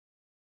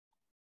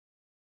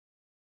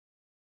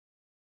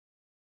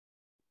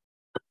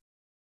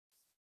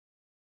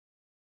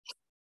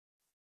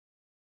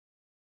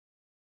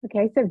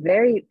Okay, so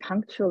very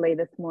punctually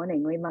this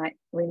morning, we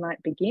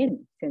might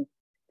begin since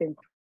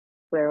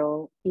we're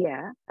all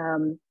here.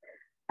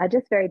 I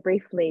just very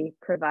briefly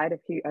provide a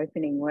few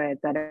opening words.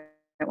 I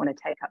don't want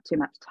to take up too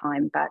much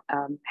time, but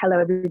hello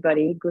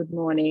everybody. Good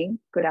morning,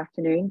 good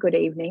afternoon, good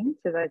evening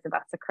to those of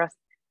us across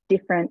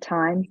different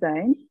time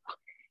zones.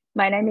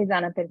 My name is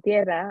Ana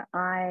Pertiera.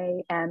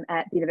 I am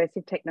at the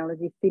University of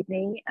Technology,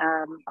 Sydney.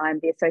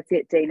 I'm the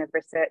Associate Dean of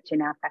Research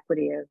in our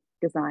Faculty of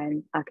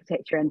Design,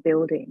 Architecture and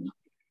Building.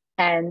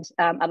 And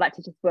I'd like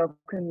to just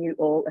welcome you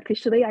all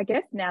officially, I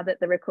guess, now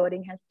that the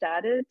recording has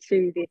started,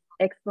 to this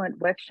excellent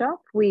workshop.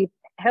 We've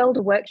held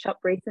a workshop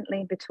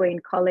recently between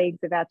colleagues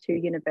of our two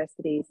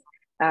universities,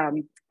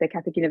 the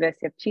Catholic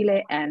University of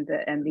Chile and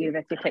the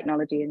University of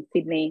Technology in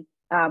Sydney,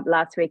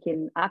 last week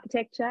in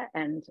architecture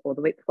or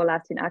the week before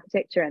last in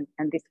architecture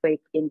and this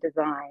week in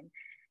design.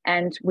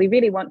 And we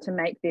really want to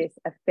make this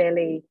a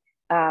fairly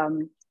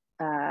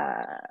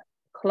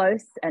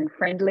close and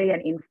friendly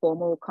and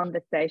informal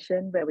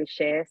conversation where we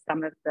share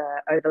some of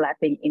the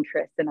overlapping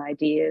interests and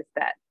ideas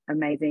that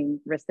amazing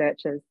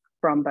researchers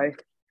from both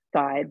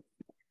sides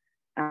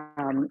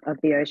of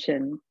the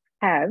ocean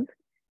have.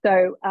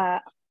 So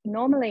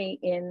normally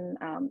in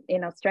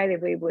Australia,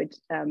 we would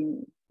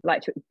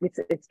like to,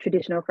 it's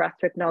traditional for us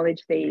to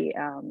acknowledge the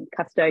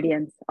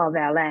custodians of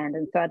our land.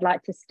 And so I'd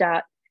like to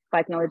start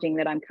by acknowledging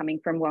that I'm coming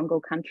from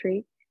Wongal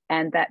country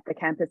and that the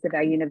campus of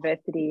our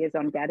university is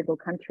on Gadigal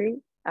country.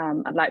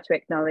 I'd like to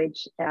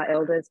acknowledge our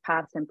elders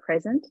past and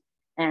present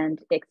and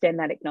extend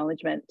that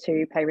acknowledgement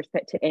to pay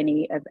respect to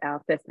any of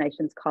our First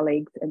Nations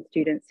colleagues and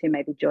students who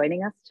may be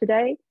joining us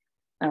today.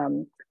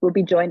 We'll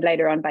be joined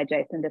later on by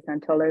Jason De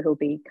Santolo, who'll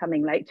be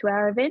coming late to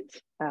our event.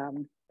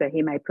 So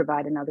he may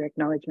provide another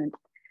acknowledgement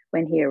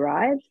when he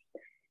arrives.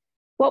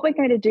 What we're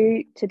going to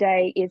do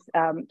today is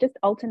just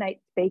alternate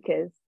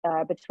speakers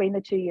between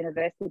the two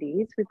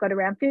universities. We've got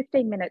around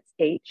 15 minutes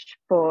each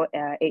for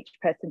each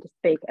person to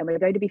speak, and we're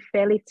going to be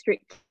fairly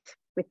strict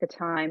with the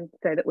time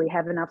so that we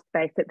have enough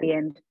space at the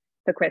end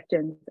for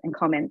questions and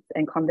comments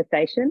and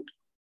conversation.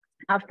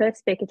 Our first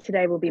speaker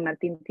today will be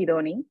Martín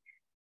Tironi.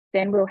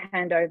 Then we'll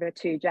hand over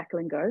to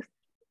Jacqueline Goss.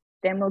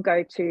 Then we'll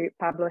go to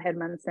Pablo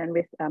Hermansen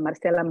with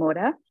Marcela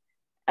Mora.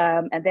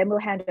 And then we'll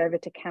hand over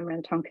to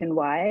Cameron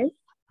Tonkinwise.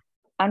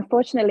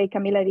 Unfortunately,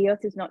 Camila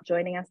Ríos is not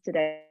joining us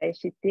today.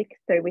 She's sick,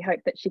 so we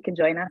hope that she can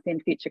join us in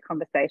future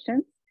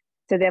conversations.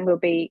 So then we'll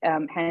be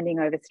handing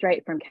over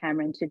straight from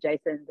Cameron to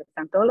Jason De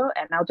Santolo,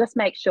 and I'll just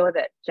make sure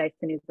that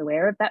Jason is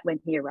aware of that when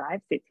he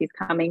arrives, since he's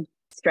coming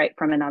straight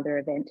from another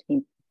event.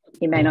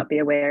 He may not be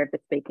aware of the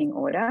speaking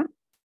order.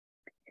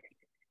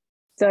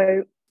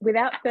 So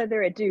without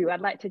further ado, I'd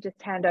like to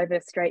just hand over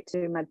straight to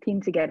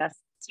Martín to get us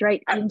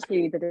straight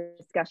into the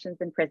discussions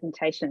and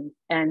presentations.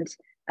 And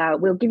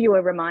we'll give you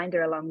a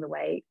reminder along the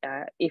way.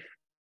 If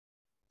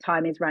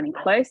time is running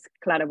close,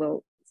 Clara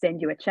will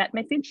send you a chat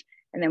message.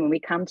 And then when we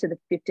come to the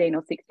 15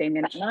 or 16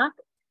 minute mark,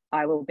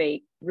 I will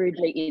be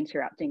rudely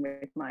interrupting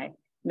with my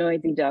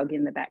noisy dog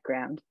in the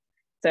background.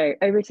 So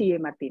over to you,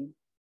 Martín.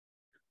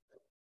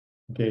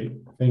 Okay,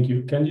 thank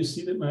you. Can you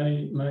see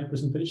my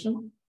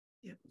presentation?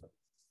 Yeah.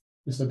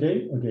 It's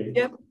okay? Okay.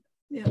 Yep.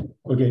 Yeah.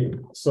 Okay,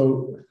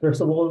 so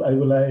first of all, I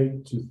would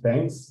like to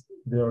thank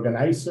the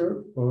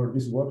organizer for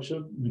this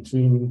workshop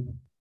between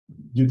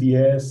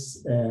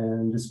UTS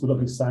and the School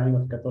of Design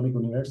of Catholic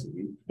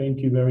University.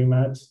 Thank you very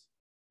much,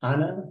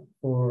 Anna,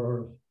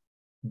 for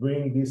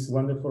bringing this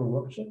wonderful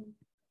workshop.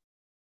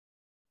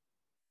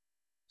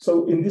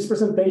 So in this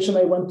presentation,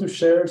 I want to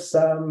share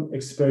some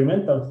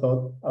experimental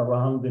thought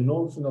around the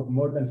notion of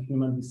more than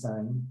human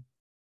design,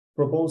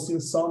 proposing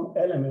some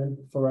element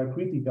for a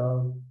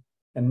critical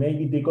and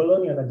maybe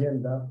decolonial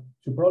agenda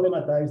to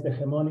problematize the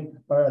hegemonic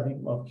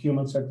paradigm of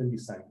human-centered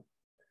design.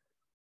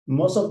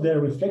 Most of the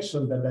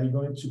reflections that I'm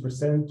going to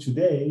present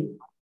today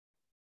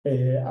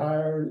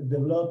are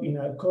developed in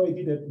a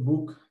co-edited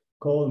book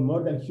called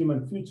More Than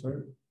Human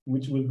Future,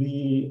 which will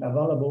be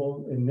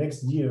available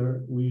next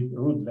year with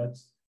Routledge,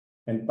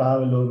 and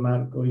Pablo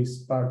Marco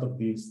is part of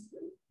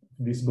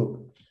this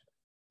book.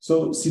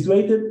 So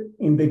situated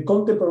in the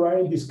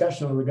contemporary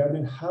discussion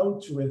regarding how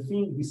to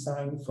rethink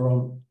design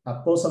from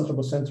a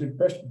post-anthropocentric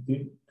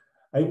perspective,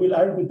 I will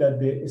argue that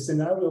the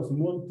scenario of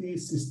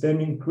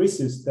multi-systemic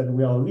crisis that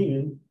we are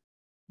living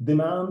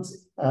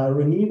demands a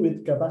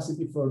renewed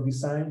capacity for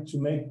design to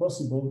make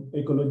possible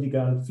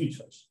ecological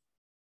futures.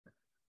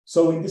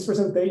 So in this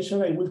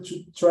presentation, I will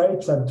try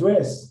to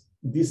address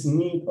this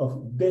need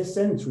of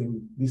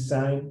decentering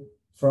design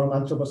from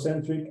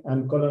anthropocentric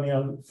and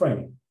colonial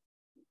frame.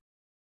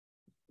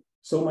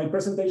 So my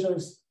presentation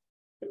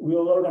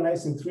will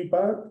organize in three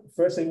parts.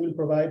 First, I will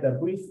provide a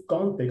brief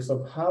context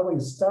of how I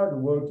started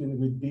working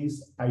with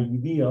this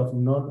idea of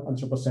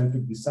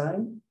non-anthropocentric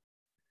design.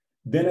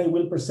 Then I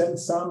will present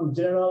some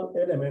general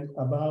elements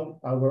about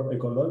our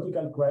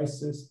ecological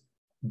crisis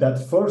that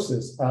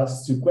forces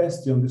us to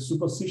question the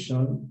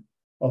supposition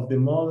of the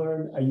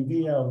modern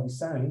idea of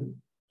design.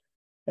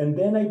 And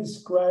then I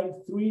describe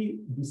three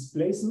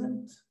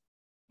displacements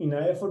in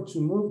an effort to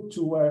move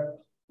toward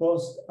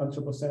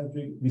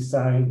post-anthropocentric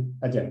design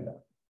agenda.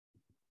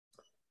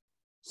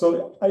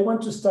 So I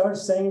want to start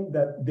saying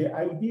that the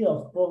idea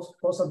of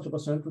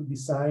post-anthropocentric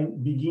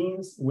design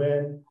begins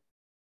with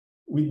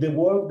the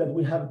work that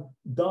we have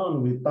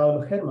done with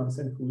Pablo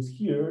Hermansen, who is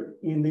here,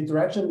 in the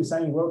Interaction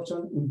Design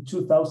Workshop in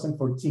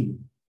 2014,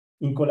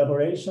 in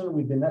collaboration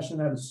with the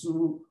National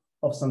Zoo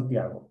of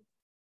Santiago.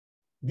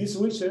 This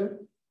research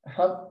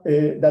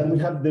that we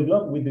have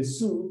developed with the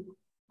zoo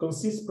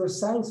consists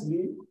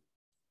precisely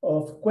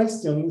of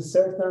questioning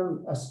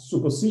certain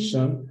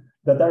suppositions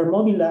that are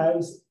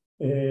mobilized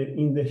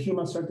in the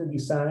human-centered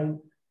design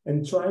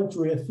and trying to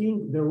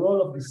rethink the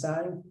role of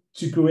design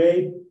to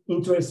create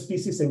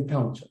interspecies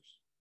encounters.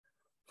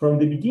 From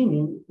the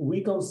beginning,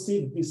 we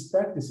conceived these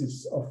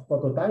practices of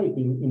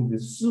prototyping in the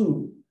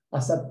zoo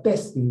as a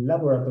testing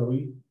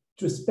laboratory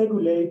to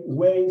speculate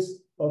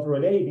ways of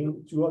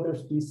relating to other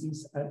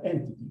species and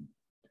entities.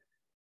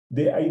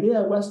 The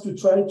idea was to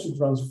try to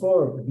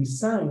transform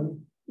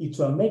design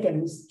into a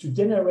mechanism to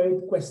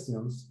generate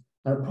questions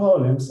and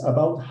problems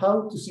about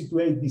how to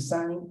situate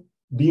design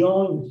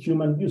beyond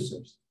human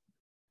users,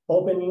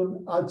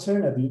 opening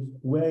alternative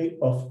way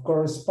of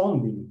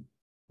corresponding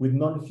with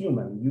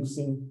non-human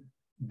using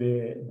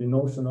the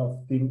notion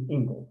of Tim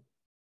Ingle.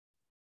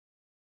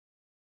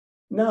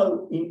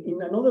 Now, in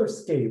another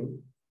scale,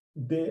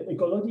 the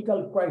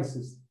ecological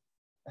crisis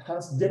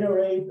has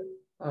generated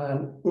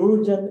an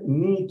urgent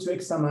need to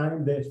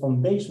examine the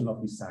foundation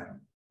of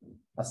design,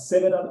 as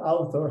several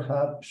authors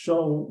have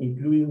shown,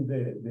 including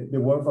the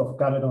work of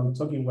Cameron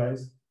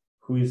Tonkinwise,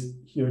 who is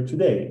here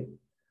today.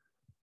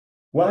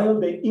 While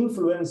the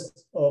influence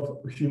of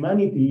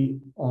humanity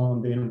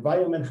on the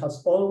environment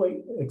has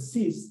always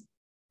existed,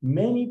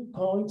 many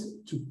point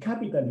to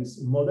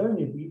capitalist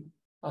modernity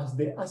as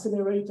the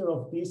accelerator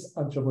of this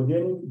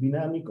anthropogenic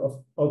dynamic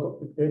of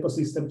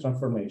ecosystem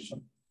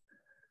transformation.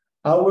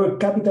 Our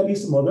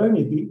capitalist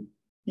modernity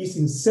is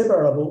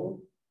inseparable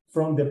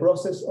from the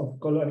process of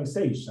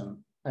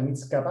colonization and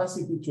its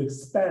capacity to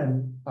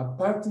expand a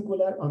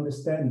particular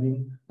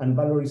understanding and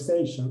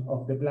valorization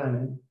of the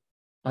planet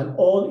and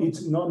all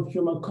its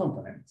non-human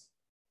components,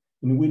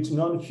 in which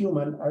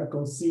non-human are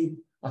conceived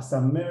as a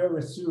mere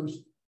resource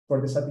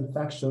for the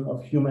satisfaction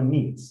of human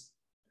needs.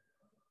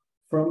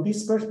 From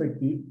this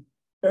perspective,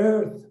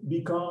 Earth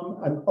becomes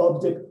an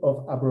object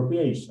of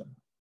appropriation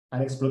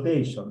and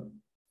exploitation,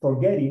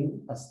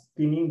 forgetting, as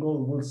Tim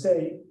Ingle will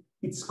say,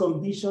 its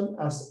condition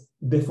as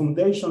the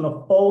foundation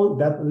of all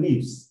that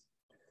lives.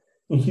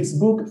 In his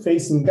book,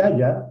 Facing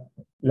Gaia,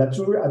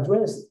 Latour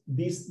addressed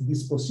this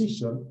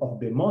disposition of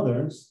the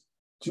moderns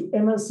to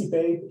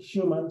emancipate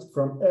humans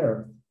from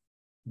Earth,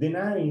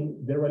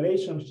 denying the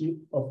relationship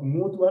of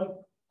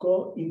mutual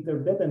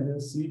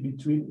co-interdependency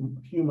between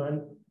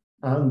human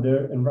and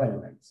their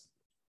environments.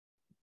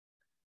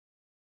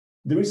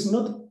 There is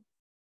not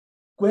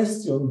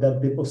question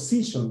that the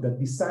position that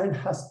design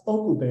has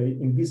occupied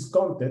in this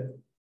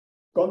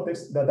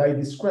context that I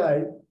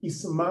described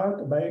is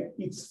marked by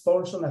its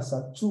function as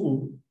a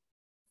tool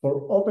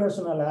for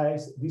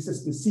operationalize this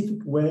specific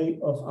way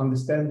of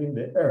understanding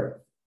the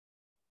Earth.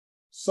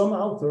 Some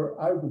authors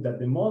argue that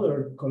the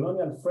modern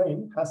colonial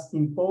frame has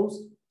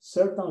imposed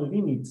certain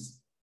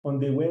limits on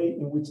the way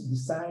in which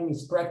design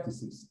is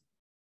practiced,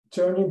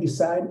 turning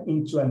design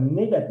into a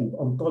negative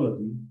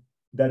ontology,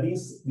 that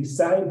is,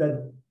 design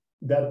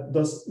that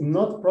does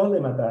not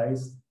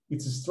problematize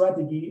its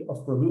strategy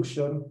of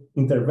production,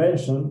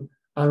 intervention,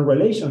 and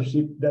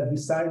relationship that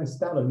design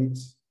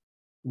establishes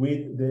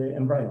with the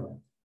environment.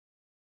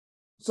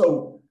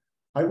 So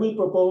I will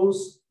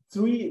propose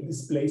 3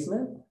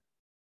 displacements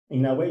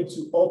in a way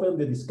to open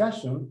the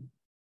discussion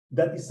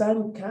that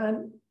design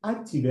can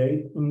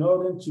activate in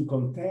order to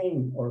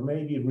contain or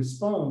maybe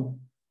respond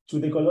to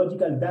the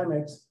ecological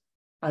damage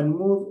and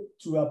move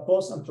to a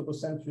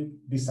post-anthropocentric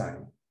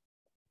design.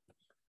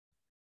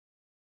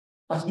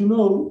 As you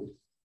know,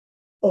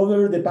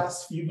 over the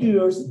past few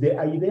years, the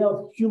idea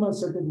of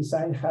human-centered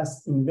design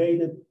has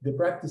invaded the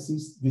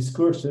practices,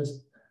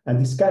 discourses, and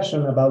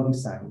discussion about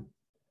design.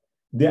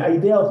 The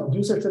idea of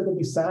user-centered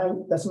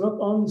design does not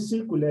only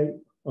circulate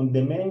on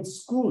the main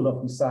school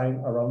of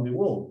design around the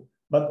world,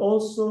 but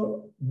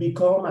also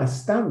become a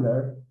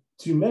standard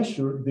to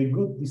measure the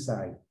good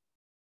design.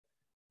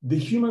 The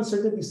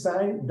human-centered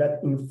design that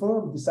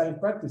informs design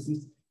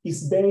practices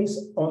is based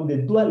on the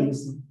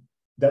dualism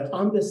that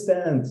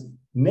understands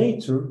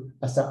nature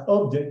as an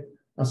object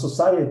and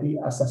society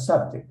as a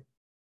subject,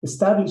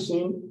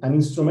 establishing an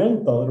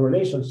instrumental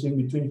relationship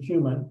between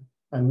human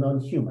and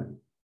non-human.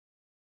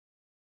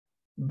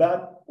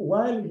 But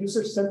while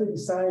user-centered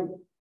design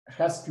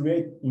has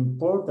created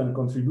important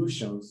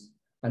contributions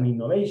and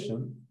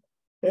innovation,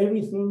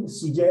 everything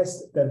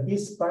suggests that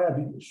this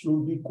paradigm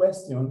should be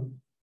questioned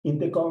in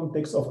the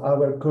context of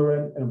our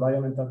current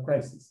environmental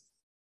crisis.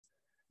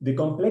 The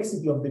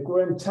complexity of the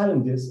current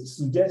challenges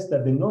suggests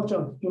that the notion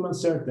of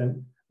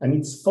human-centered and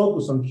its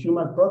focus on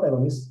human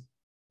protagonists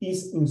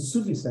is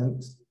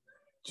insufficient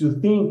to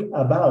think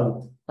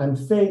about and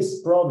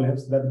face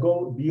problems that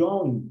go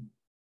beyond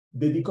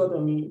the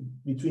dichotomy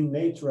between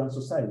nature and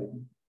society,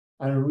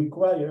 and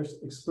requires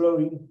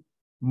exploring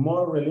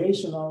more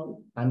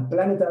relational and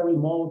planetary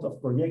mode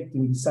of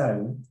projecting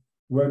design,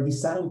 where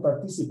design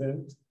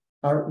participants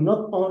are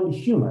not only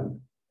human,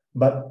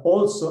 but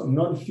also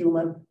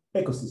non-human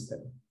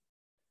ecosystem.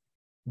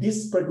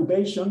 This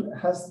preoccupation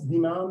has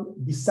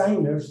demanded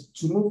designers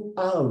to move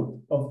out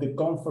of the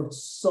comfort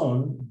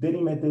zone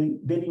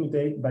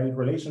delimited by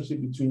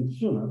relationship between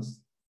humans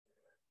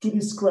to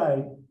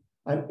describe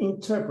and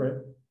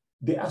interpret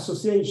the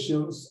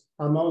associations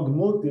among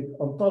multiple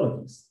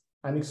ontologies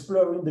and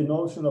exploring the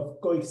notion of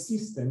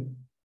coexistence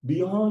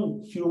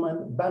beyond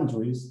human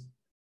boundaries,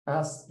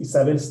 as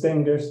Isabel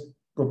Stengers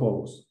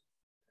proposed.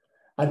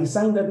 A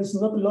design that is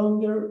no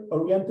longer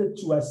oriented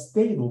to a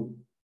stable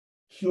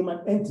human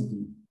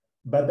entity,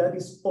 but that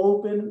is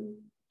open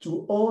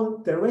to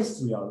all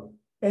terrestrial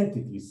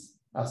entities,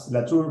 as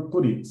Latour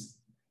put it,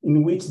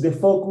 in which the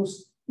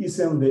focus is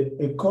on the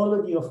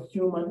ecology of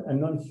human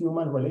and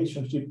non-human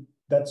relationships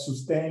that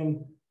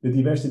sustain the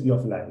diversity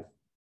of life.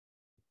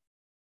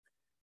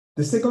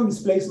 The second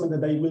displacement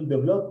that I will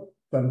develop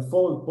to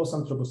unfold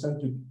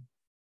post-anthropocentric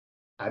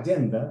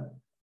agenda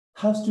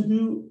has to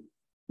do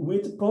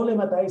with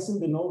problematizing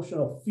the notion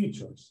of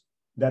futures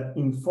that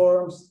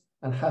informs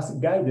and has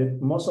guided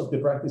most of the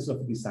practice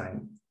of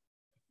design.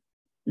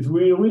 If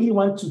we really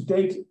want to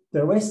take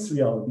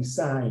terrestrial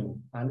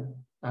design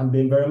and the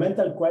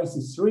environmental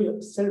crisis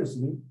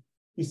seriously,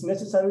 it's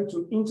necessary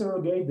to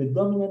interrogate the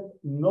dominant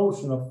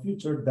notion of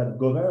future that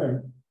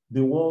govern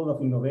the world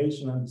of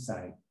innovation and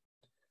design.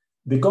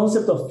 The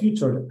concept of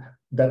future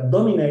that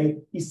dominate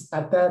is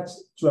attached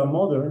to a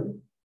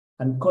modern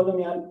and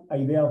colonial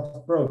idea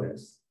of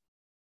progress,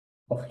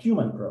 of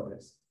human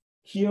progress.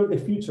 Here, the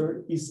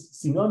future is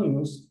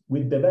synonymous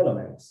with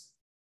developments,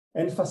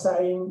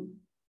 emphasizing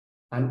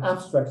an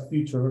abstract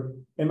future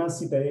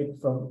emancipated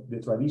from the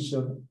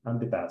tradition and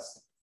the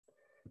past.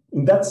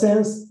 In that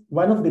sense,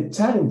 one of the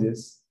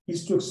challenges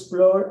is to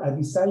explore a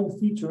design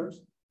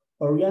features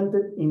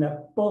oriented in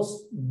a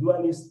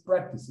post-dualist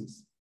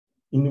practices,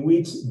 in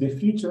which the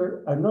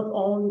future are not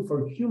only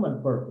for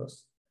human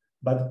purpose,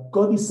 but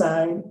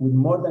co-designed with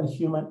more than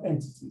human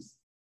entities.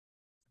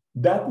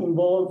 That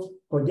involves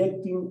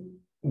projecting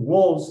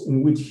worlds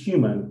in which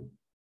human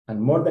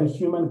and more than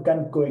human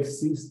can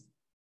coexist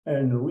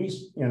and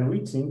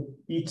enriching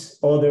each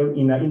other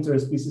in an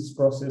interspecies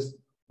process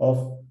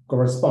of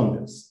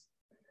correspondence.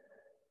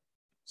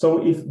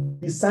 So if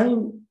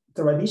design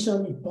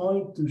traditionally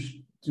point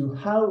to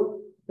how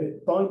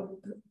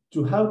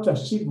to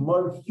achieve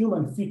more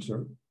human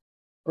future,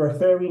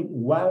 preferring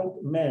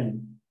white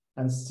men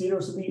and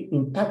seriously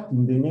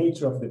impacting the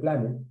nature of the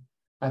planet,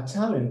 a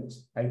challenge,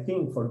 I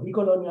think, for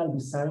decolonial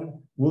design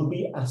will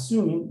be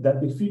assuming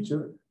that the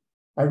future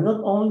are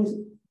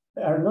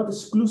not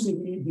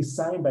exclusively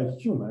designed by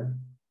human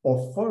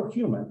or for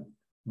human,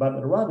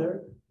 but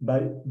rather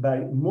by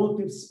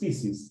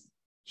multi-species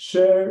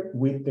shared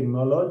with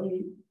technological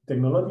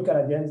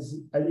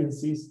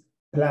agencies,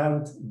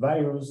 plant,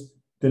 virus,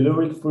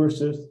 telluric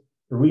forces,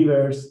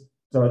 rivers,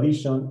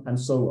 tradition, and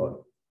so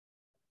on.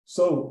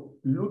 So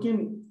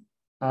looking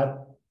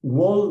at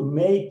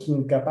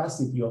world-making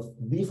capacity of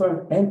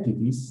different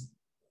entities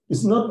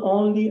is not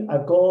only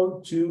a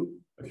call to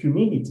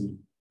humility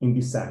in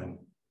design,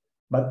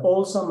 but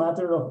also a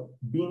matter of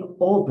being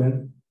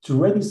open to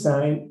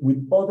redesign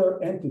with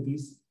other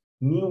entities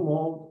new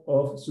mode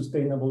of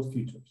sustainable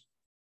futures.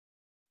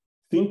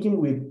 Thinking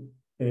with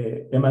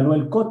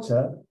Emmanuel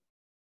Kocha,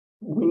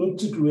 we need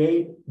to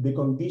create the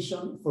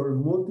condition for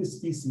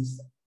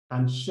multi-species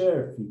and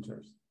shared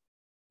futures.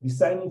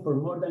 Designing for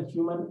more than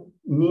human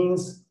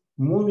means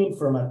moving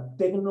from a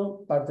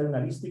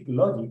techno-paternalistic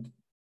logic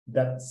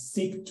that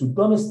seeks to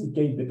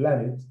domesticate the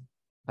planet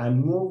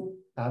and move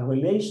a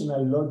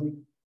relational logic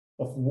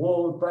of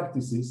world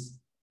practices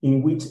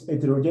in which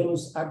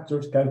heterogeneous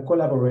actors can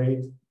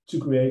collaborate to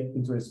create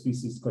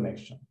interspecies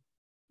connection.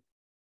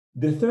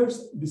 The third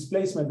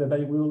displacement that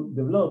I will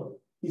develop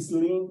is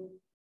linked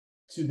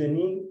to the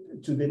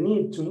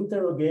need to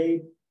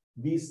interrogate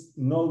this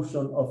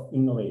notion of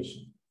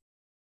innovation.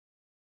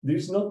 There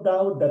is no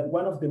doubt that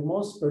one of the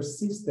most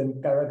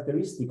persistent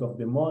characteristics of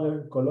the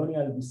modern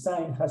colonial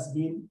design has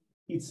been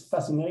its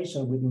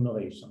fascination with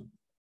innovation.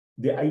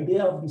 The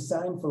idea of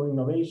design for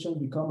innovation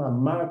became a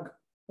mark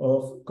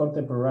of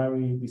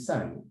contemporary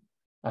design.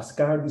 As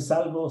Carl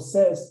DiSalvo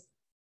says,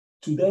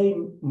 today,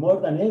 more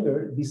than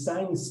ever,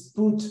 design is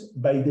put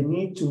by the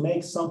need to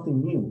make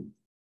something new,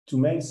 to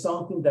make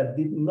something that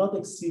did not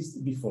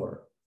exist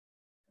before.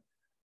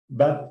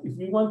 But if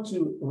we want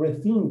to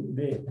rethink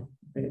the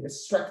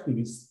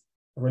extractivist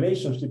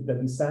relationship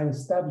that design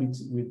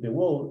established with the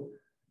world,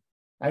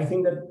 I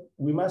think that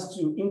we must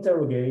to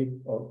interrogate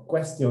or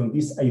question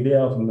this idea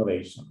of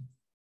innovation.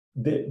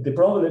 The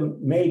problem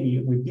maybe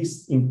with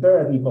this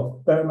imperative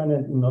of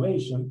permanent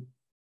innovation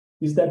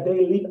is that they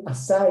leave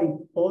aside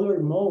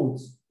other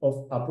modes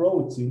of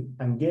approaching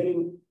and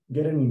getting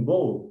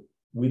involved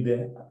with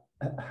the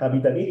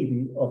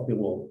habitability of the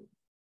world.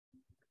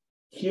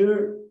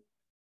 Here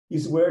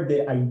is where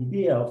the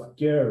idea of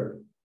care,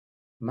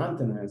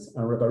 maintenance,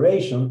 and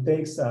reparation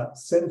takes a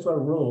central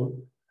role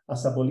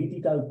as a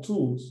political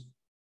tools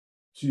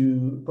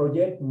to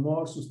project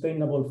more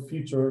sustainable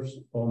futures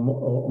or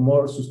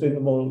more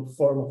sustainable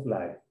form of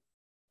life.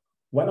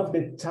 One of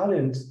the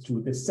challenges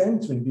to the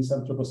centering this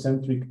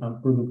anthropocentric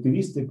and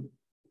productivistic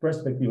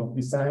perspective of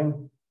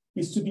design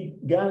is to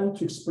begin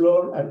to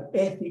explore an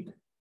ethic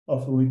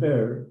of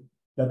repair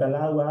that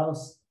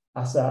allows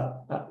us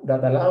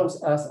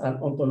an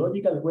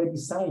ontological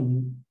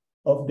redesigning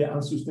of the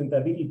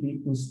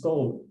unsustainability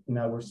installed in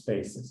our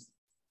spaces.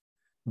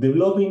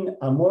 Developing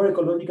a more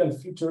ecological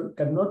future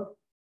cannot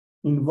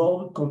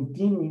involve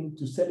continuing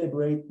to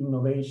celebrate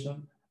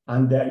innovation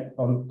and the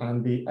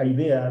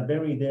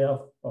very idea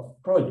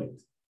of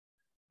project.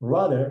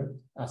 Rather,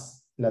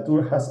 as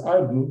Latour has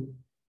argued,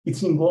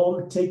 it's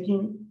involved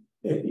thinking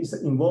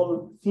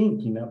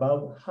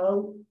about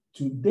how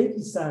to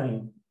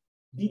design,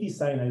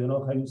 I don't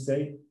know how you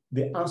say,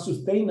 the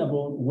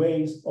unsustainable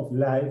ways of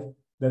life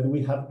that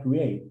we have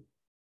created,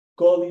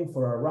 calling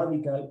for a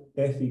radical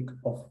ethic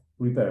of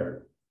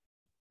repair.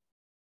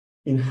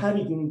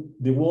 Inhabiting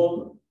the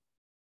world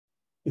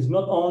is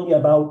not only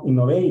about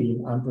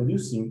innovating and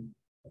producing,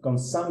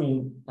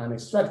 consuming and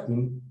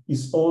extracting,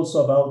 it's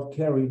also about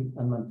caring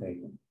and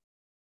maintaining.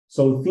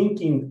 So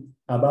thinking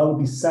about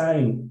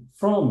design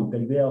from the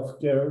idea of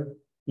care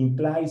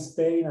implies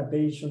paying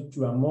attention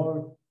to a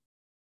more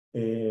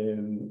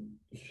than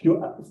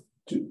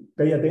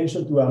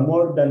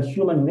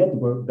human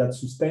network that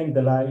sustains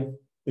the life,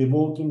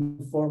 evoking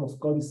the form of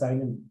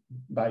co-design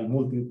by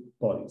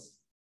multipolies.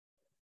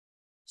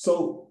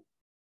 So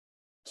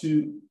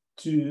to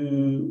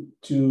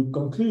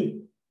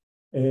conclude,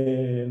 I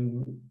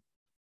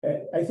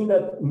think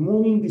that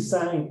moving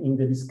design in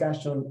the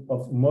discussion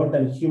of more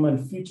than human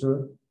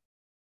future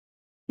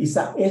is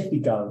an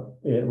ethical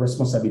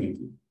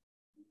responsibility.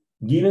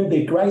 Given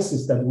the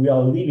crisis that we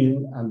are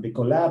living and the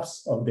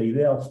collapse of the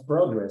idea of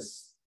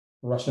progress,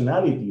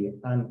 rationality,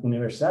 and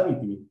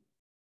universality,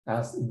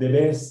 as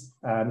Deleuze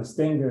and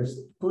Stengers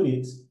put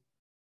it,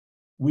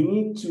 we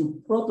need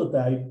to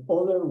prototype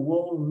other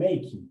world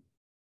making,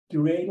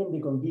 creating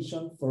the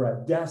condition for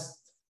a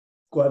just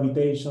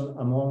cohabitation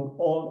among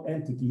all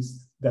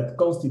entities that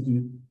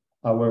constitute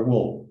our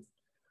world.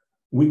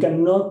 We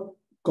cannot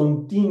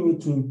continue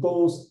to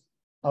impose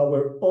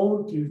our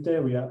own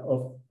criteria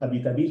of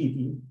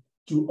habitability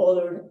to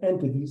other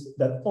entities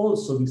that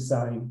also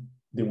design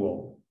the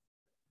world.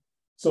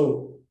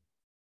 So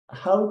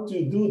how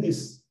to do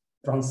this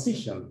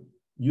transition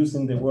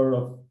using the word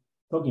of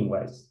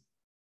Tonkinwise?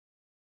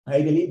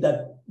 I believe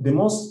that the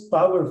most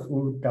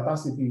powerful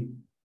capacity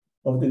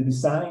of the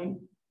design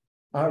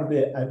are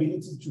the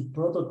ability to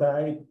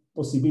prototype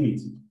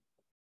possibility,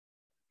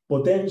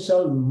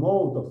 potential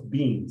mode of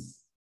beings.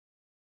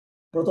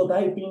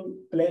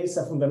 Prototyping plays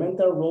a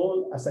fundamental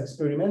role as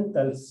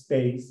experimental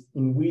space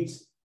in which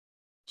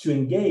to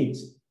engage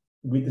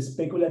with the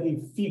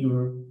speculative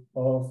figure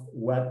of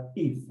what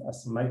if,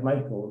 as Mike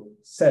Michael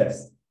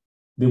says.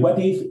 The what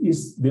if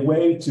is the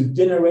way to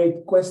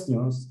generate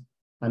questions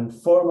and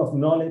form of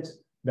knowledge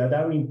that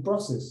are in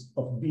process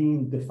of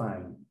being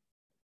defined.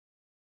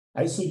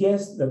 I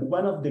suggest that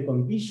one of the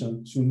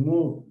conditions to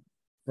move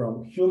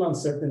from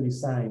human-centered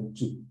design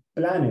to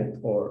planet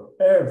or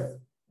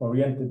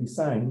Earth-oriented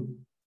design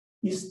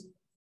is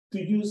to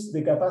use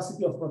the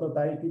capacity of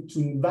prototyping to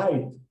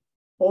invite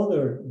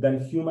other than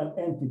human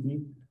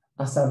entity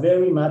as a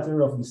very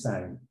matter of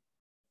design.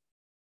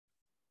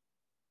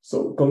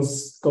 So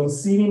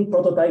conceiving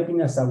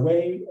prototyping as a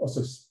way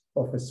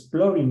of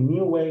exploring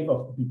new way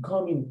of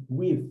becoming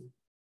with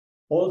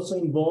also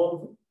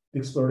involve the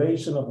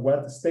exploration of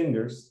what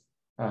Stengers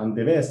and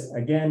Deleuze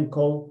again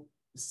call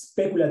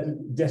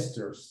speculative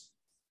gestures.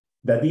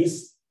 That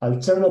is,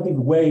 alternative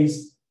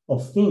ways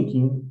of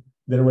thinking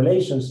the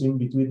relationship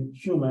between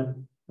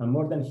human and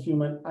more than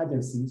human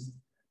agencies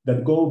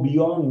that go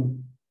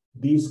beyond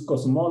this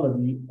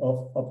cosmology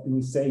of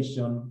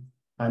optimization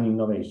and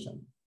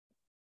innovation.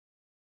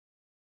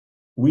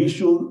 We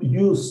should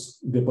use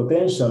the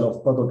potential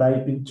of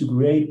prototyping to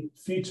create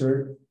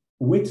future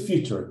with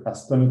future,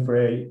 as Tony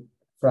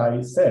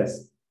Fry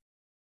says,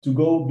 to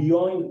go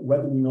beyond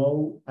what we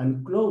know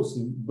and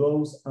closing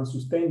those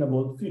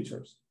unsustainable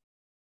futures.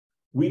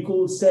 We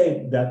could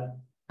say that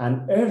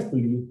an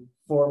earthly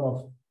form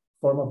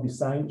of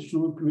design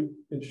should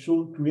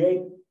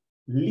create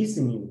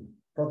listening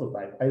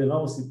prototype. I don't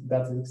know if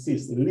that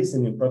exists,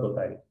 listening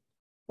prototype,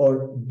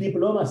 or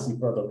diplomacy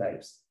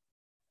prototypes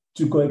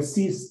to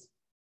coexist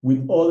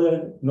with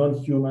other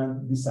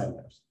non-human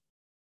designers.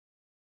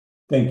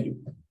 Thank you.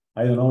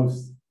 I don't know if...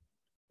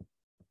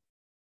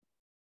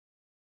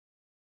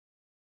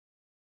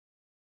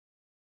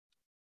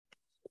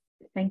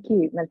 Thank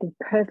you, Martín.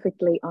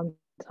 Perfectly on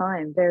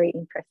time. Very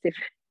impressive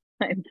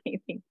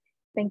timekeeping.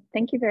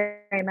 Thank you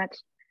very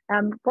much.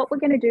 What we're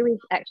going to do is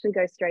actually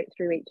go straight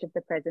through each of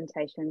the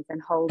presentations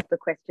and hold the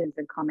questions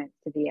and comments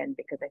to the end,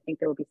 because I think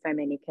there will be so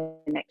many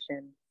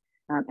connections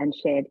and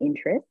shared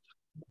interests.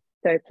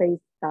 So please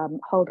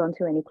hold on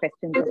to any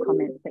questions or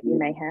comments that you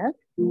may have.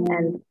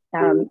 And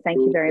thank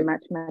you very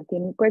much,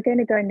 Martín. We're going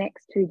to go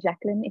next to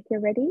Jacqueline, if you're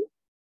ready.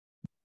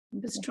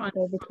 I'm just trying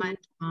to find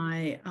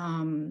my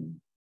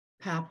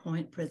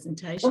PowerPoint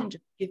presentation.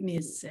 Just give me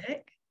a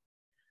sec.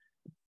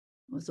 It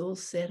was all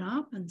set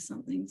up and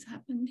something's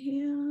happened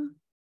here.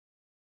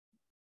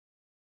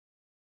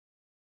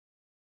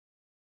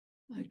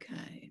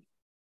 Okay.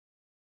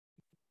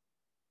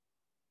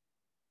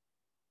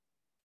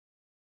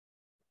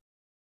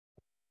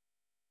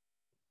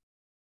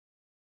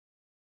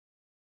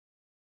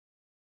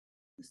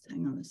 Just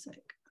hang on a sec.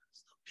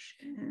 Stop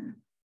share.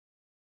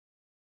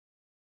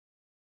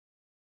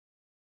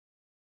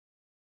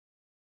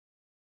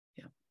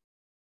 Yeah.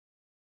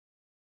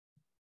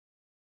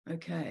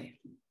 Okay.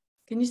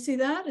 Can you see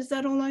that? Is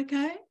that all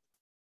okay?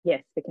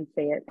 Yes, we can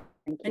see it.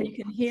 Thank you. And you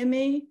can hear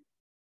me?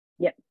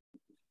 Yep.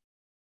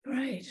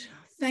 Great.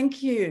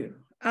 Thank you.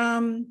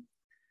 Thank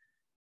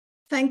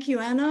you,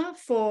 Anna,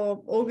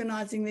 for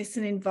organising this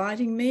and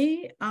inviting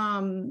me.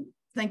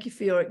 Thank you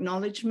for your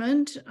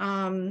acknowledgement.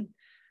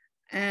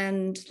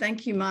 And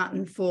thank you,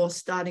 Martin, for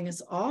starting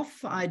us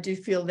off. I do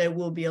feel there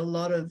will be a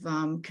lot of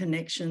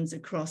connections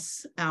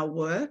across our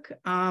work.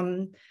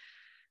 And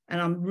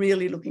I'm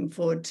really looking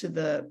forward to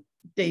the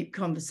deep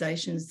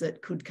conversations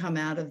that could come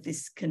out of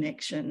this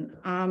connection.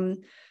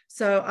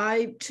 So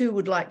I too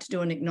would like to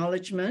do an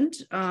acknowledgement.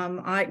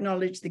 I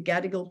acknowledge the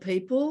Gadigal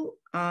people,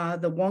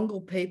 the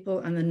Wongal people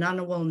and the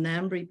Ngunnawal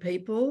Ngambri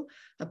people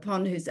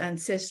upon whose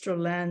ancestral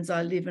lands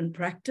I live and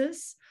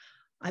practice.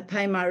 I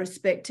pay my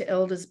respect to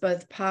elders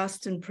both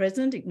past and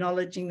present,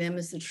 acknowledging them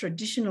as the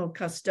traditional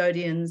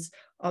custodians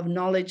of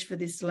knowledge for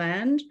this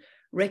land,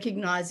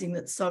 recognising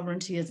that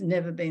sovereignty has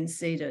never been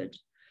ceded.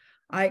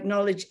 I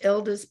acknowledge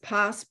elders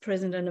past,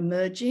 present and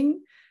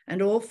emerging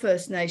and all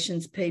First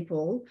Nations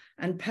people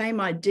and pay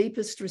my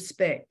deepest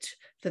respect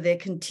for their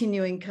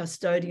continuing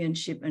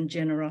custodianship and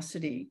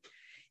generosity.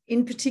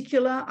 In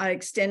particular, I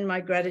extend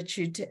my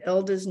gratitude to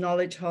elders,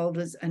 knowledge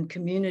holders and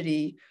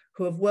community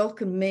who have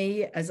welcomed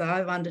me as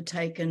I've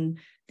undertaken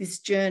this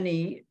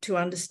journey to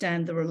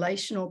understand the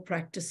relational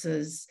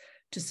practices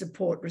to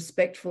support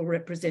respectful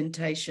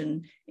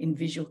representation in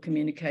visual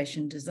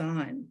communication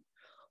design.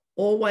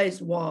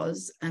 Always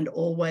was and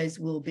always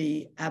will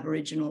be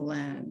Aboriginal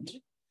land.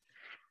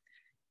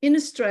 In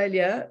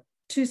Australia,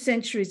 2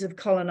 centuries of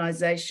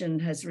colonisation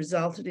has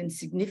resulted in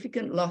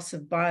significant loss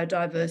of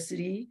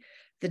biodiversity,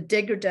 the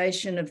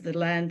degradation of the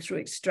land through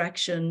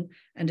extraction,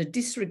 and a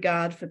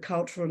disregard for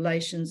cultural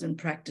relations and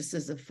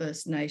practices of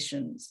First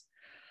Nations.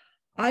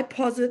 I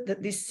posit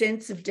that this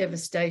sense of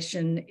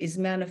devastation is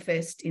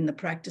manifest in the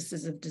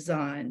practices of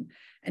design,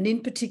 and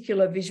in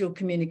particular visual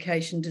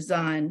communication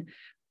design,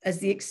 as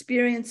the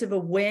experience of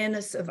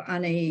awareness of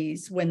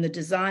unease when the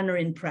designer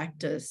in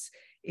practice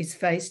is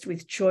faced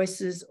with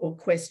choices or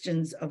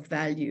questions of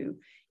value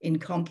in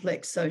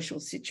complex social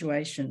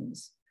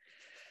situations.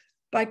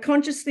 By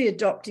consciously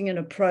adopting an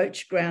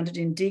approach grounded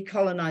in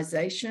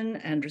decolonisation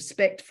and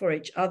respect for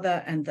each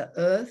other and the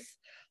earth,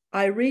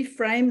 I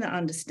reframe the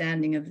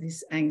understanding of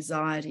this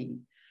anxiety.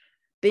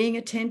 Being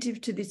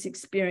attentive to this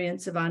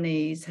experience of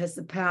unease has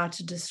the power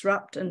to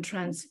disrupt and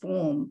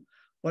transform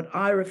what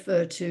I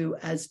refer to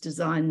as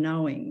design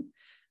knowing,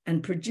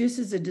 and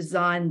produces a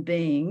design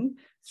being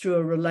through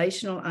a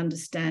relational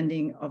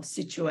understanding of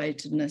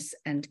situatedness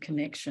and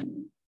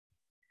connection.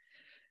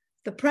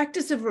 The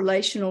practice of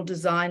relational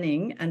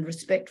designing and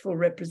respectful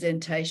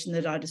representation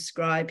that I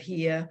describe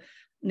here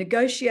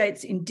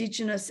negotiates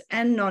Indigenous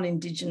and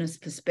non-Indigenous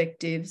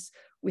perspectives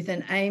with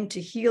an aim to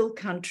heal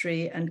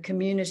country and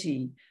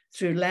community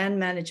through land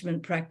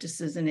management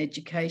practices and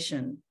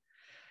education.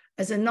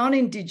 As a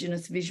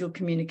non-Indigenous visual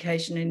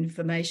communication and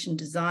information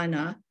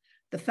designer,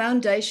 the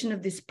foundation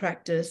of this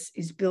practice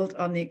is built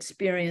on the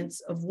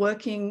experience of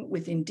working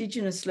with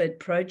Indigenous-led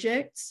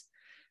projects,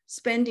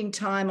 spending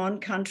time on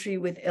country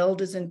with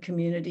elders and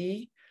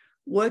community,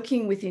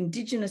 working with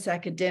Indigenous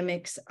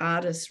academics,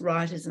 artists,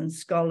 writers and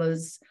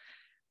scholars,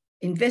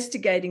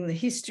 investigating the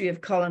history of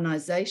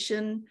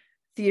colonisation,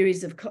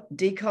 theories of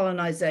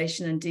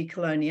decolonisation and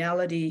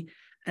decoloniality,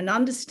 and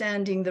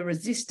understanding the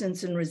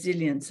resistance and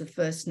resilience of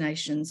First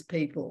Nations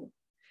people.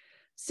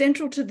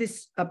 Central to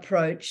this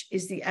approach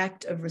is the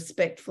act of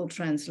respectful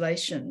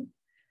translation.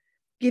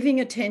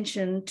 Giving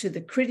attention to the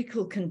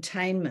critical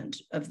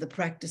containment of the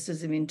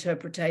practices of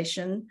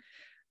interpretation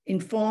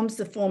informs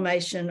the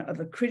formation of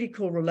a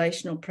critical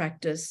relational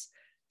practice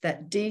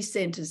that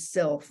decenters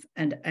self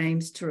and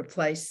aims to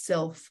replace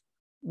self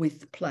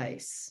with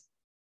place.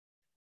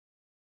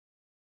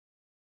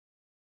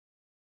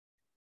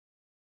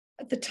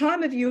 At the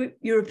time of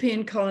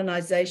European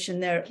colonisation,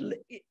 there are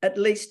at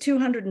least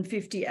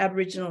 250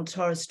 Aboriginal and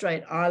Torres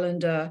Strait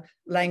Islander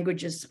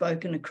languages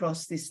spoken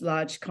across this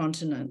large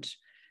continent.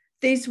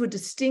 These were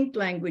distinct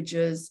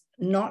languages,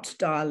 not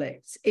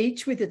dialects,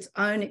 each with its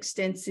own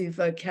extensive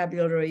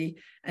vocabulary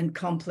and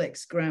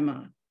complex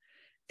grammar.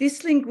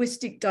 This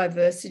linguistic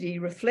diversity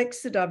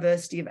reflects the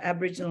diversity of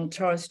Aboriginal and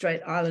Torres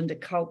Strait Islander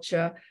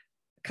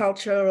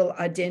cultural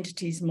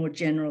identities more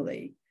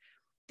generally.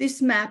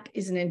 This map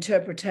is an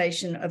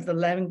interpretation of the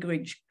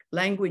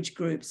language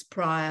groups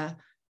prior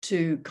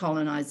to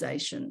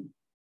colonisation.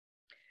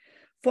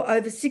 For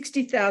over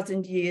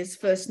 60,000 years,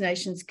 First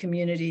Nations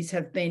communities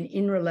have been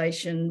in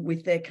relation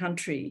with their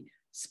country,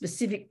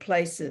 specific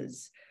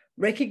places,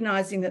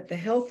 recognising that the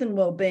health and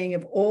well-being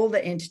of all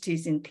the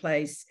entities in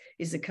place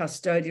is a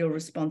custodial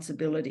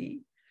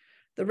responsibility.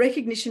 The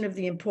recognition of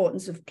the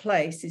importance of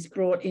place is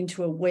brought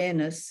into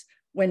awareness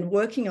when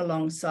working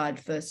alongside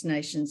First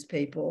Nations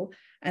people,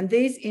 and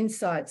these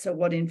insights are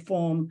what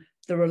inform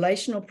the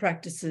relational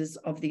practices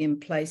of the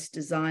in-place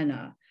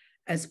designer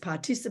as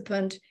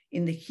participant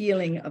in the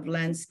healing of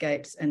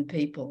landscapes and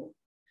people.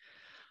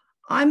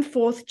 I'm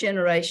fourth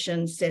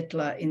generation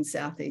settler in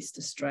Southeast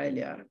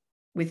Australia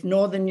with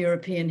Northern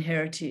European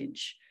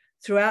heritage.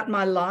 Throughout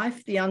my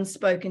life, the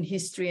unspoken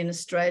history in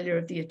Australia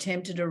of the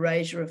attempted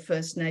erasure of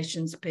First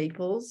Nations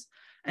peoples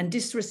and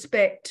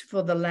disrespect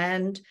for the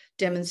land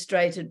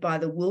demonstrated by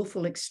the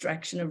willful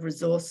extraction of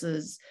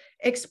resources,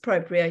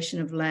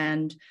 expropriation of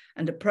land,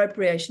 and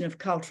appropriation of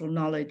cultural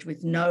knowledge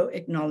with no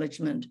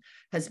acknowledgement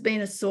has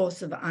been a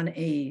source of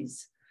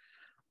unease.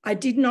 I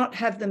did not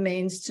have the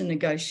means to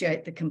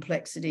negotiate the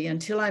complexity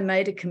until I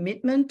made a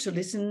commitment to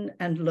listen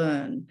and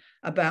learn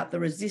about the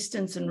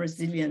resistance and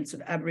resilience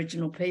of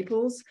Aboriginal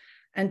peoples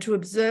and to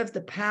observe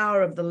the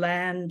power of the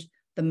land,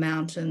 the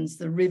mountains,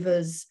 the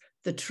rivers,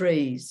 the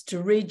trees to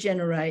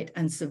regenerate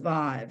and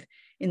survive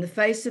in the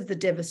face of the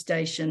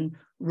devastation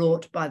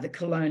wrought by the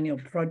colonial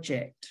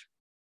project.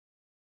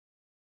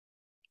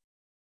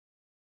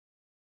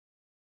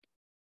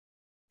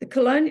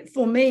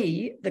 For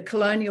me, the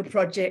colonial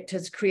project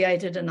has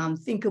created an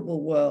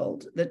unthinkable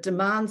world that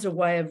demands a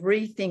way of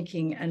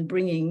rethinking and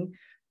bringing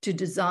to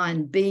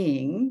design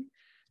being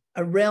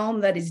a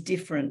realm that is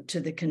different to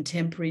the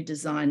contemporary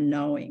design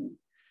knowing.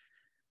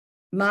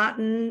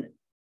 Martin,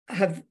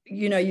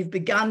 you've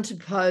begun to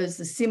pose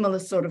a similar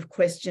sort of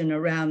question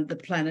around the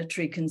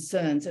planetary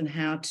concerns and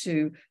how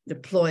to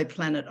deploy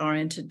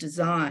planet-oriented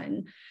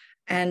design.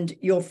 And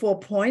your 4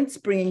 points,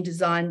 bringing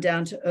design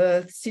down to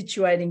earth,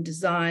 situating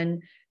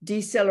design,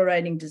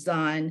 decelerating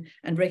design,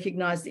 and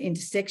recognise the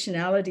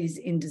intersectionalities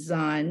in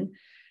design,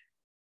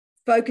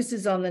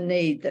 focuses on the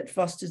need that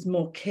fosters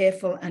more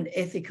careful and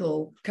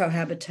ethical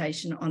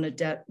cohabitation on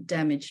a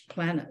damaged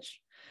planet.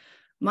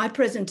 My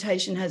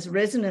presentation has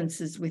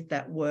resonances with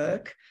that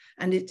work,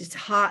 and it is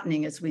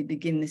heartening as we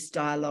begin this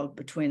dialogue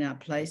between our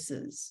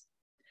places.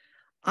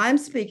 I'm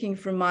speaking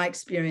from my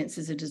experience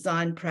as a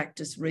design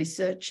practice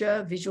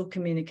researcher, visual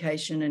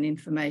communication and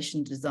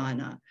information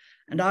designer,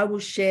 and I will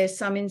share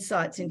some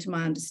insights into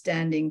my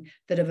understanding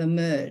that have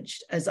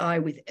emerged as I,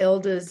 with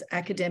elders,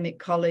 academic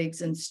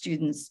colleagues and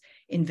students,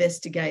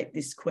 investigate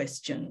this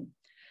question.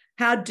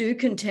 How do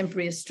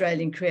contemporary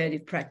Australian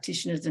creative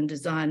practitioners and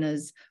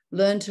designers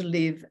learn to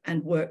live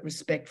and work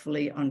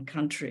respectfully on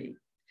country?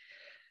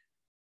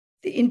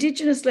 The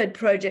Indigenous-led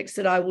projects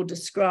that I will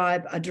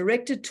describe are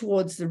directed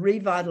towards the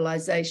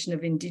revitalisation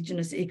of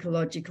Indigenous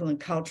ecological and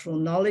cultural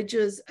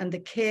knowledges and the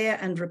care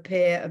and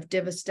repair of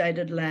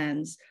devastated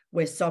lands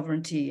where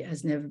sovereignty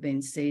has never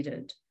been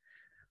ceded.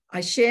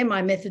 I share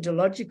my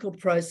methodological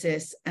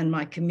process and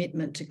my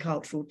commitment to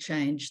cultural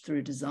change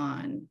through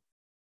design.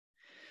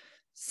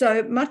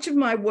 So much of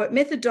my work,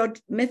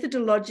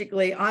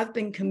 methodologically, I've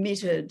been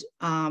committed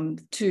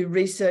to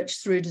research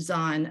through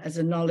design as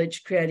a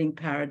knowledge-creating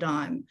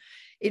paradigm.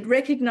 It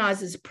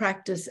recognises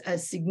practice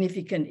as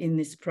significant in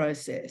this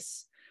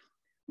process.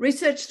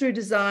 Research through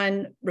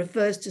design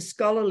refers to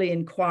scholarly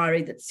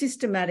inquiry that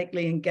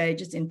systematically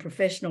engages in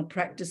professional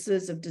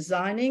practices of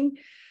designing,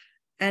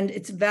 and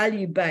it's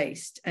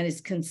value-based and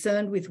is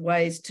concerned with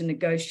ways to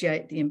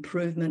negotiate the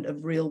improvement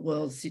of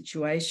real-world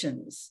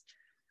situations.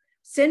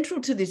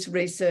 Central to this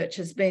research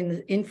has been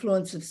the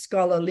influence of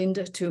scholar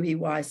Linda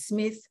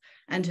Tuhiwai-Smith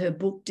and her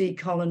book,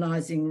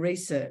 Decolonising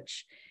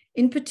Research.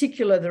 In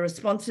particular, the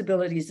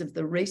responsibilities of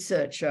the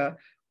researcher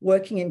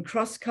working in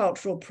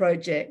cross-cultural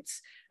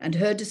projects and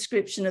her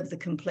description of the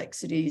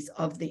complexities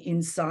of the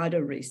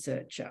insider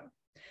researcher.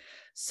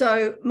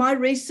 So my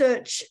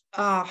research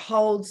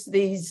holds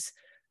these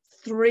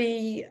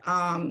 3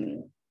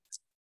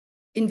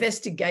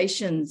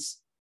 investigations.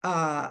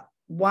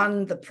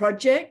 One, the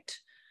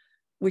project,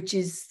 which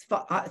is,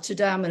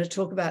 today I'm going to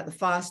talk about the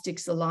Fire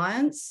Sticks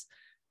Alliance.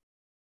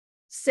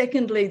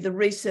 Secondly, the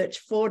research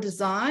for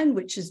design,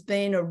 which has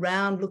been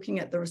around looking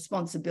at the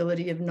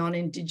responsibility of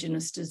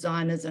non-Indigenous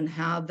designers and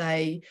how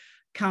they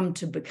come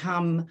to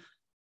become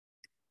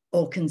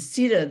or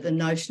consider the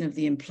notion of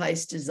the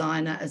in-place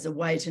designer as a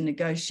way to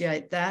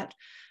negotiate that.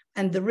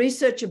 And the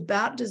research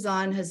about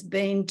design has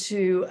been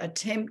to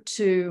attempt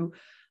to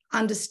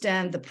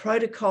understand the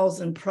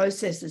protocols and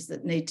processes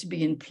that need to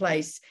be in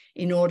place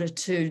in order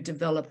to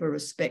develop a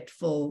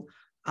respectful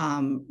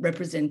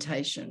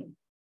representation.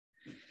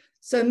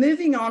 So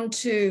moving on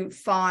to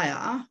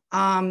fire,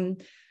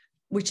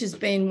 which has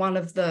been one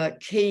of the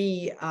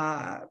key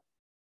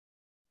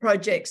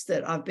projects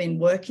that I've been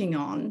working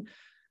on.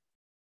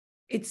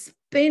 It's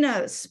been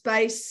a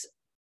space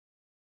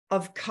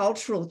of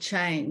cultural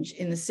change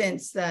in the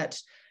sense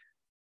that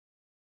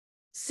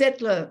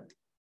settler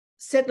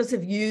settlers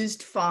have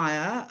used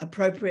fire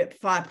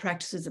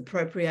practices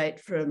appropriate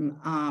from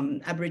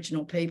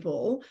Aboriginal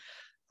people,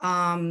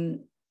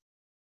 but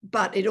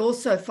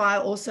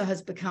fire also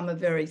has become a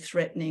very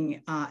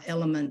threatening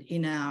element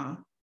in our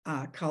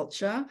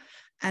culture,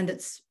 and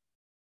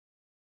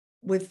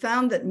we've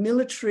found that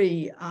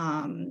military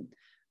kind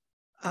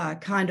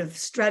of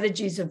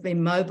strategies have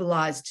been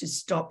mobilised to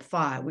stop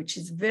fire, which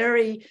is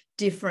very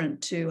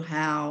different to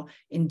how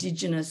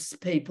Indigenous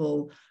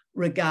people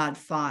regard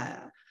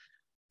fire.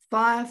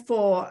 Fire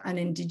for an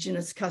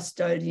Indigenous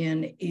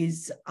custodian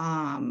is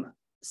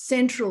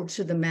central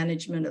to the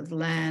management of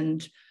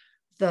land,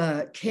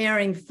 the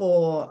caring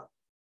for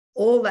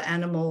all the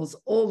animals,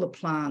 all the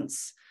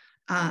plants,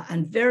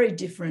 and very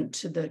different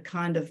to the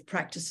kind of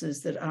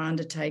practices that are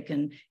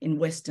undertaken in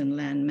Western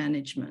land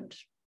management.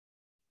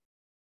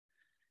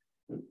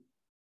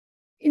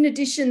 In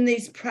addition,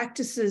 these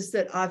practices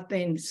that I've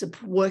been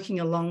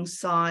working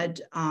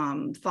alongside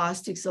Fire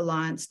Sticks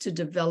Alliance to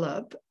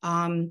develop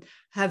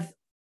have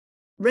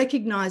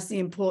recognised the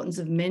importance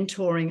of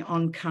mentoring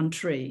on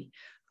country,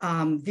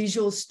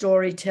 visual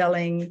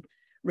storytelling,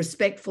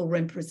 respectful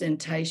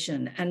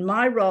representation. And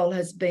my role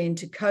has been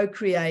to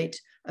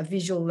co-create a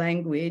visual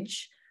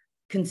language,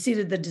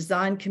 consider the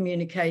design,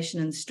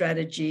 communication and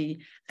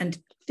strategy, and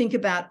think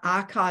about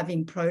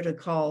archiving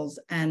protocols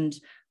and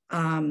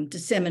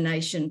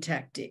dissemination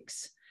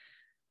tactics.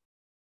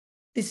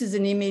 This is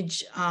an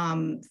image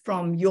from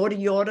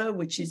Yorta Yorta,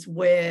 which is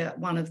where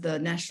one of the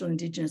National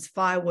Indigenous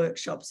Fire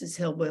Workshops is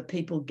held, where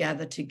people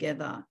gather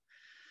together.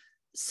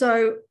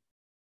 So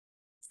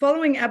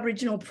following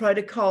Aboriginal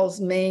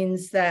protocols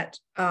means that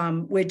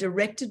we're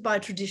directed by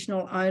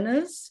traditional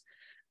owners.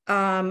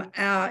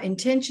 Our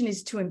intention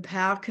is to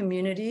empower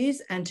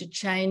communities and to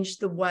change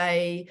the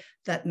way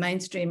that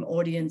mainstream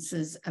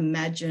audiences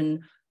imagine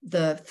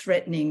the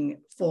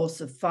threatening force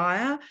of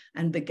fire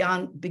and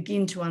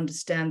begin to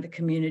understand the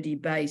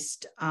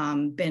community-based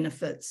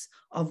benefits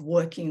of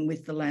working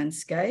with the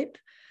landscape.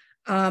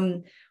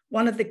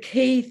 One of the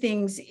key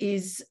things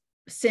is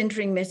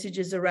centering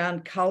messages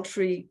around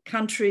country,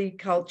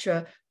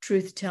 culture,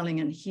 truth-telling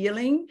and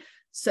healing.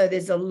 So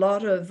there's a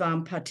lot of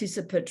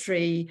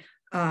participatory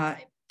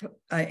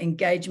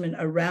engagement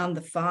around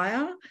the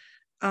fire.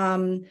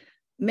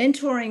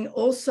 Mentoring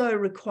also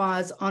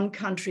requires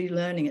on-country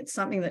learning. It's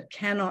something that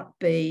cannot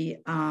be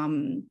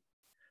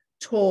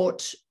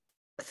taught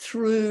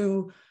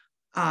through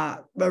a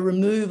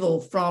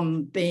removal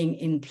from being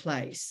in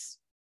place.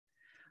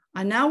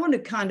 I now want to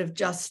kind of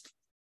just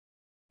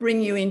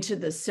bring you into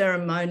the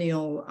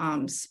ceremonial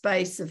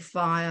space of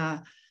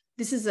fire.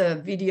 This is a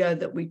video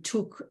that we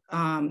took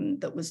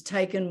that was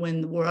taken when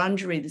the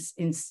Wurundjeri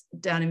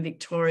down in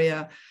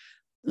Victoria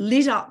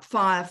lit up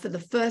fire for the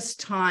first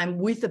time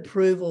with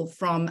approval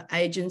from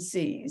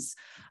agencies.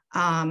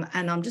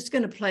 And I'm just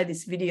going to play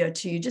this video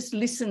to you. Just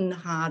listen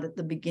hard at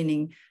the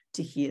beginning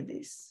to hear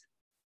this.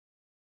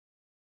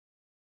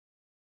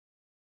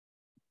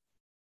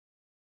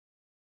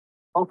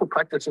 Local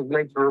practices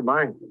need to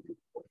remain.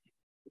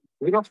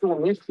 If you're not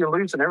doing this, you're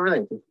losing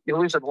everything. You're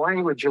losing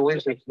language, you're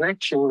losing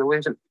connection, you're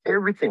losing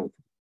everything.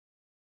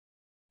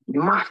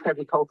 You must have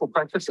your cultural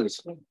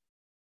practices.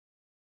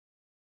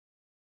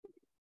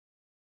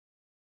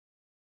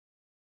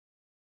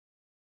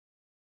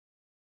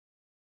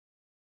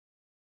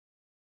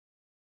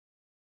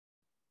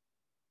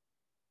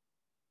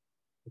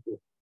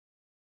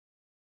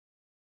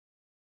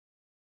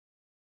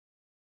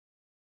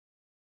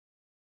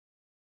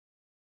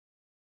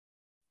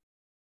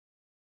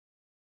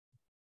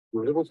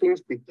 Little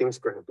things, big things,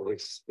 grand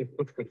police.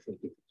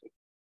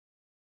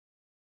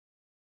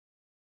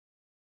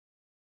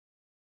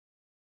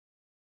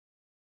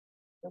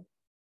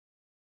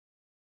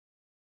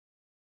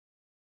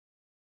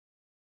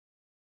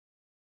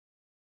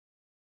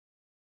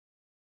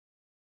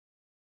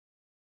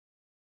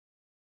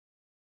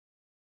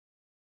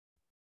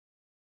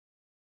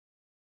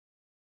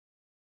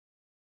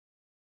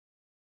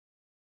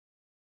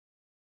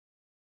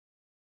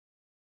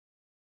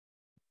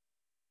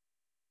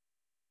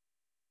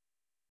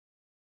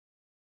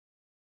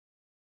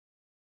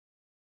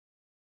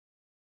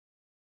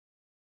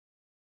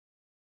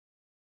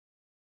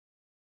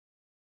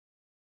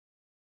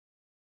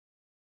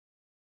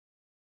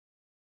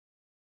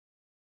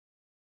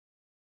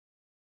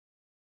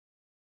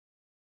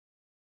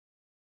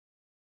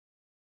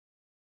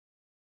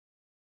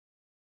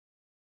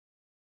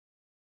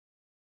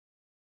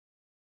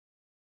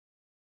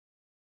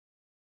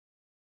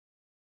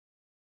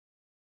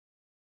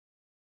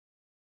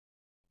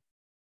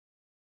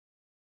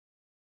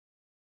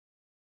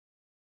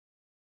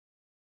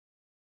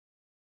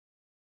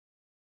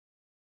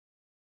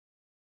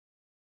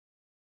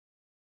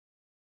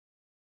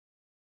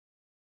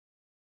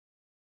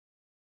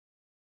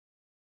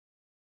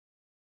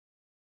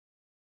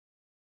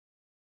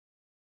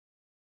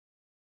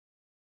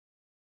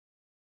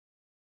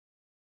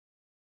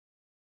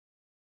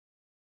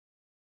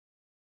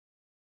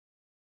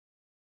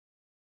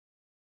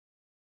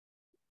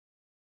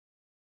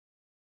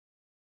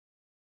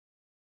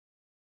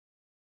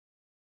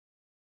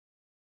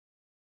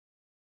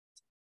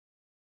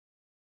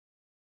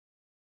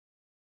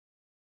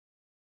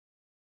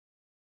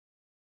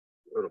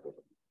 Beautiful.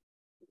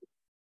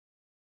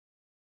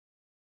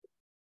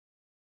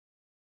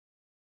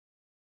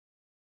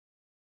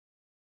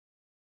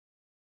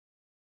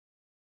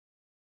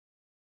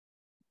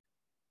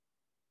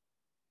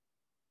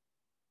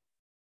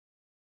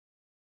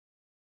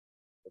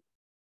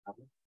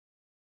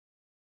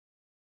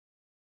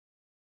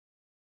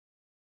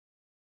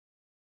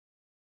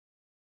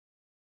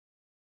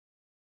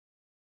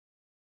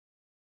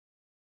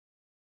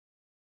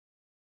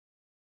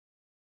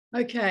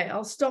 Okay,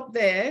 I'll stop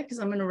there because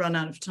I'm going to run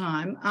out of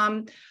time.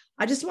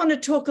 I just want to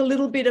talk a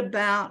little bit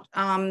about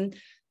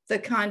the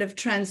kind of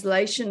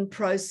translation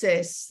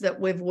process that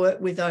we've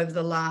worked with over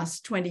the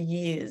last 20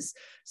 years.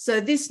 So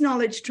this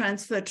knowledge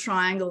transfer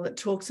triangle that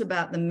talks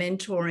about the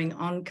mentoring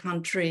on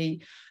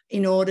country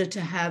in order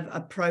to have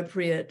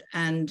appropriate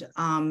and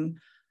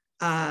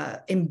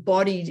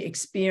embodied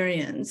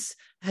experience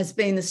has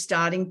been the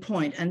starting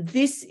point. And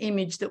this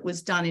image that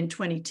was done in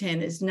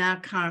 2010 is now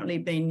currently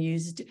being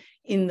used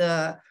in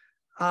the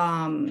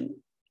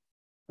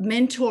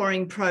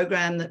mentoring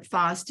program that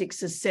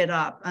FireSticks has set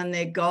up, and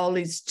their goal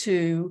is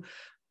to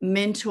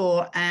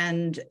mentor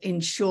and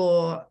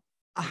ensure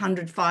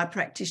 100 fire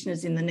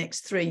practitioners in the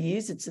next 3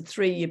 years. It's a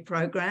 3-year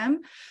program.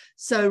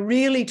 So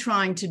really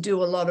trying to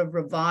do a lot of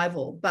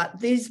revival. But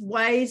these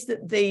ways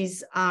that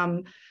these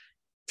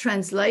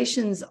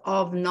translations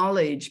of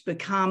knowledge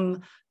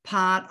become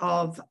part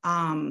of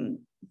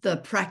the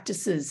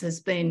practices has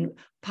been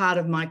part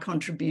of my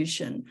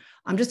contribution.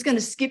 I'm just going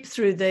to skip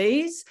through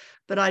these,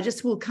 but I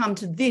just will come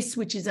to this,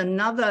 which is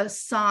another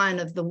sign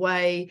of the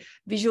way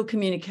visual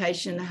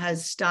communication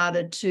has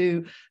started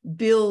to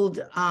build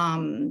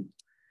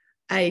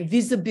a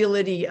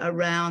visibility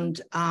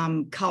around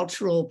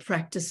cultural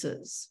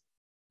practices.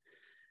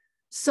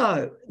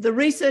 So the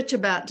research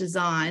about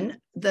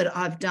design that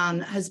I've done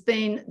has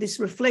been this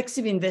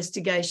reflexive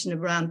investigation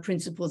around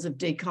principles of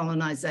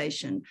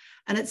decolonisation.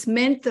 And it's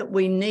meant that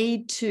we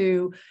need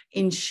to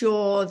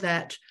ensure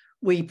that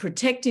we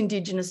protect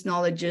Indigenous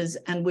knowledges,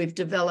 and we've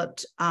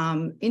developed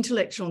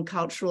intellectual and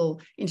cultural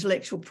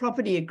intellectual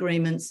property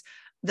agreements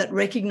that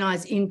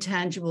recognise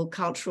intangible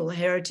cultural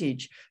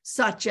heritage,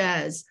 such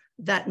as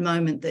that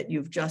moment that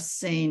you've just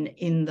seen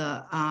in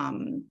the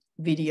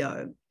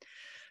video.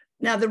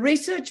 Now, the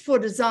research for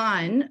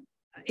design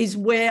is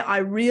where I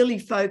really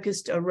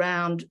focused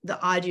around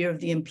the idea of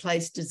the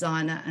in-place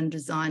designer and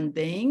design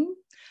being.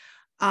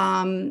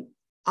 I'm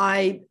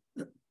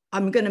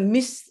going to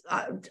miss,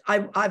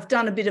 I've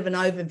done a bit of an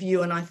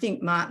overview, and I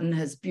think Martin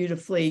has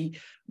beautifully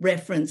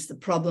referenced the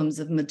problems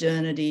of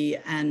modernity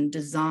and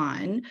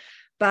design.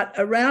 But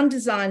around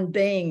design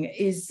being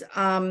is,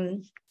 I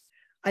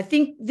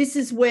think this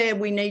is where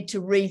we need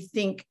to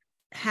rethink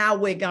how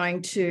we're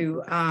going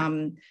to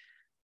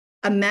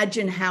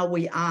imagine how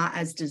we are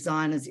as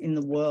designers in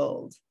the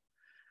world.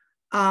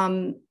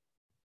 When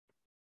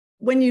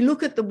you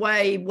look at the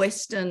way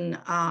Western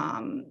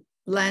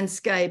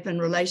landscape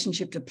and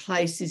relationship to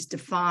place is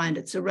defined,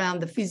 it's around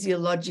the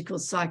physiological,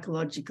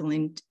 psychological,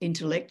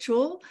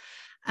 intellectual.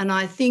 And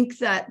I think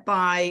that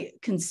by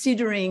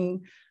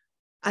considering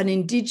an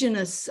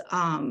Indigenous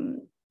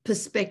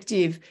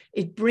perspective,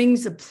 it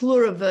brings a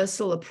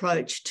pluriversal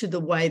approach to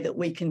the way that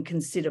we can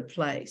consider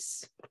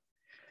place.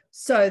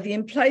 So the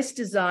in-place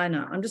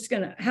designer, I'm just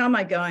going to, how am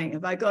I going?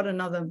 Have I got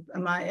another,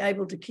 am I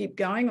able to keep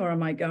going, or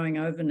am I going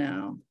over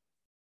now?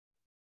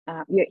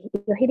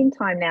 You're hitting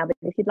time now, but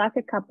if you'd like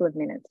a couple of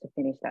minutes to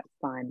finish, that's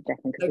fine,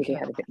 Jacqueline, because Okay. we do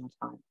have a bit more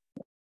time.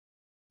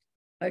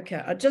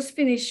 Okay, I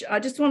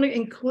just want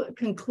to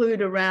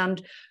conclude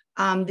around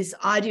this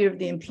idea of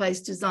the in-place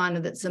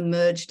designer that's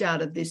emerged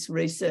out of this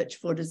research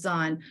for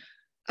design.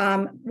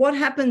 What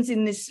happens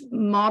in this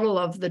model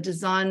of the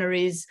designer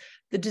is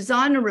the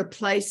designer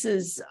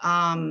replaces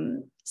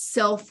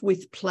self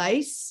with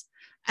place,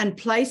 and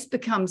place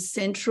becomes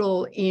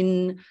central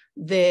in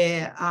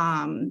their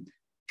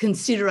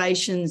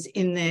considerations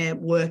in their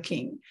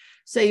working.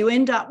 So you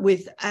end up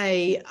with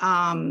a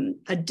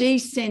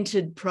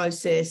decentered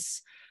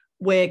process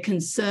where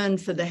concern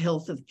for the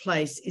health of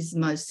place is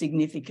most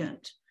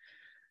significant.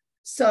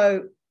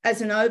 So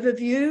as an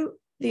overview,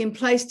 the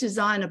in-place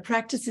designer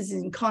practices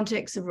in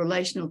context of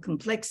relational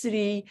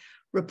complexity,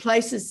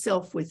 replaces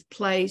self with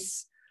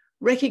place,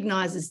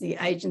 recognises the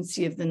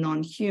agency of the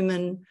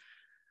non-human,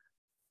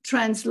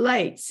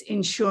 translates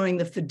ensuring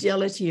the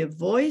fidelity of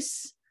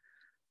voice,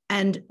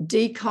 and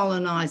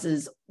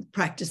decolonises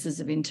practices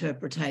of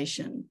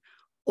interpretation.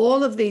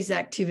 All of these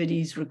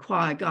activities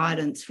require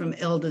guidance from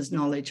elders,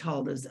 knowledge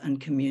holders, and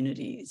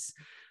communities.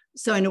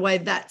 So in a way,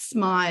 that's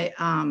my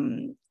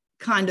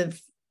kind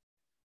of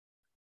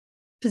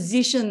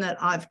position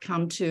that I've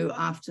come to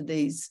after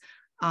these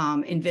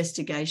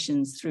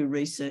investigations through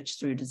research,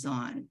 through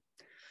design.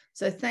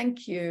 So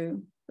thank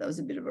you. That was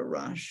a bit of a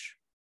rush.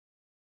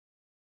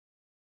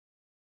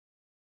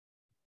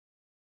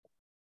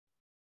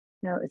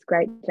 No, it was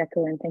great,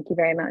 Jacqueline. Thank you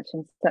very much.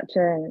 And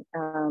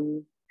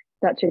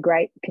such a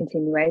great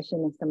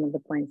continuation of some of the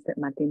points that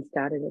Martin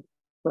started as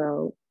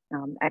well,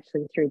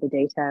 actually through the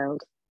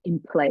detailed,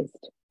 in-place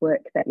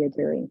work that you're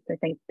doing. So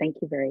thank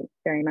you very,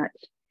 very much.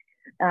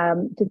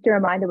 Just a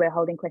reminder, we're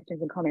holding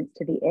questions and comments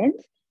to the end.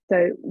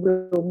 So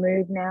we'll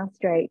move now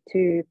straight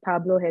to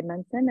Pablo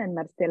Hermansen and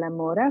Marcela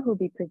Mora, who'll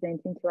be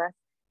presenting to us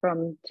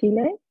from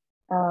Chile.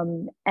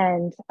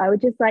 And I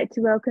would just like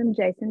to welcome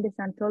Jason De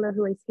Santola,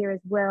 who is here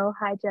as well.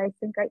 Hi,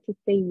 Jason, great to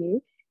see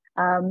you.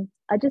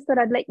 I just thought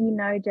I'd let you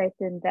know,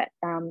 Jason, that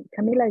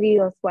Camila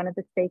Ríos, one of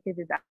the speakers,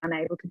 is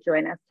unable to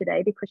join us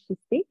today because she's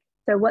sick.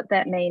 So what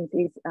that means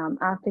is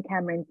after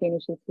Cameron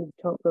finishes his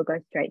talk, we'll go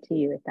straight to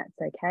you if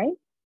that's okay.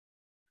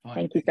 Fine.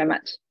 Thank you so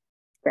much.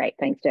 Great,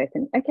 thanks,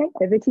 Jason. Okay,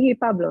 over to you,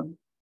 Pablo.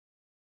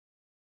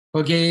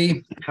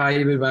 Okay, hi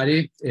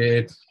everybody.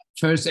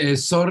 First,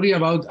 sorry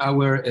about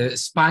our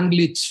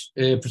Spanglish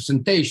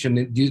presentation.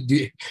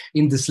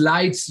 In the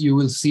slides, you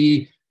will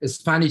see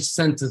Spanish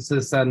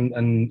sentences and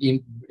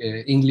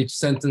English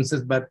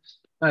sentences, but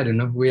I don't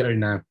know, we are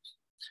in a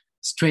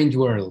strange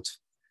world.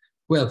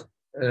 Well,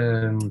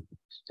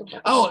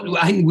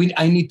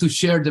 I need to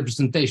share the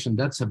presentation.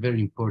 That's a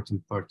very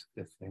important part of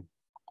the thing.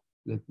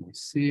 Let me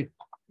see.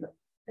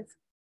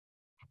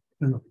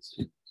 No,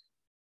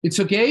 it's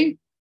okay?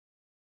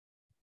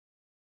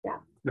 Yeah.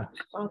 No.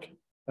 Okay.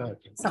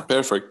 Okay. So,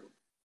 perfect.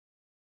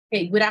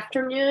 Okay, good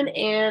afternoon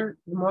and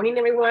good morning,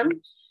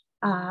 everyone.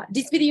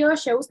 This video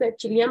shows the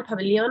Chilean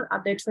pavilion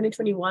at the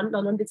 2021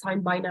 London Design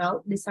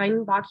Biennial,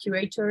 designed by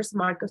curators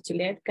Marcos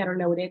Chilet, Carol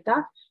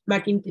Laureta,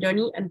 Martín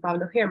Tironi, and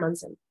Pablo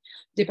Hermansen.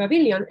 The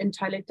pavilion,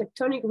 entitled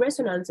Tectonic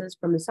Resonances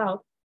from the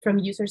South, from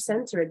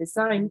User-Centered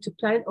Design to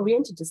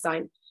Planet-Oriented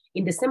Design,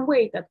 in the same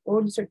way that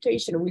our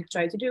dissertation will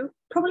try to do,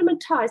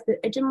 problematize the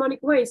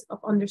hegemonic ways of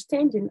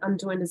understanding and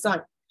doing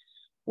design.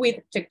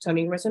 With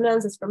Tectonic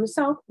Resonances from the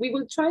South, we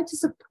will try to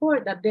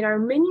support that there are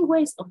many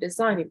ways of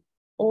designing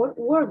or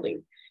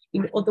worldling.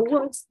 In other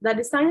words, that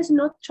design is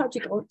not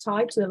tragic or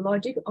tied to the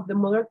logic of the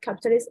modern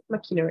capitalist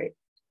machinery.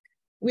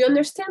 We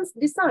understand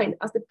design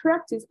as the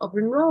practice of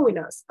renewing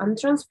us and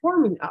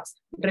transforming us,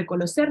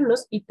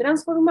 reconocernos y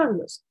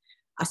transformarnos,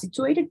 a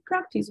situated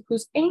practice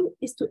whose aim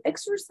is to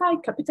exercise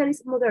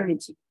capitalist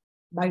modernity.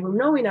 By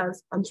renewing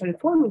us and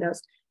transforming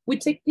us, we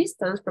take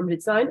distance from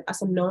design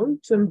as a noun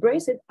to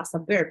embrace it as a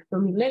verb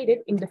formulated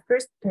in the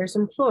first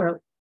person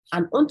plural,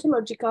 an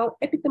ontological,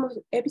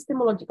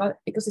 epistemological,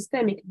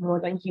 ecosystemic, more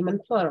than human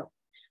plural.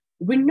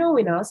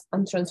 Renewing us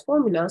and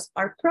transforming us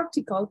are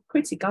practical,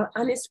 critical,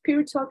 and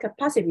spiritual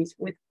capacities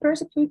with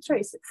perceptual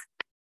traces.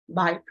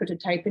 By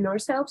prototyping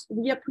ourselves,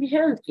 we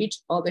apprehend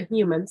each other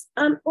humans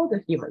and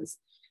other humans,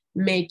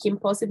 making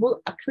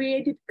possible a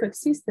creative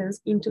coexistence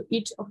into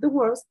each of the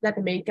worlds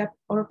that make up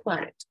our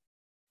planet.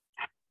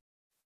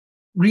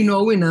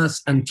 Renewing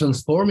us and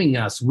transforming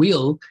us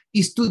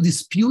is to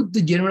dispute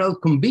the general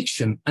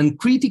conviction and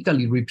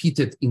critically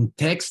repeated in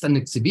text and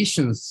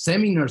exhibitions,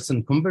 seminars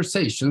and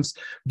conversations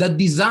that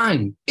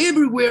design,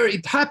 everywhere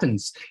it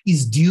happens,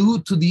 is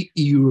due to the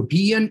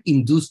European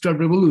Industrial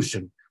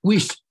Revolution,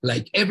 which,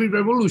 like every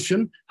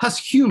revolution, has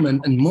human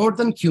and more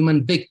than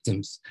human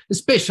victims,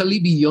 especially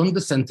beyond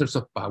the centers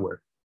of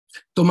power.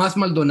 Tomás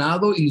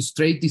Maldonado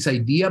illustrates this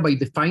idea by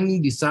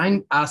defining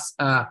design as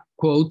a,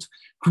 quote,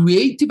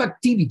 creative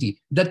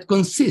activity that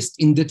consists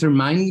in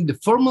determining the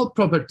formal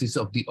properties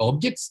of the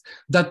objects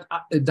that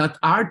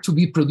are to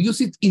be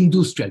produced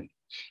industrially,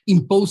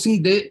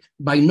 imposing the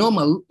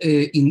binomial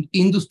in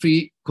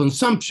industry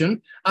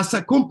consumption as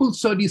a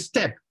compulsory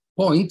step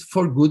point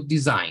for good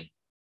design.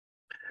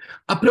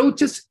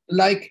 Approaches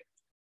like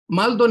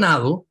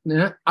Maldonado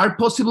are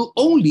possible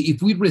only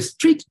if we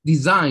restrict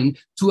design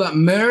to a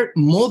mere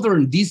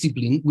modern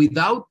discipline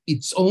without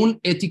its own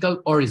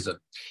ethical origin.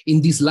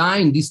 In this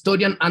line, the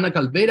historian Ana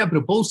Calvera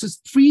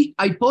proposes three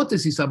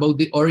hypotheses about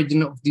the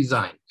origin of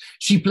design.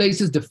 She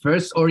places the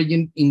first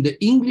origin in the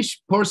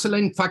English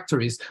porcelain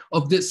factories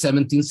of the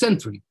 17th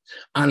century.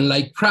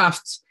 Unlike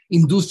crafts,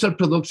 industrial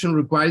production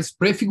requires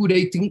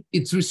prefigurating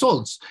its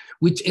results,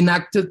 which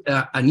enacted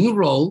a new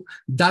role,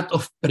 that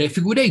of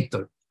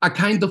prefigurator, a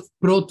kind of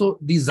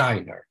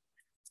proto-designer.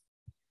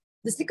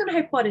 The second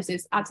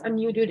hypothesis adds a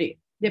new duty.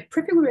 The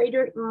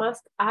prefigurator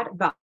must add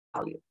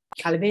value.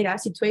 Calvera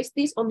situates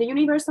this on the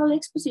Universal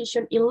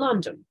Exposition in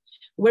London,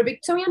 where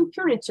Victorian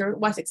furniture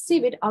was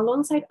exhibited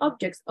alongside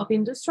objects of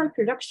industrial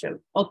production,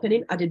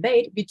 opening a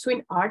debate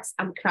between arts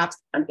and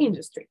crafts and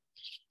industry.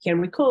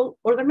 Henry Cole,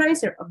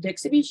 organizer of the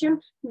exhibition,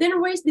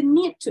 then raised the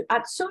need to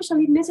add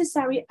socially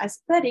necessary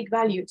aesthetic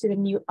value to the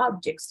new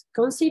objects,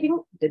 conceiving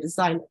the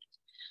designer.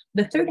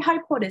 The third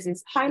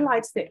hypothesis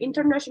highlights the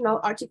international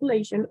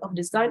articulation of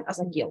design as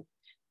a guild,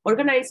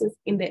 organized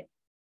in the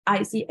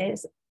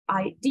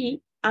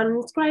ICSID and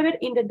inscribed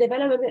in the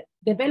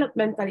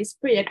developmentalist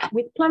project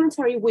with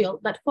Planetary will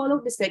that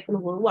followed the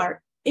Second World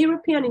War.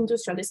 European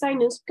industrial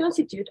designers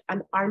constitute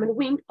an armed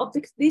wing of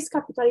this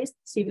capitalist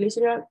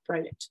civilizational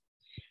project.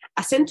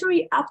 A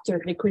century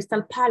after the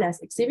Crystal Palace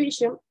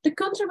exhibition, the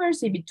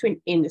controversy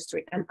between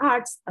industry and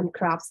arts and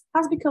crafts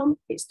has become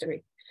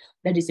history.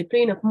 The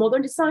discipline of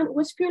modern design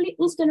was purely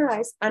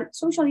institutionalized and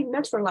socially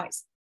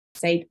naturalized.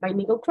 Said by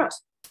Nigel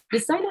Cross,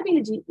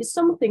 designability is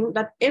something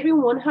that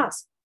everyone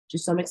has, to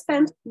some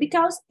extent,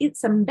 because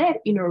it's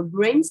embedded in our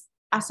brains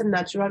as a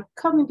natural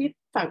cognitive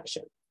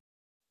function.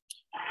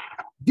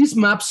 This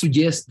map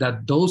suggests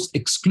that those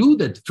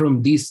excluded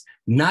from this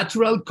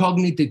natural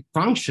cognitive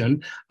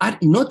function are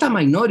not a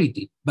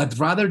minority, but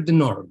rather the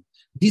norm.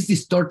 This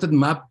distorted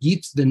map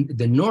gives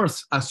the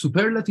North a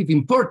superlative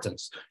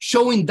importance,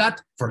 showing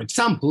that, for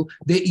example,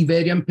 the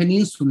Iberian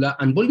Peninsula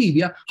and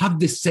Bolivia have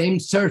the same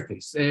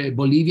surface.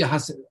 Bolivia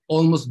has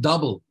almost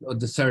double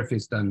the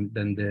surface than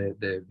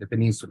the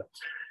peninsula.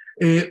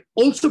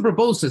 Also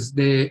proposes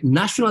the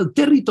national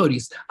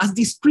territories as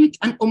discrete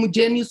and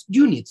homogeneous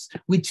units,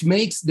 which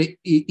makes the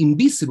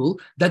invisible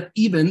that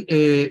even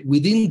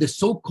within the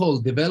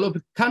so-called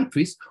developed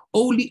countries,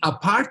 only a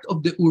part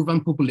of the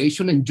urban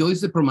population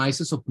enjoys the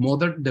promises of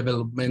modern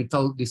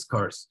developmental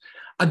discourse.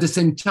 At the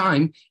same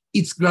time,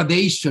 its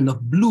gradation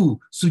of blue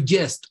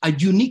suggests a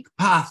unique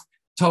path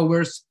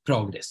towards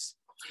progress.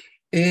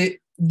 The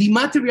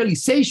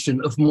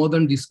materialization of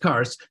modern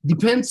discourse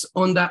depends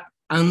on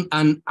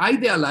an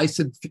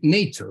idealized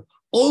nature,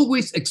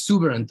 always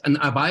exuberant and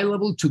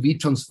available to be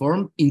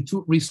transformed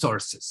into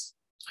resources.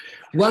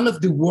 One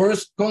of the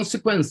worst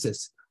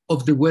consequences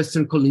of the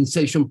Western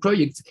colonization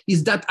projects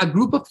is that a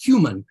group of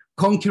human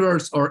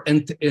conquerors or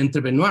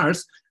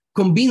entrepreneurs,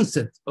 convinced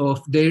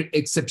of their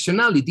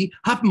exceptionality,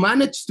 have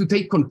managed to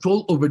take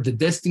control over the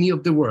destiny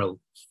of the world.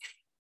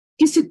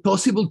 Is it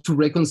possible to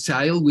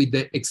reconcile with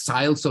the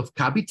exiles of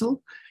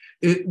capital?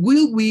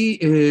 Will we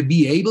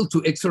be able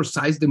to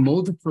exercise the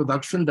mode of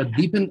production that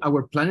deepened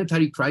our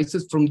planetary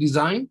crisis from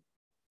design?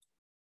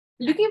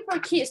 Looking for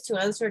keys to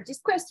answer these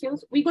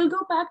questions, we will go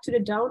back to the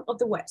dawn of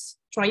the West,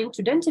 trying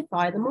to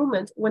identify the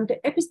moment when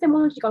the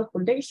epistemological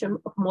foundation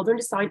of modern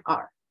design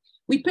are.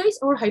 We place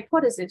our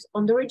hypothesis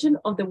on the origin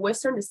of the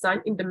Western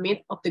design in the myth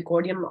of the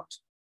Gordian knot.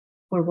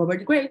 For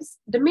Robert Graves,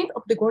 the myth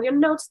of the Gordian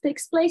knot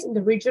takes place in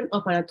the region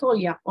of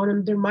Anatolia on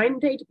a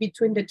determined date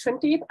between the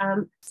 20th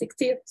and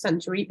 16th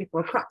century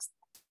before Christ.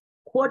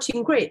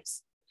 Quoting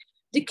Graves,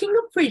 the king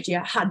of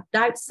Phrygia had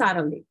died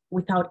suddenly,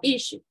 without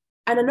issue,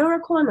 and an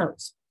oracle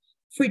announced,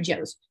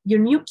 "Phrygians, your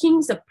new king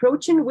is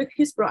approaching with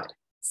his bride,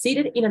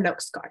 seated in an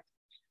ox cart."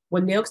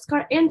 When the ox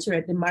cart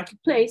entered the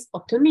marketplace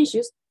of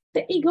Telmicius,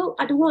 the eagle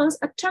at once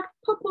attracted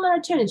popular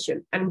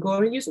attention, and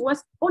Gordius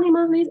was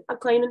unanimously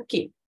acclaimed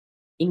king.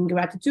 In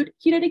gratitude,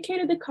 he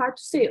dedicated the cart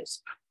to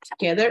Zeus,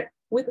 together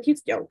with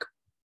his yoke,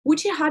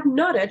 which he had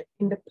knotted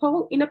in the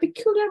pole in a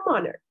peculiar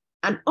manner.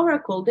 An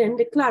oracle then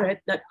declared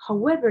that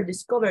whoever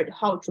discovered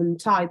how to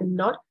untie the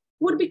knot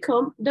would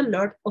become the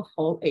lord of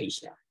all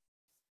Asia.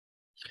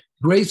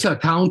 Graves'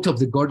 account of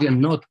the Gordian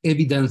knot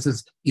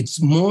evidences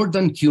its more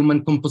than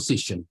human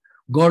composition.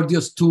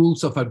 Gordius'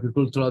 tools of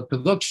agricultural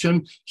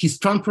production, his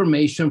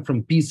transformation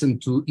from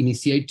peasant to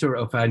initiator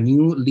of a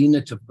new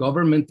lineage of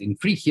government in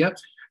Phrygia,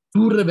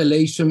 to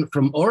revelation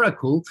from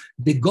oracle,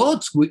 the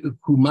gods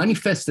who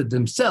manifested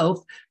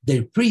themselves,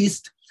 their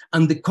priest,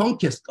 and the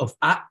conquest of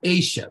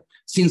Asia,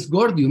 since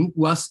Gordium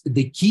was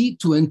the key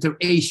to enter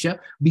Asia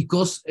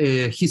because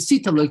his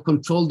citadel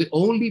controlled the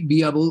only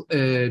viable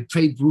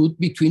trade route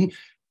between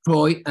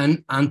Troy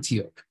and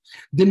Antioch.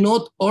 The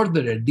knot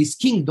ordered this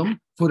kingdom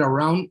for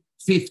around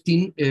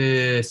 15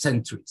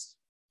 centuries.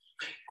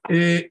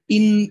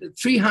 In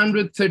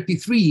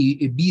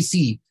 333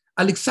 BC,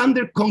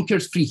 Alexander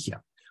conquers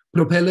Phrygia.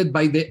 Propelled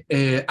by the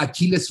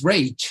Achilles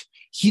rage,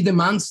 he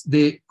demands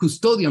the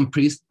custodian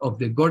priest of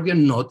the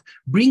Gordian knot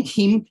bring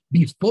him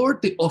before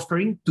the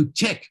offering to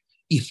check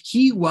if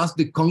he was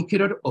the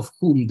conqueror of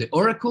whom the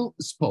oracle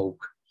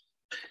spoke.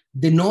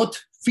 The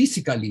knot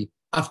physically,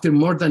 after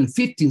more than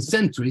 15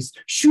 centuries,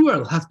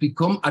 sure has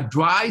become a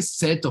dry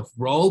set of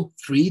rope,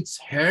 threads,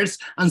 hairs,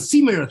 and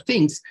similar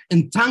things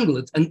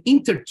entangled and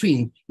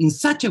intertwined in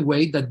such a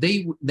way that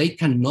they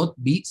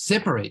cannot be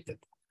separated.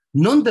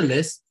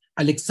 Nonetheless,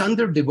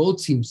 Alexander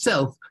devotes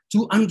himself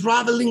to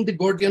unraveling the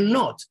Gordian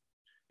knot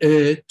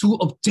to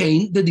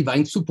obtain the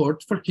divine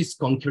support for his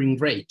conquering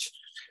rage,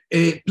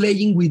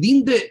 playing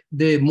within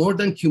the more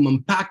than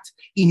human pact,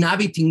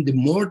 inhabiting the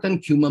more than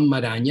human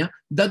maraña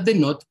that the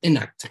knot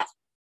enacted.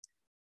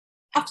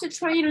 After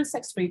trying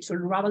unsuccessfully to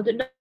unravel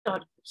the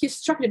knot, he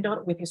struck the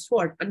knot with his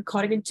sword and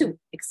cut it in two,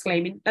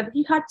 exclaiming that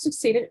he had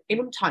succeeded in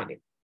untying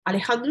it.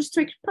 Alejandro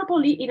struck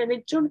properly in an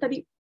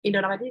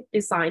innovative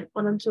design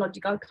on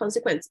ontological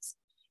consequences.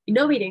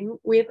 Innovating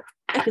with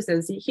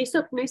efficiency, he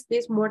submits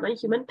this more than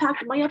human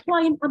pact by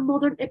applying a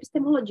modern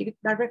epistemology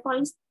that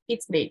refines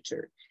its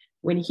nature.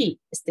 When he,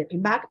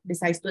 stepping back,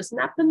 decides to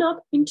snap the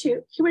knot in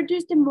two, he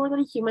reduced the more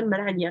than human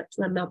maraña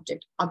to an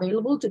object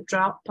available to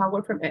draw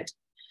power from it.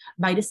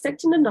 By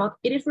dissecting the knot,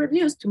 it is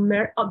reduced to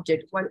mere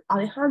object, while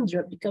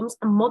Alejandro becomes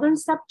a modern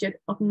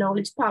subject of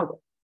knowledge power.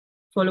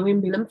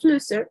 Following Wilhelm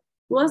Flusser,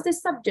 once the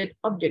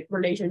subject-object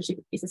relationship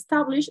is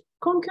established,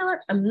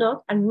 conqueror and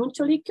knot are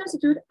mutually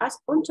constituted as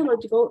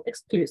ontological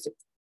exclusive.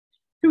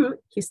 Through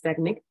his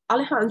technique,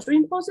 Alejandro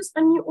imposes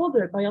a new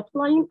order by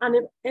applying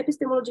an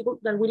epistemological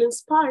that will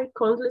inspire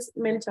countless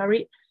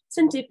military,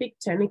 scientific,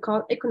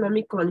 technical,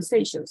 economic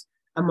colonizations,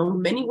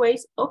 among many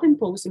ways of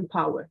imposing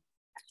power.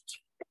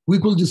 We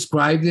could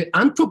describe the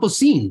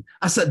Anthropocene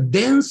as a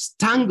dense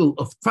tangle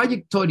of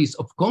trajectories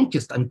of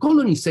conquest and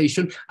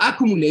colonization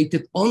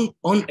accumulated on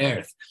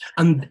Earth,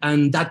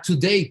 and that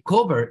today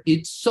cover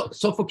it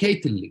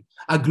suffocatingly,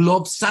 a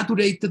globe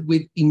saturated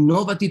with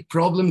innovative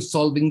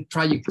problem-solving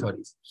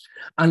trajectories.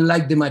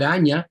 Unlike the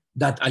maraña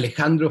that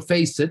Alejandro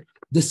faced,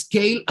 the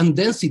scale and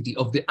density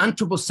of the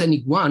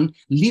Anthropocenic one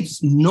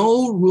leaves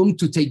no room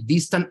to take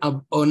distance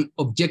on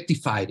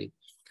objectified it.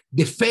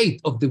 The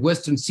fate of the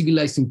Western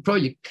civilizing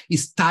project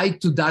is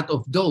tied to that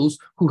of those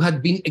who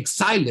had been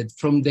exiled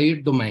from their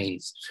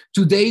domains.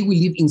 Today, we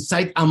live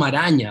inside a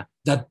maraña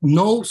that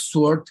no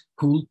sword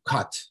could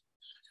cut.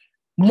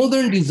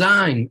 Modern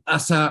design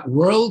as a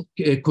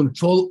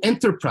world-controlled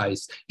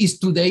enterprise is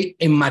today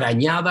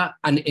enmarañada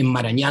and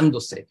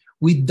enmarañándose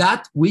with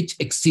that which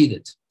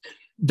exceeded.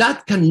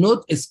 That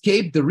cannot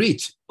escape the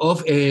reach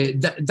of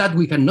that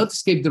we cannot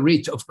escape the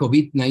reach of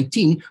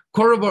COVID-19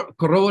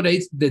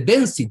 corroborates the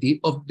density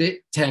of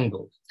the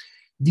tangle.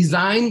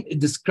 Design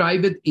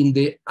described in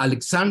the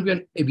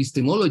Alexandrian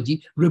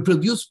epistemology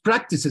reproduce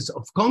practices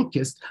of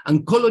conquest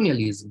and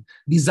colonialism.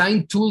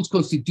 Design tools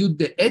constitute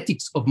the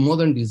ethics of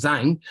modern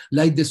design,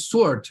 like the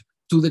sword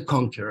to the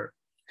conqueror.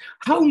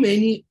 How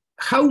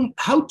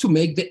to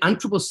make the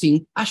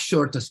Anthropocene as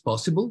short as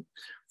possible?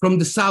 From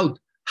the south,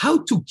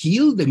 how to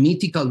kill the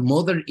mythical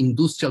modern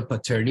industrial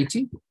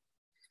paternity?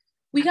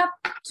 We have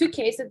two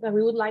cases that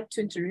we would like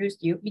to introduce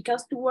you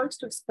because it works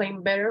to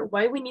explain better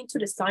why we need to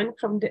design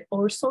from the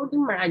orsorting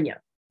maraña,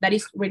 that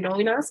is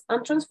renewing us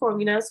and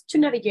transforming us to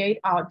navigate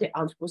out the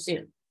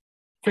Anthropocene.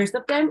 First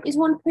of them is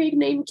one project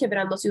named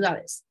Quebrando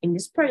Ciudades. In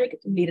this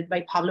project, led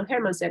by Pablo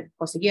Hermansen,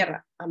 Jose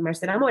Guerra, and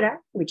Marcela Mora,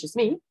 which is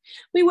me,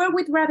 we work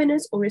with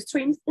ravines or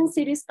streams in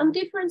cities and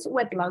different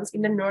wetlands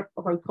in the north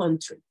of our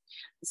country.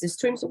 These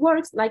streams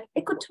work like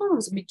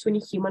ecotones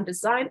between human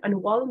design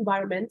and wild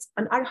environments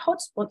and are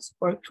hotspots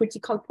or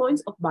critical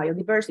points of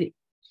biodiversity.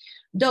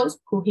 Those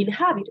who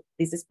inhabit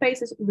these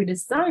spaces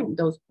redesign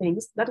those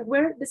things that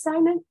were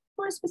designed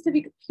for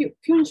specific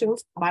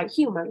functions by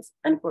humans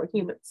and for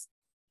humans.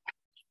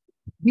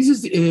 This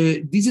is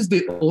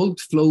the old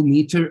flow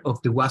meter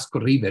of the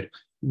Huasco River,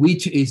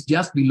 which is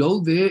just below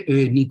the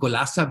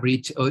Nicolasa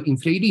Bridge in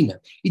Freirina.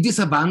 It is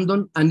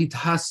abandoned and it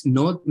has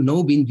not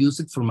been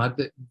used for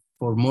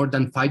more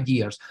than 5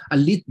 years, at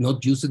least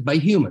not used by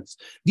humans.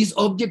 This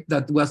object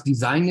that was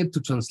designed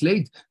to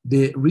translate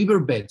the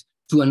riverbed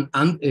to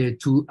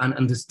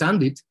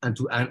understand it,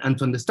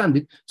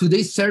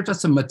 today serves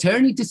as a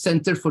maternity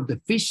center for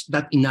the fish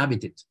that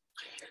inhabit it.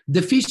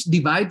 The fish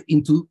divide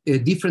into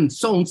different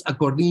zones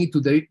according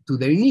to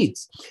their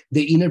needs.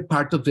 The inner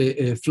part of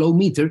the flow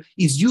meter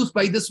is used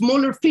by the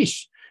smaller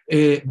fish,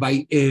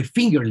 by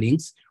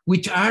fingerlings,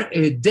 which are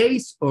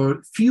days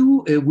or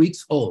few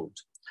weeks old.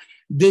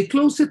 The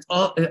closest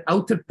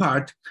outer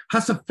part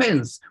has a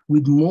fence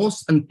with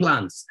moss and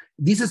plants.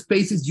 This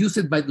space is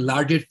used by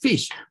larger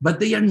fish, but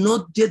they are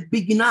not yet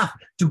big enough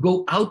to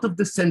go out of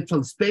the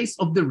central space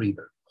of the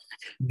river.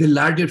 The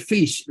larger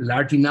fish,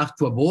 large enough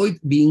to avoid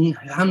being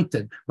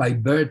hunted by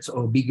birds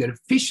or bigger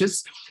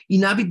fishes,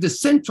 inhabit the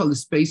central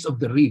space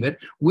of the river,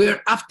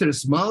 where after a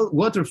small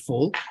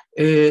waterfall,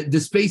 the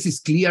space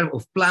is clear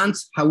of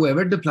plants.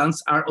 However, the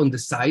plants are on the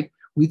side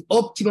with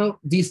optimal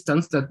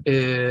distance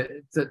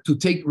to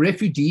take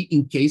refuge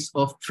in case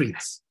of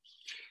threats.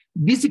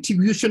 This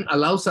distribution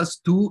allows us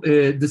to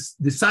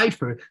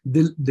decipher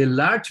the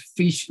large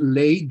fish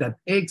lay that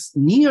eggs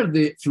near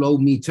the flow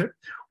meter.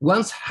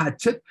 Once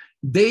hatched,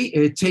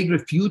 they take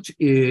refuge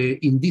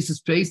in this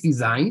space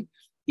designed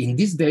in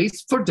these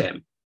days for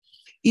them.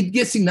 It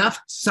gets enough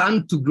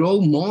sun to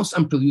grow moss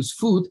and produce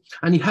food,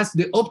 and it has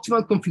the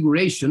optimal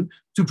configuration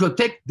to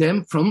protect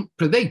them from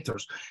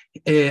predators,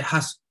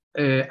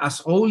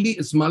 as only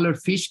smaller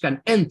fish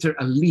can enter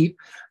and live,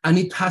 and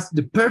it has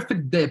the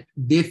perfect depth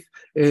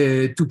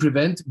to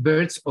prevent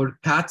birds or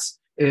cats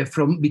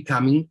from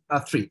becoming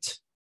a threat.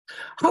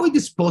 How it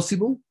is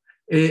possible?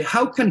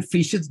 How can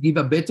fishes give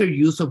a better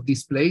use of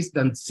this place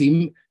than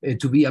seem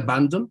to be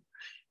abandoned?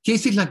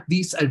 Cases like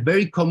these are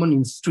very common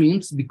in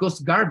streams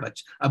because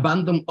garbage,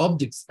 abandoned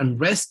objects, and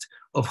rest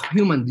of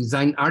human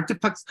design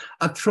artifacts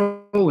are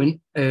thrown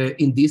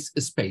in these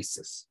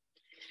spaces.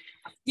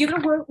 The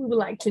other word we would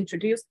like to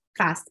introduce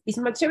fast is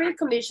material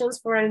conditions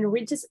for an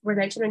enriched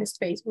relational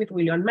space with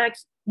William Mackey.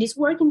 This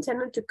work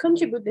intended to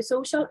contribute the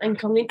social and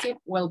cognitive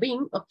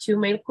well-being of two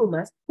male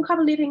pumas who have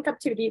lived in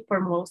captivity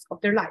for most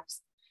of their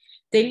lives.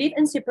 They live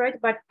in separate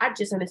but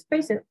adjacent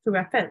spaces through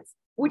a fence,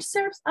 which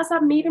serves as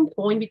a meeting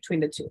point between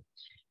the two,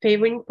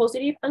 favoring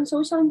positive and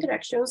social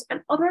interactions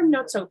and other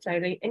not so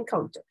friendly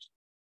encounters.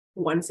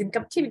 Once in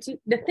captivity,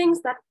 the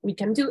things that we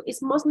can do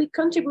is mostly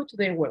contribute to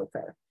their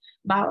welfare.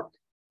 But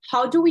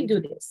how do we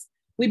do this?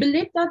 We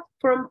believe that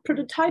from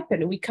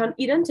prototyping, we can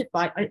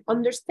identify and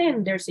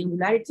understand their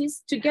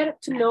singularities to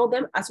get to know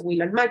them as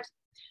Will and Mackey,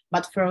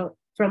 but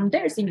from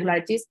their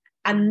singularities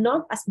and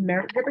not as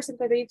mere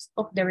representatives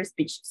of their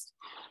species.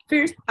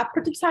 First, a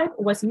prototype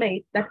was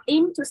made that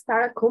aimed to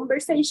start a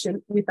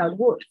conversation without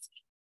words.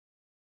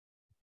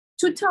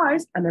 Two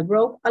tires and a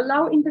rope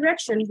allow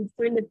interaction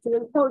between the two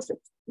enclosures.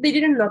 They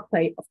did not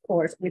play, of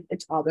course, with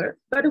each other,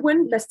 but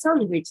when the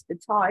sun reached the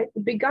tire,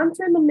 it began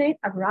to emanate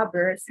a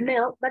rubber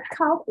smell that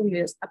caught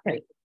Will's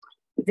attention.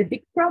 The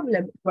big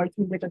problem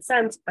working with a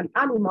scent, an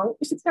animal,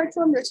 is to try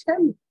to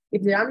understand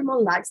if the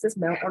animal likes the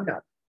smell or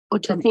not.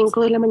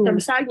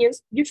 From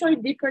science, usually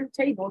different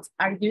tables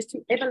are used to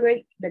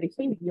evaluate the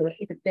behavior.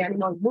 If the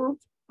animal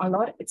moves a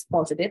lot, it's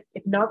positive.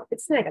 If not,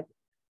 it's negative.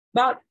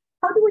 But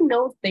how do we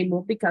know if they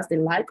move because they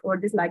like or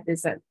dislike the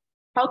scent?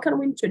 How can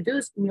we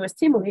introduce new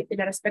stimuli in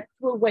a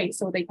respectful way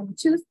so they can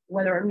choose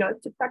whether or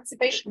not to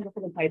participate in the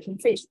prototyping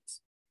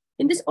phases?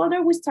 In this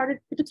order, we started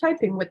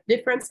prototyping with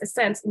different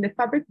scents in the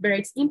fabric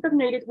braids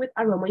impregnated with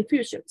aroma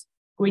infusions.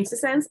 Green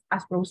scents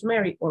as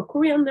rosemary or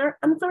coriander,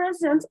 and floral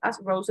scents as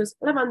roses,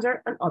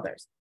 lavender, and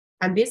others.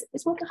 And this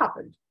is what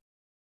happened.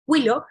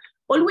 Willow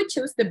always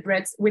chose the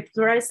breads with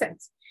floral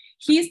scents.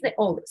 He is the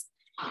oldest.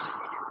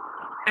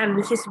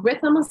 And his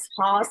rhythm is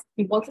fast,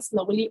 he walks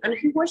slowly, and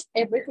he washes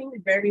everything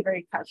very,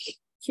 very casually.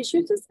 He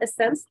chooses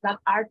scents that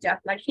are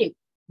just like him.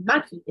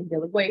 Maki, in the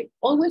other way,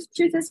 always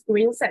chooses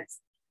green scents.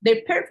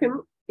 Their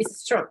perfume is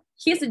strong.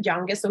 He's the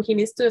youngest, so he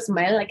needs to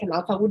smell like an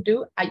alpha would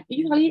do. I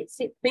usually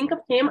think of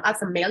him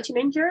as a male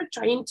teenager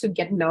trying to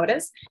get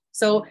noticed.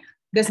 So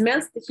the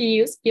smells that he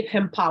uses give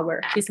him power.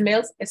 He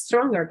smells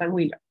stronger than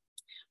Willow.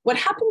 What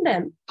happened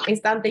then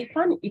is that they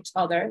found each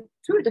other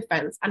through the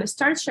fence and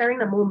start sharing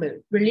a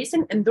moment,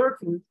 releasing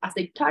endorphins as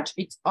they touch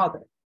each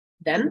other.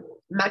 Then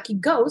Maki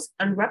goes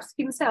and wraps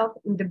himself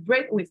in the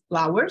braid with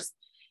flowers,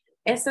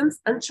 essence,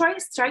 and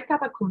tries to strike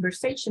up a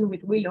conversation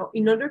with Willow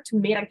in order to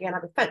meet again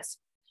at the fence.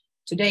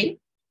 Today,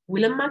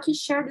 Willow and Maki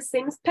share the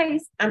same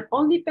space, and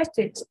only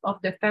vestige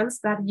of the fence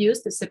that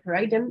used to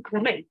separate them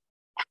remain.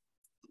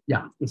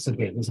 Yeah, it's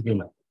okay. It's okay.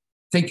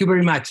 Thank you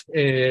very much.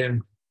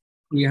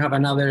 We have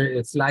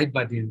another slide,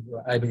 but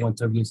I don't want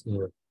to use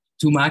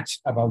too much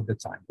about the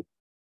time.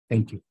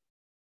 Thank you.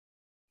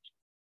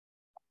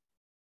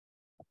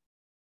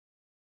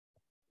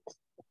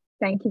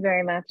 Thank you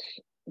very much,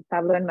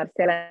 Pablo and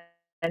Marcela,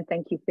 and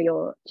thank you for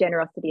your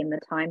generosity in the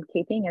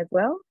timekeeping as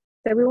well.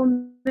 So we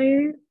will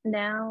move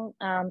now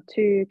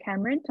to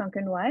Cameron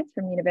Tonkinwise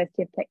from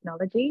University of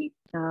Technology,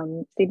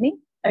 Sydney.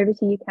 Over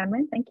to you,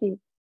 Cameron. Thank you.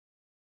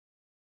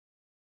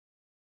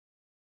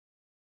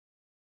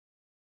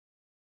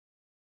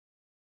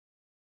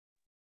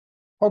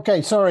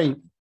 Okay, sorry.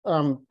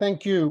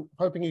 Thank you.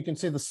 Hoping you can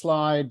see the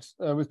slide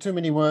with too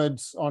many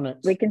words on it.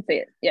 We can see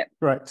it. Yeah.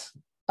 Great.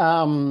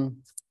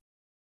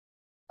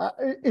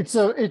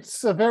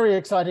 It's a very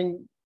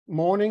exciting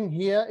morning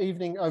here,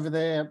 evening over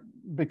there,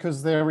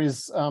 because there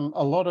is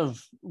a lot of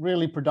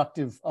really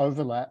productive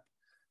overlap.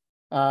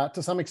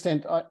 To some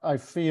extent, I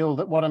feel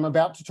that what I'm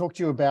about to talk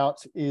to you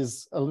about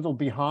is a little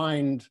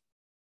behind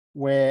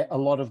where a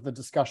lot of the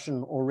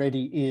discussion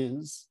already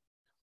is.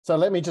 So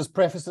let me just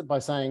preface it by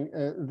saying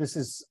this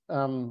is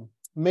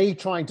me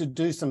trying to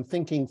do some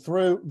thinking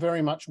through,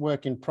 very much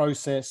work in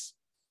process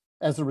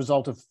as a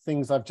result of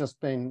things I've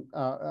just been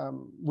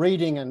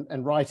reading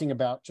and writing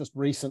about just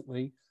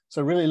recently.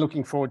 So really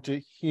looking forward to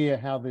hear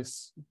how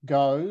this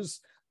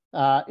goes.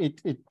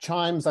 It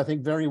chimes, I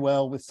think, very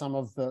well with some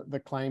of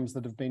the claims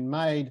that have been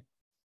made.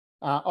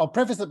 I'll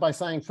preface it by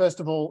saying, first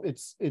of all,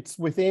 it's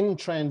within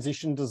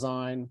transition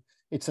design.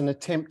 It's an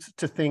attempt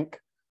to think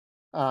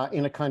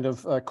in a kind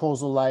of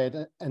causal layered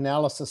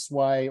analysis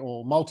way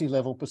or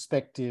multi-level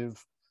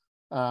perspective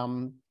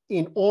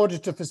in order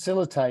to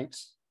facilitate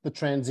the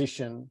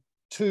transition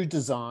to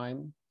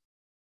design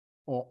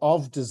or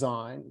of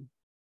design.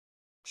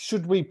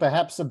 Should we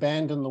perhaps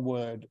abandon the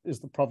word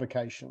is the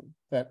provocation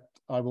that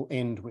I will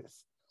end with.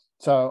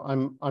 So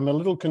I'm a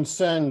little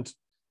concerned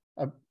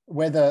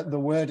whether the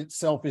word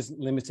itself isn't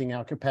limiting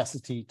our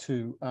capacity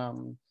to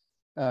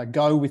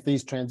go with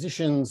these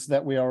transitions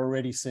that we are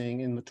already seeing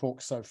in the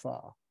talk so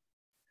far.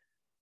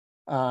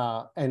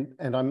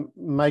 And I'm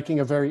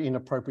making a very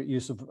inappropriate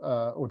use of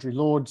Audre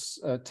Lorde's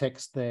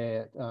text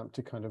there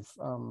to kind of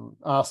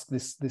ask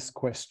this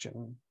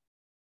question.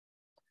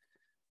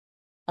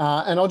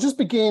 And I'll just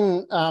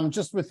begin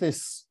just with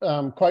this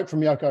quote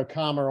from Yoko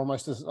Kama,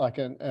 almost as like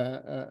an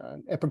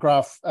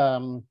epigraph,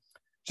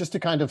 just to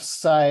kind of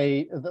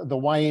say the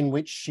way in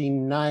which she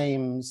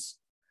names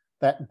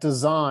that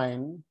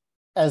design,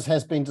 as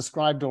has been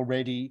described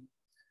already,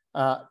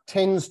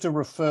 tends to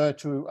refer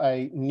to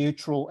a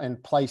neutral and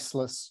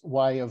placeless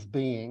way of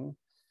being.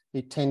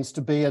 It tends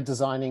to be a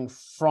designing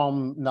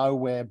from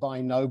nowhere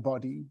by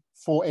nobody,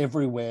 for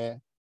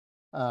everywhere,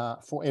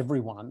 for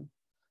everyone.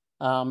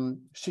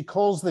 She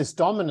calls this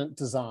dominant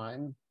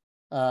design,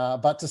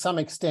 but to some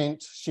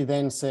extent, she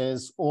then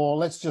says, or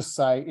let's just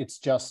say it's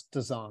just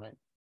design.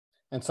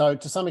 And so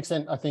to some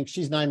extent, I think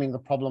she's naming the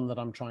problem that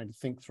I'm trying to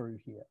think through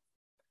here.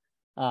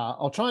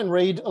 I'll try and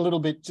read a little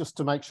bit just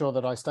to make sure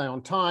that I stay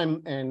on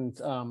time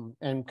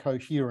and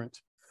coherent.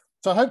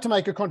 So I hope to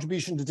make a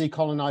contribution to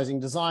decolonizing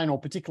design, or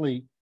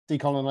particularly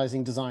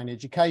decolonizing design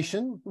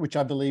education, which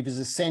I believe is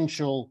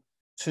essential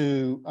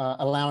to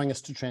allowing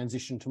us to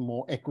transition to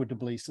more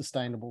equitably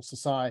sustainable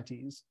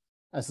societies.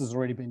 as has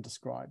already been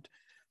described.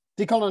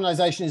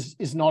 Decolonization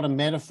is not a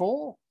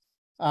metaphor,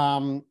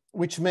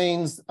 which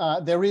means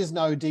there is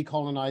no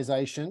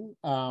decolonization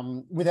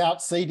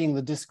without ceding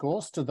the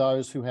discourse to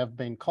those who have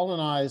been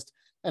colonized.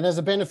 And as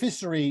a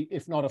beneficiary,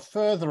 if not a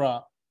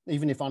furtherer,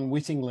 even if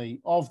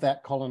unwittingly, of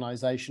that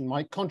colonization,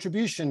 my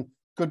contribution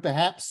could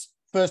perhaps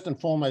first and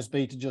foremost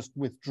be to just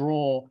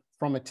withdraw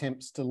from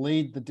attempts to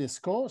lead the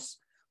discourse.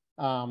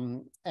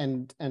 And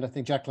I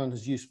think Jacqueline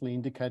has usefully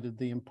indicated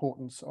the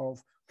importance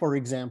of, for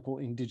example,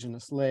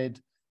 Indigenous-led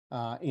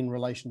in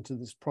relation to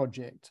this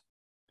project.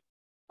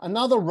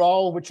 Another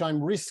role which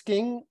I'm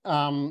risking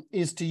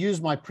is to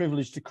use my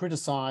privilege to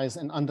criticize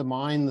and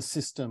undermine the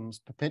systems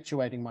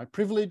perpetuating my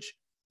privilege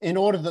in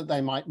order that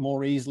they might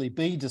more easily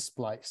be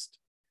displaced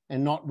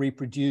and not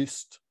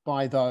reproduced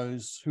by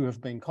those who have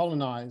been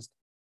colonized.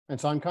 And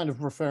so I'm kind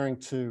of referring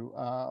to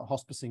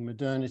hospicing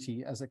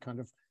modernity as a kind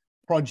of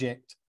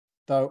project,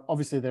 though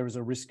obviously there is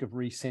a risk of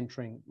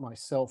recentering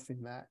myself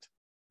in that.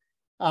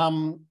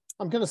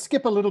 I'm going to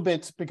skip a little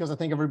bit because I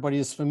think everybody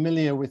is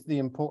familiar with the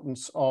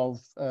importance of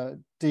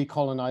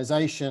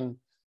decolonization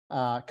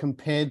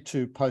compared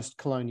to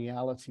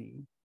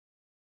post-coloniality.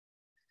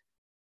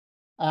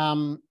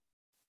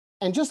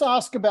 And just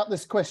ask about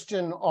this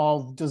question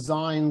of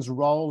design's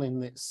role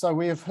in this. So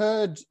we have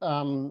heard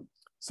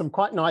some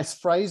quite nice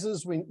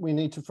phrases. We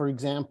need to, for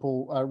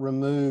example,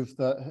 remove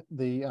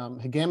the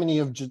hegemony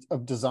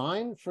of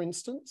design, for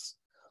instance.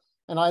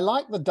 And I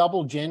like the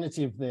double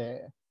genitive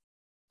there.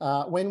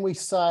 When we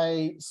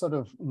say sort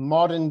of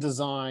modern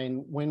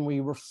design, when we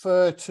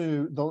refer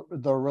to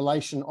the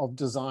relation of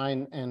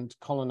design and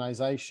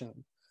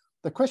colonization,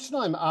 the question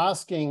I'm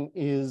asking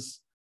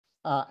is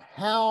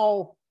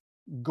how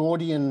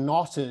Gordian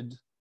knotted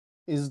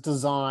is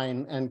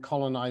design and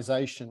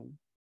colonization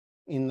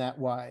in that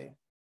way?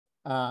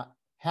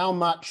 How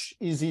much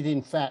is it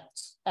in fact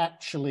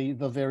actually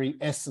the very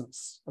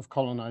essence of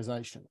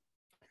colonization?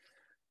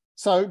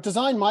 So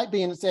design might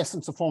be in its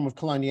essence a form of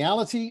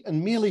coloniality,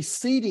 and merely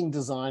ceding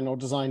design or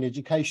design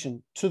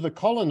education to the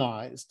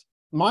colonized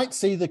might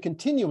see the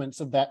continuance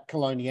of that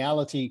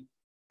coloniality,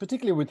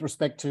 particularly with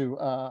respect to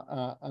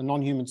a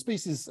non-human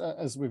species,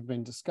 as we've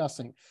been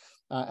discussing,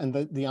 and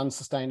the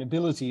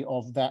unsustainability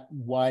of that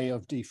way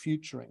of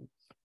defuturing.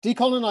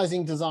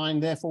 Decolonizing design,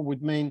 therefore,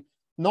 would mean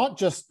not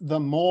just the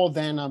more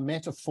than a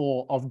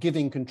metaphor of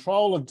giving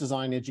control of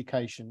design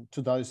education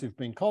to those who've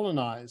been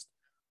colonized,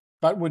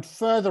 but would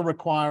further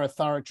require a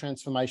thorough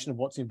transformation of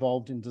what's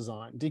involved in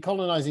design.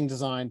 Decolonizing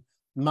design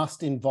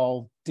must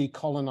involve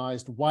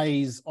decolonized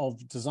ways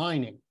of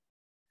designing.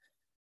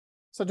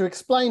 So to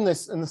explain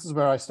this, and this is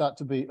where I start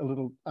to be a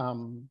little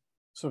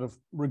sort of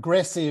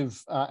regressive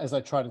as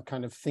I try to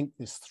kind of think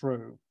this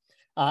through.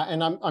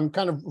 And I'm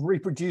kind of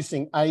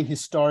reproducing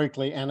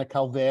ahistorically Anna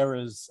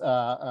Calvera's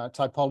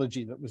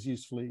typology that was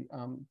usefully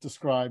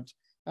described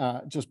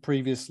just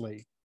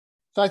previously.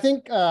 So I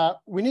think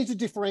we need to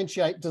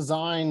differentiate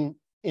design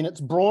in its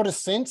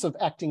broadest sense of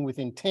acting with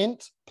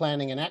intent,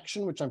 planning and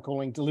action, which I'm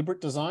calling deliberate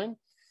design.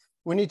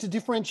 We need to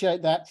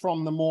differentiate that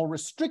from the more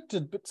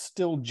restricted but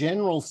still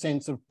general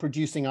sense of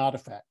producing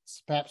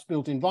artifacts, perhaps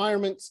built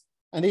environments,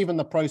 and even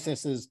the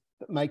processes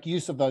that make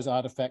use of those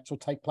artifacts or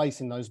take place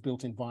in those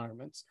built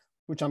environments,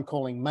 which I'm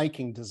calling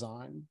making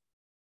design.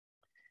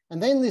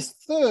 And then this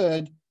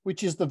third,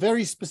 which is the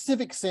very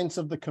specific sense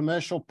of the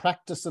commercial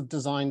practice of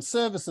design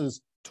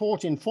services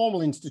taught in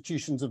formal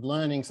institutions of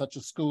learning, such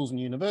as schools and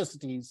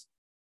universities,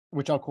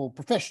 which I'll call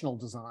professional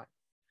design.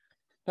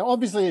 Now,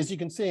 obviously, as you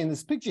can see in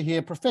this picture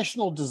here,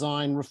 professional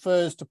design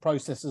refers to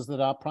processes that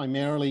are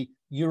primarily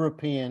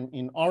European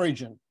in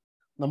origin.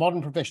 The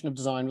modern profession of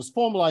design was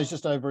formalized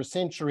just over a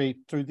century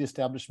through the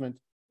establishment,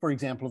 for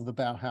example, of the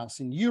Bauhaus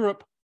in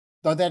Europe,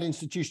 though that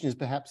institution is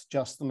perhaps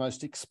just the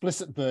most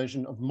explicit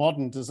version of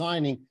modern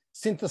designing,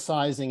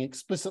 synthesizing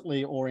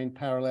explicitly or in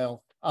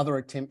parallel other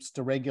attempts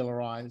to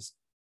regularize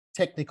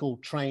technical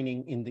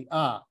training in the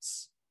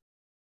arts.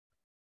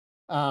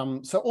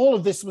 So all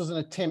of this was an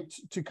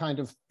attempt to kind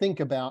of think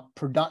about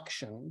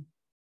production.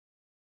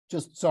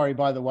 Just sorry,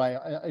 by the way,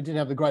 I did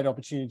have the great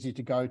opportunity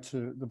to go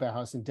to the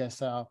Bauhaus in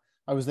Dessau.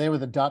 I was there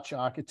with a Dutch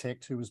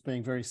architect who was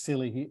being very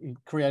silly. He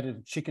created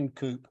a chicken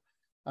coop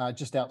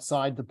just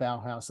outside the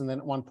Bauhaus. And then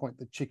at one point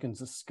the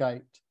chickens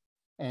escaped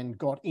and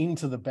got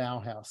into the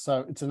Bauhaus.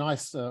 So it's a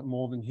nice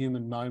more than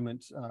human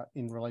moment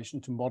in relation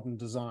to modern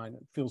design.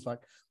 It feels like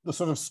the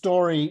sort of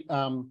story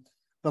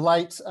the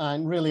late,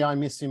 and really I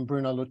miss him,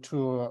 Bruno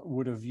Latour,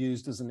 would have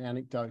used as an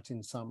anecdote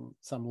in some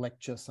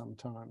lecture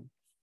sometime.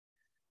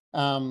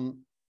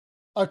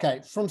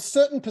 Okay, from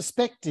certain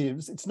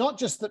perspectives, it's not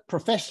just that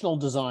professional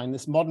design,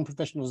 this modern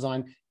professional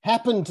design,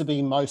 happened to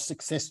be most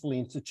successfully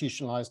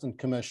institutionalized and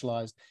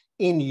commercialized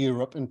in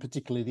Europe, and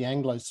particularly the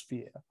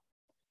Anglosphere,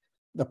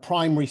 the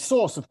primary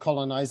source of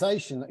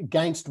colonization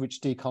against which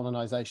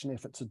decolonization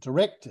efforts are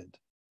directed.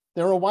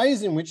 There are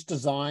ways in which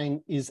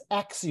design is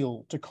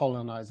axial to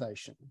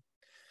colonization.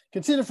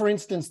 Consider, for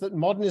instance, that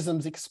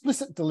modernism's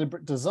explicit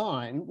deliberate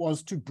design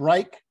was to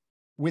break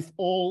with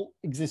all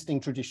existing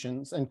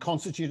traditions and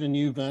constitute a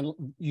new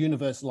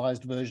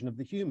universalized version of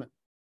the human.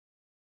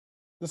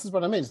 This is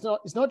what I mean.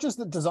 It's not just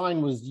that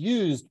design was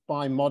used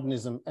by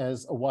modernism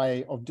as a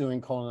way of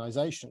doing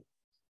colonization.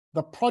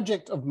 The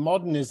project of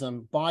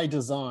modernism by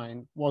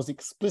design was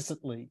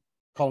explicitly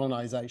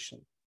colonization,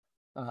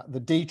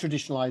 the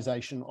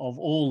detraditionalization of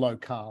all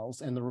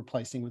locales and the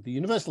replacing with the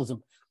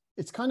universalism.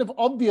 It's kind of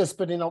obvious,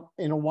 but in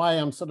a way,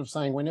 I'm sort of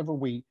saying whenever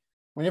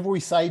we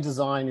say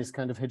design is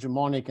kind of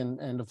hegemonic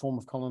and a form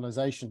of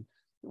colonization,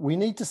 we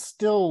need to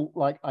still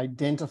like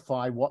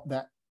identify what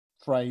that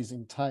phrase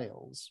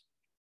entails.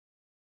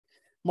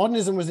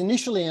 Modernism was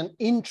initially an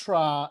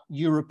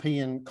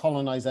intra-European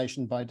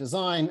colonization by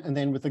design, and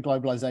then with the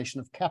globalization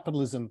of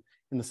capitalism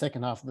in the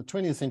second half of the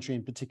 20th century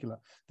in particular,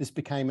 this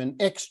became an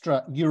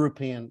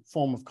extra-European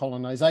form of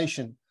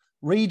colonization,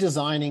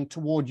 redesigning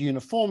toward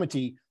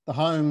uniformity the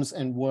homes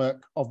and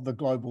work of the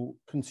global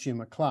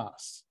consumer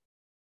class.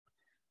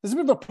 There's a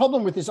bit of a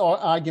problem with this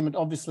argument,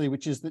 obviously,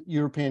 which is that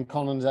European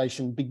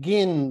colonization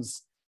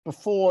begins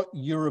before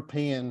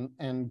European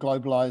and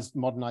globalized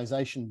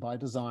modernization by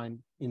design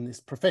in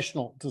this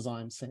professional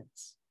design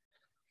sense.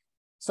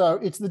 So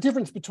it's the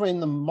difference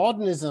between the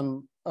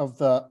modernism of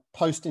the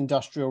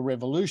post-industrial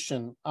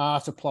revolution,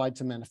 art applied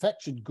to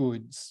manufactured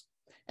goods,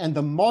 and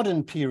the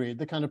modern period,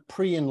 the kind of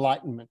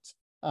pre-Enlightenment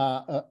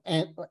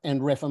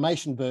and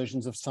Reformation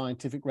versions of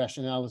scientific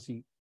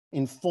rationality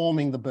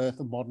informing the birth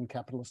of modern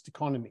capitalist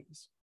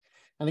economies.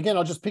 And again,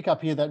 I'll just pick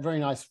up here that very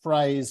nice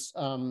phrase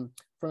from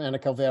Ana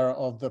Calvera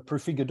of the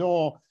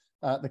Prefigurador,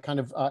 the kind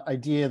of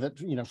idea that,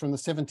 you know, from the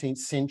 17th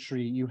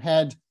century, you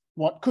had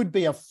what could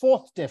be a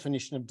fourth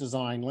definition of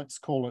design, let's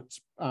call it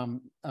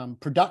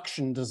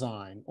production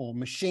design or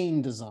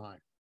machine design.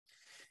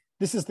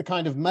 This is the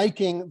kind of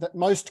making that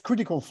most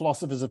critical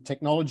philosophers of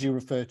technology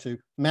refer to,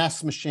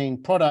 mass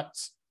machine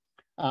products,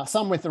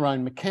 some with their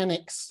own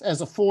mechanics,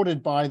 as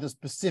afforded by the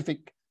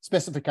specific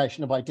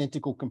specification of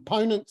identical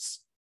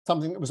components,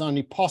 something that was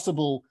only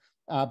possible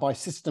by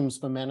systems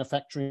for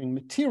manufacturing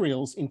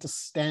materials into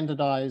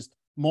standardized,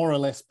 more or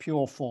less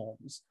pure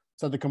forms.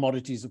 So the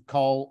commodities of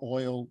coal,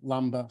 oil,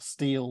 lumber,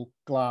 steel,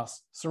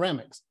 glass,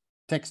 ceramics,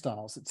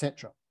 textiles,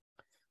 etc.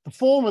 The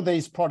form of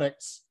these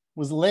products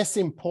was less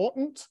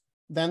important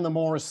than the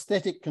more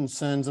aesthetic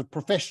concerns of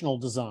professional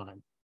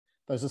design.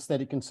 Those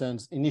aesthetic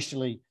concerns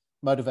initially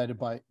motivated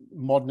by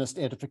modernist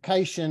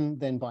edification,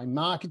 then by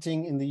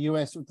marketing in the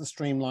US with the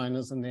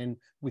streamliners, and then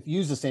with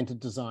user-centered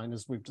design,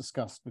 as we've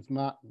discussed with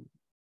Martin.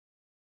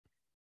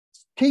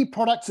 Key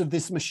products of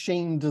this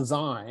machine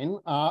design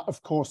are,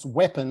 of course,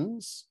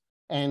 weapons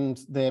and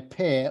their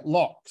pair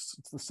locks.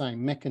 It's the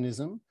same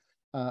mechanism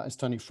as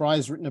Tony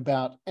Fry's written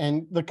about,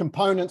 and the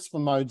components for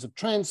modes of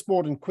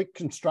transport and quick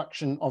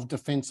construction of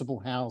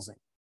defensible housing.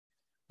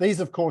 These,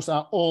 of course,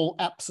 are all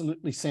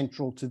absolutely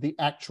central to the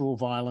actual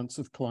violence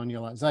of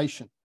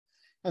colonialization.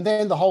 And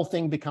then the whole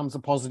thing becomes a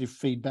positive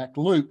feedback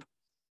loop.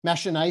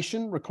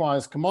 Machination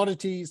requires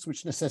commodities,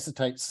 which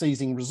necessitates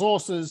seizing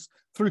resources,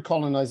 through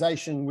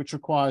colonization, which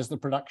requires the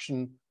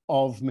production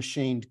of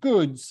machined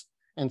goods,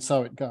 and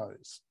so it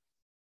goes.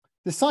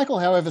 This cycle,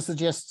 however,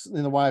 suggests,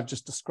 in the way I've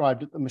just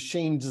described it, that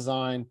machine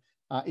design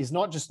is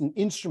not just an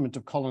instrument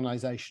of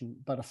colonization,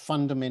 but a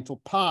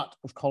fundamental part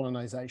of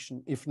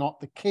colonization, if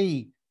not the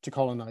key to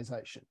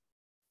colonization.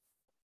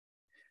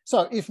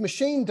 So if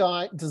machine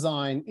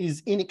design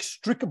is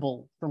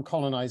inextricable from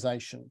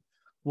colonization,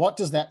 what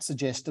does that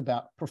suggest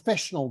about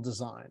professional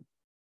design?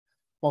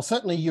 Well,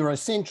 certainly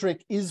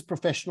Eurocentric is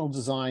professional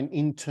design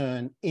in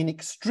turn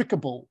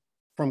inextricable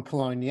from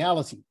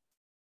coloniality.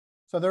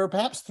 So there are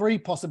perhaps three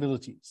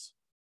possibilities.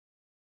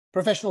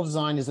 Professional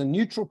design is a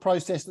neutral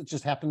process that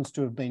just happens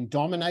to have been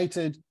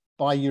dominated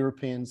by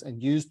Europeans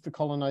and used for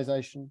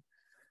colonization.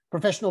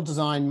 Professional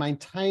design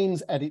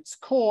maintains at its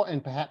core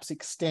and perhaps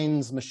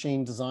extends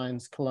machine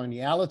design's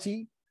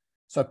coloniality.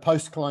 So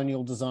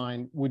post-colonial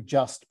design would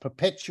just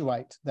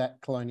perpetuate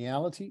that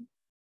coloniality.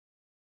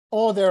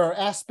 Or there are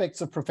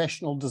aspects of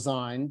professional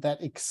design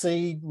that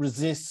exceed,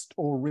 resist,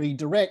 or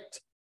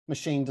redirect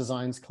machine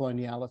design's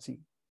coloniality.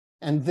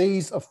 And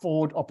these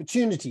afford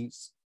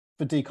opportunities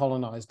for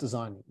decolonized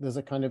designing. There's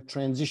a kind of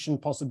transition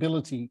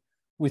possibility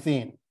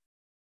within.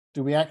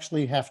 Do we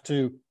actually have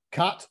to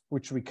cut,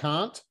 which we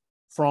can't,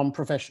 from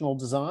professional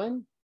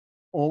design?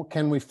 Or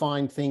can we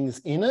find things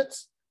in it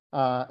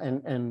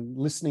and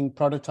listening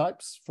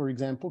prototypes, for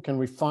example, can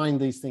we find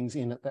these things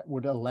in it that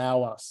would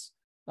allow us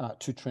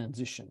to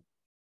transition?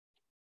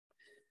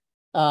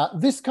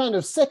 This kind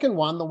of second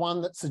one, the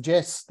one that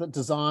suggests that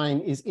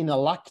design is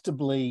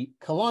ineluctably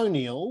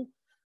colonial,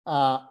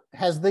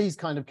 has these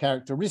kind of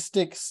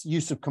characteristics: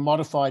 use of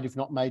commodified, if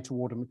not made to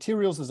order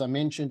materials, as I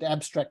mentioned,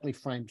 abstractly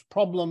framed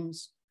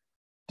problems,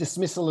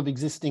 dismissal of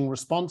existing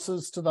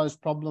responses to those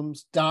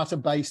problems,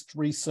 data-based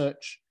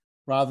research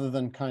rather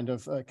than kind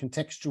of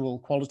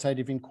contextual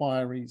qualitative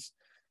inquiries,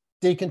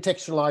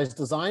 decontextualized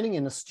designing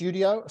in a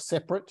studio,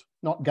 separate,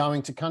 not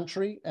going to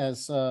country,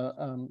 as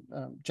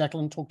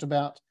Jacqueline talked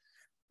about,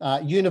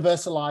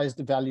 universalized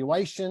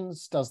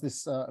evaluations, does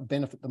this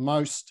benefit the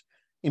most,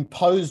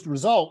 imposed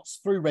results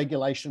through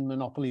regulation,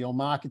 monopoly, or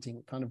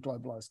marketing, kind of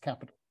globalized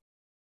capital.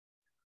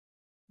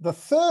 The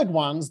third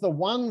ones, the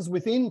ones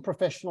within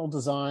professional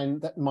design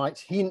that might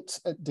hint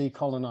at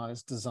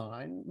decolonized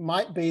design,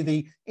 might be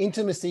the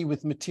intimacy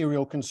with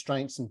material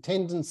constraints and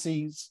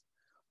tendencies,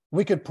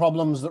 wicked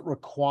problems that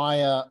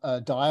require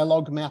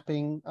dialogue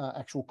mapping,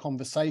 actual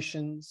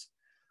conversations.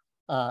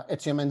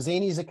 Ezio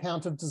Manzini's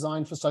account of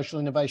design for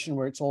social innovation,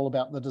 where it's all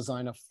about the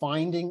designer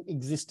finding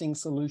existing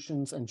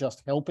solutions and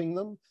just helping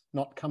them,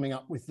 not coming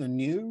up with the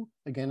new,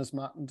 again, as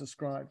Martin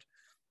described.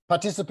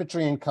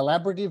 Participatory and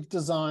collaborative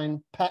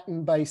design,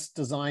 pattern-based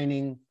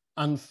designing,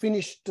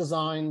 unfinished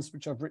designs,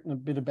 which I've written a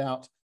bit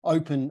about,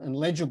 open and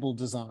legible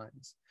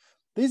designs.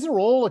 These are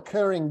all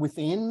occurring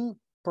within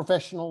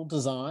professional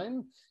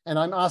design, and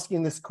I'm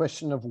asking this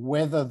question of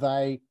whether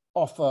they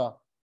offer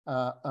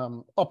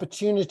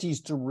opportunities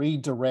to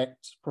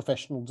redirect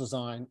professional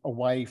design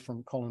away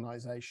from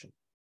colonization.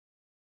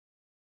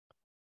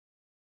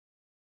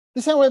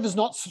 This, however, is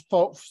not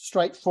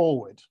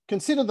straightforward.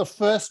 Consider the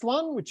first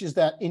one, which is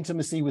that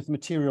intimacy with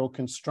material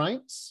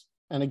constraints.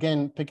 And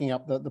again, picking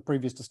up the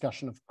previous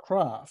discussion of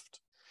craft.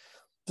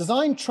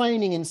 Design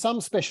training in some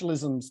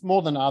specialisms,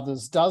 more than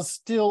others, does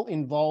still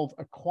involve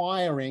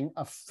acquiring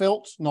a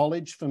felt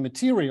knowledge for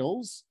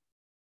materials,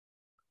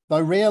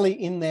 though rarely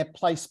in their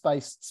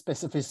place-based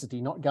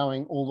specificity, not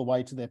going all the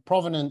way to their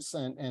provenance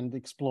and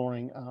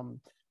exploring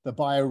the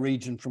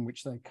bioregion from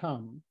which they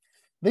come.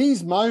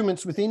 These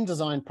moments within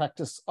design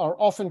practice are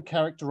often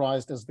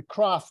characterized as the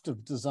craft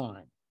of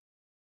design.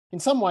 In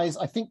some ways,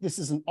 I think this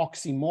is an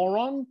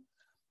oxymoron.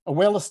 A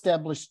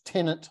well-established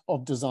tenet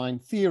of design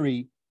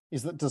theory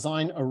is that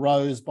design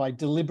arose by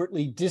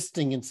deliberately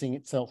distancing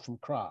itself from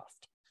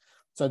craft.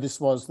 So this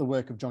was the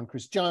work of John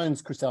Chris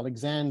Jones, Chris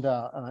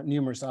Alexander,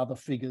 numerous other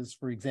figures,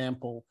 for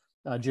example,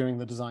 during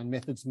the design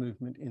methods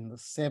movement in the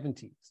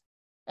 70s.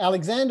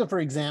 Alexander, for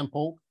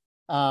example,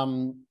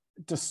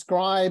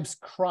 describes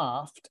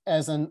craft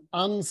as an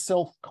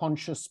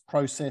unself-conscious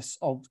process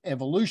of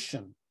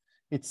evolution.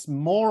 It's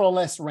more or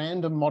less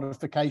random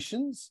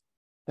modifications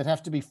that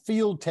have to be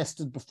field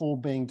tested before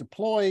being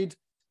deployed.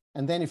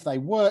 And then if they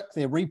work,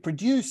 they're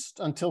reproduced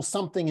until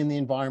something in the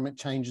environment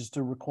changes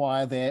to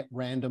require their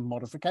random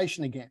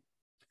modification again.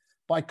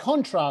 By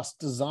contrast,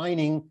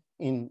 designing,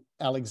 in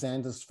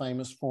Alexander's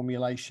famous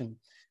formulation,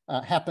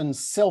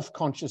 happens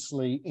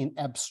self-consciously in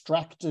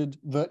abstracted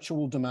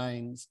virtual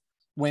domains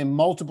where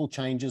multiple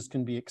changes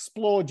can be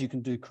explored, you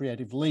can do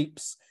creative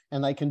leaps,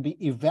 and they can be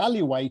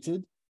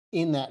evaluated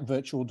in that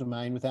virtual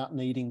domain without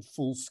needing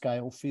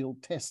full-scale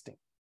field testing.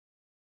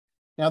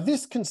 Now,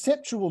 this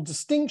conceptual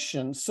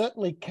distinction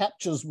certainly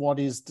captures what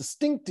is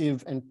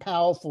distinctive and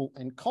powerful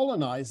and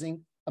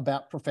colonizing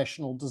about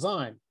professional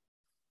design,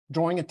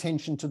 drawing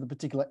attention to the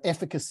particular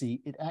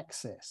efficacy it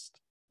accessed,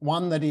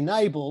 one that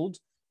enabled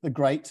the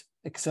great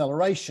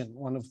acceleration,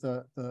 one of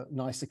the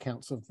nice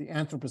accounts of the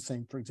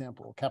Anthropocene, for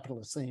example, or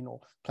Capitalocene or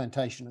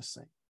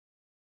Plantationocene.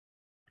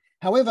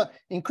 However,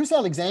 in Chris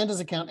Alexander's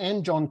account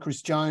and John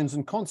Chris Jones,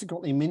 and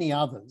consequently many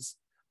others,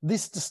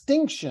 this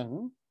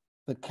distinction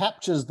that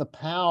captures the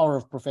power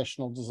of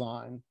professional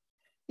design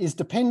is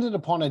dependent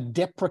upon a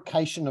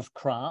deprecation of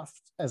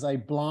craft as a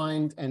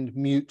blind and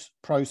mute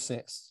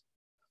process,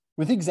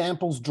 with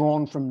examples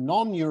drawn from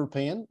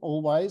non-European,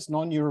 always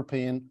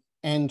non-European,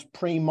 and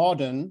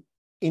pre-modern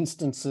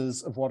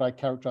instances of what I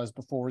characterized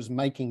before as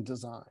making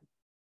design.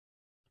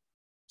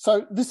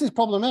 So this is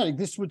problematic.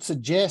 This would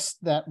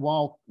suggest that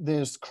while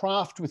there's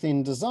craft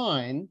within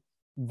design,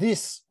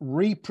 this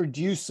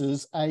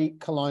reproduces a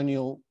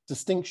colonial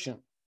distinction,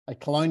 a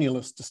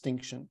colonialist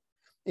distinction,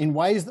 in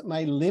ways that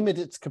may limit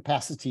its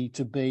capacity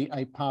to be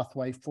a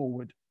pathway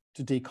forward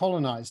to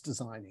decolonize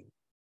designing.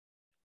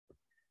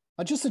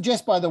 I just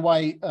suggest, by the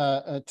way,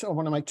 I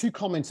want to make two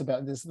comments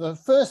about this. The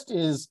first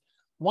is,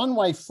 one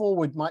way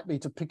forward might be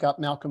to pick up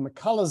Malcolm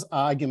McCullough's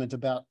argument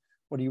about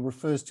what he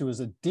refers to as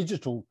a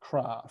digital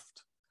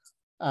craft.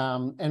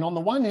 And on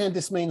the one hand,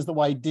 this means the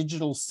way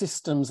digital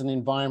systems and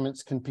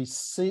environments can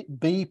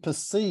be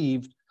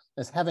perceived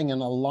as having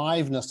an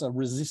aliveness, a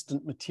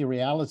resistant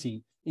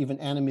materiality, even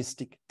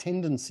animistic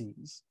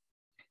tendencies.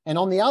 And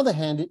on the other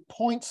hand, it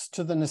points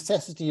to the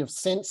necessity of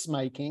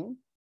sense-making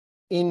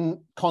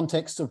in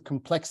context of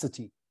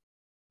complexity,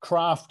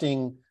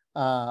 crafting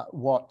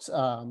what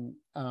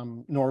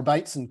Nora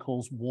Bateson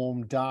calls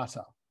warm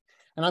data.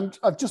 And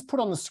I've just put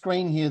on the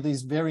screen here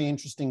these very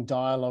interesting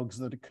dialogues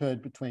that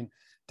occurred between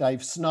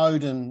Dave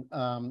Snowden,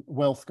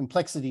 wealth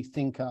complexity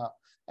thinker,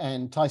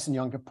 and Tyson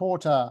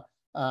Yunkaporta,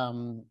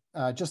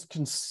 just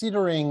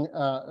considering,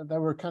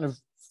 there were kind of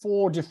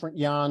 4 different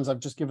yarns. I've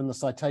just given the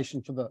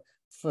citation for the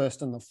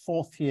first and the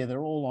fourth here.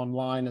 They're all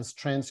online as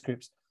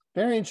transcripts.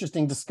 Very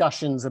interesting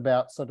discussions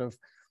about sort of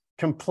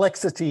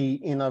complexity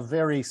in a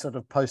very sort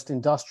of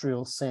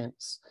post-industrial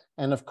sense.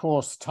 And of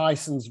course,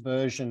 Tyson's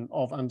version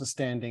of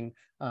understanding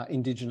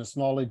Indigenous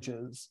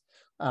knowledges,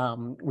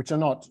 which are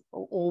not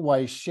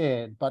always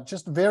shared, but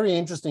just very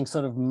interesting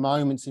sort of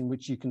moments in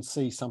which you can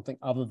see something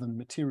other than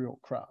material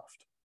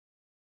craft.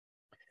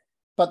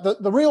 But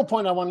the real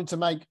point I wanted to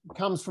make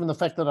comes from the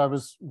fact that I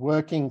was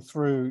working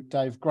through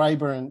Dave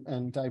Graeber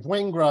and Dave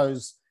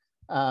Wengrow's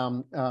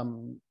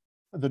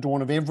the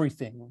dawn of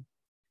everything.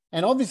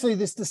 And obviously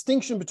this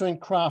distinction between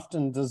craft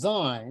and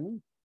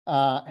design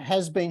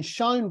has been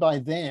shown by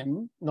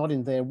them, not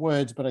in their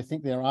words, but I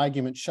think their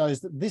argument shows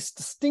that this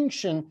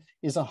distinction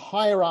is a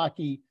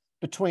hierarchy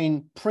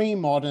between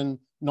pre-modern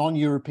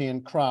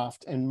non-European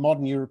craft and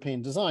modern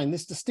European design.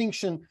 This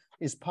distinction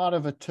is part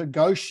of a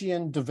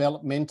Togosian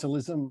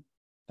developmentalism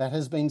that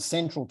has been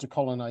central to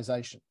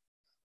colonization,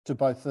 to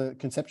both the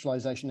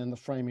conceptualization and the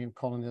framing of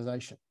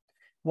colonization.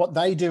 What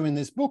they do in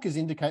this book is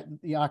indicate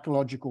that the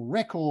archaeological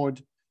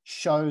record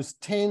shows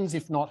tens,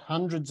 if not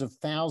hundreds of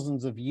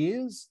thousands of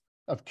years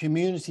of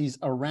communities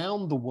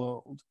around the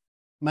world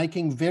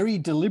making very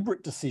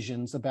deliberate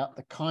decisions about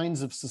the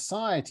kinds of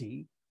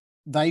society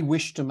they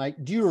wish to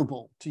make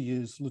durable, to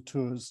use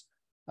Latour's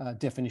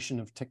definition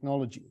of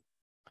technology.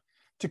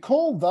 To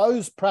call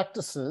those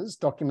practices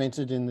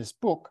documented in this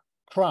book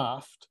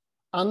craft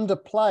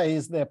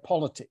underplays their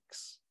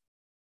politics.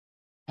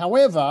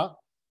 However,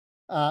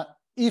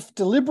 if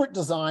deliberate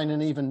design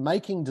and even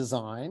making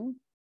design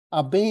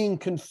are being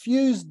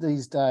confused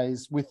these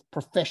days with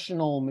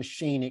professional,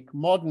 machinic,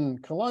 modern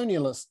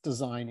colonialist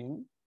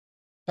designing,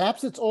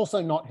 perhaps it's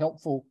also not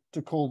helpful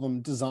to call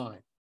them design.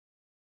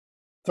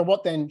 So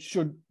what then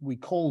should we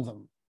call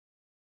them?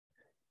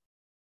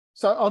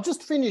 So I'll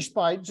just finish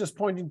by just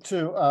pointing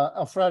to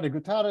Alfredo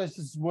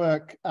Guterres'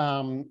 work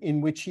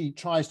in which he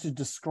tries to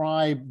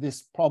describe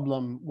this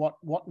problem,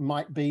 what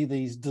might be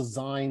these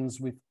designs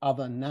with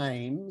other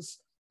names.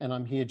 And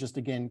I'm here just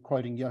again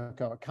quoting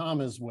Yoko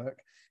Akama's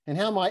work. And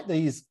how might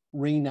these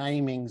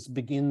renamings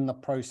begin the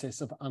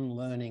process of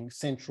unlearning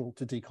central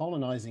to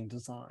decolonizing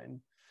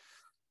design?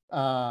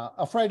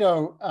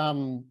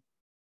 Alfredo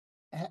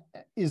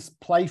is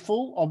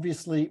playful,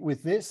 obviously,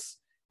 with this,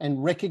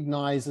 and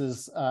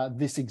recognizes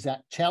this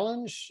exact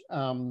challenge,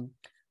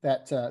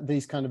 that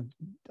these kind of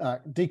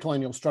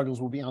decolonial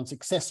struggles will be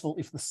unsuccessful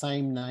if the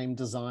same name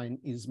design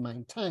is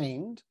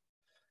maintained.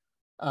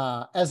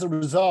 As a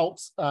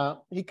result,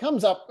 he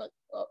comes up,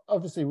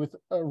 obviously, with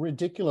a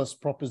ridiculous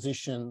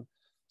proposition.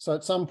 So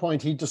at some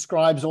point, he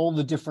describes all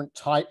the different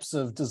types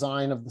of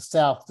design of the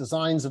South,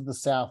 designs of the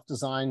South,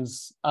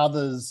 designs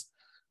others,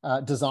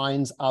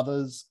 designs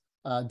others,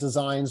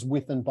 designs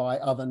with and by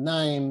other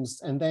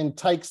names, and then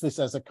takes this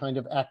as a kind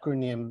of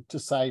acronym to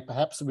say,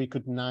 perhaps we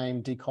could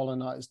name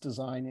decolonized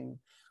designing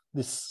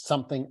this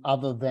something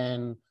other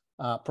than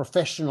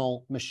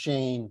professional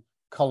machine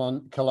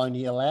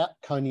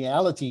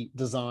coloniality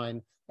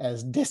design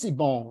as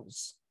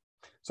decibons.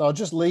 So I'll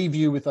just leave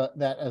you with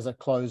that as a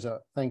closer.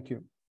 Thank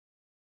you.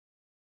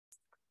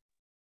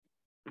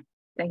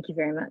 Thank you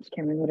very much,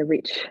 Cameron. What a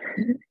rich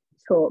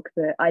talk.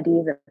 The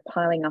ideas are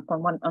piling up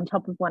on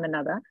top of one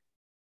another.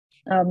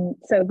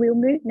 So we'll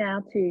move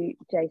now to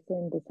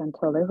Jason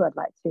DeSantolo, who I'd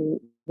like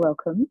to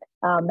welcome.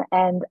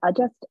 And I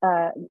just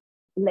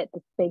let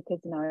the speakers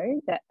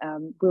know that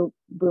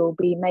we'll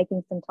be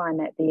making some time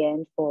at the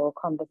end for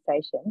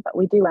conversation, but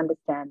we do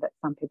understand that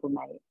some people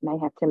may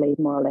have to leave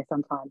more or less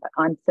on time, but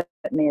I'm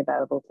certainly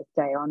available to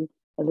stay on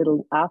a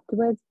little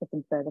afterwards for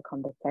some further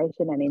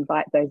conversation and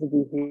invite those of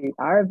you who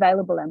are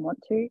available and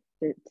want to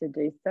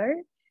do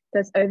so. So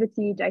it's over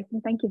to you,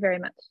 Jason. Thank you very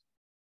much.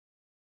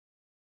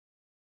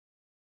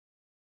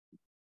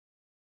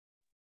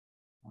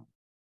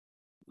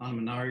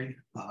 Manari,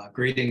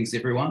 greetings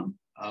everyone.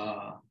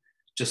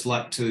 Just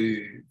like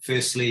to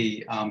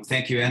firstly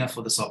thank you, Anna,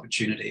 for this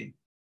opportunity,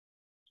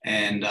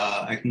 and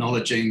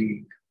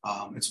acknowledging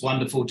it's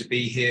wonderful to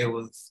be here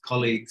with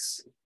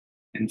colleagues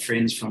and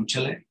friends from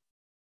Chile,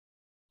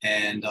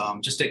 and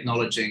just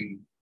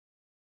acknowledging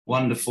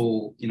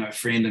wonderful,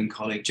 friend and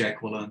colleague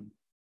Jacqueline.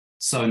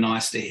 So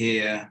nice to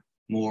hear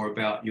more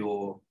about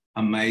your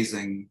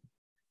amazing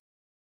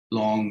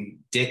long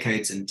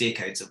decades and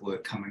decades of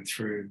work coming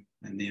through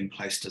and the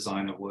in-place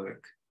designer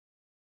work,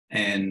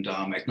 and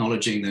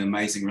acknowledging the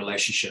amazing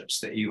relationships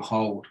that you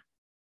hold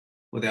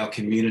with our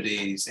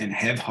communities and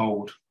have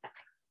held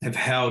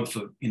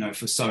for,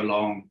 for so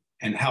long,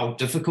 and how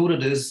difficult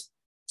it is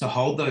to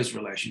hold those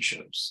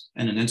relationships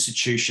in an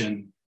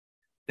institution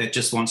that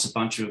just wants a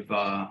bunch of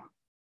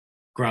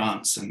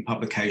grants and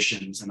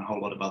publications and a whole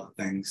lot of other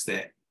things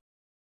that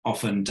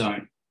often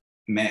don't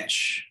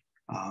match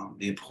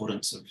the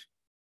importance of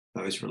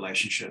those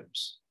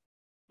relationships.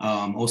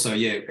 Also,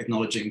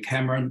 acknowledging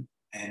Cameron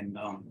and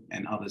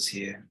others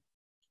here.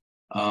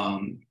 My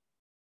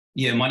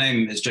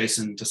name is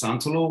Jason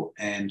DeSantolo,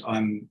 and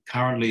I'm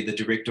currently the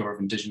Director of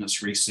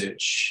Indigenous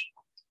Research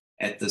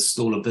at the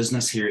School of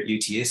Business here at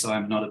UTS.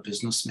 I'm not a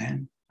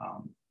businessman,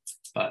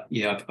 but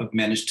I've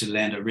managed to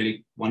land a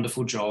really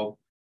wonderful job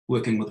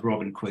working with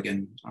Robin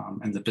Quiggin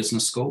in the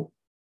business school.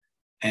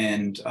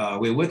 And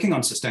we're working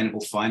on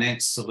sustainable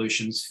finance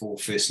solutions for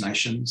First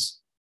Nations,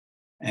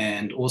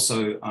 and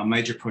also a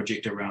major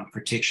project around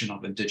protection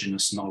of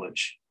Indigenous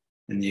knowledge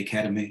in the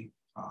Academy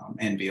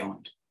and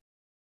beyond.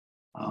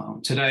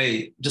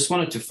 Today, just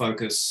wanted to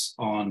focus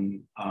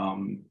on a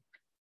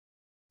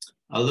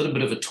little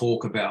bit of a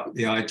talk about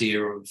the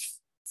idea of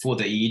for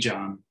the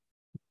Ijan.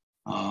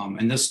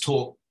 And this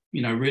talk,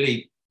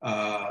 really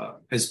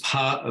as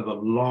part of a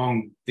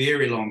long,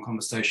 very long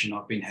conversation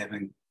I've been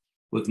having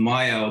with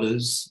my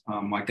elders,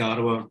 my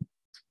Garawa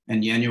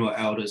and Yanua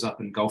elders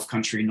up in Gulf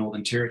Country,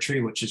 Northern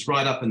Territory, which is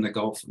right up in the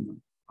Gulf,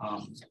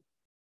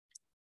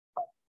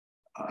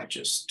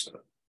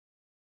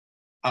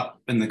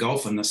 up in the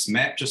Gulf in this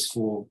map, just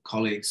for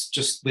colleagues,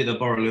 just where the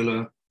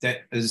Borroloola, that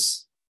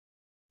is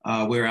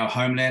where our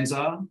homelands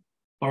are.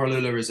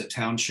 Borroloola is a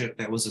township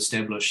that was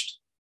established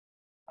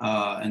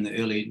in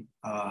the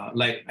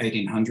late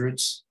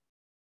 1800s,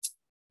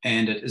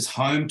 and it is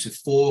home to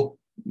 4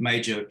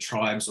 major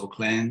tribes or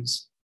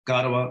clans: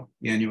 Garawa,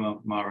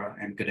 Yanua, Mara,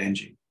 and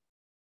Gudanji.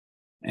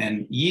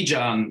 And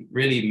Yijan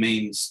really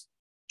means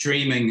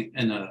dreaming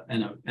in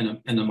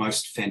a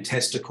most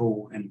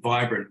fantastical and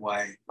vibrant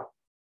way.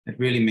 It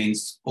really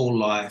means all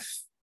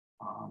life.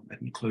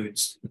 It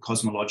includes the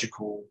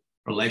cosmological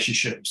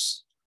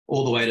relationships,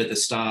 all the way to the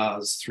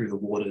stars, through the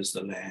waters,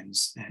 the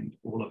lands, and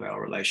all of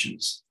our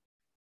relations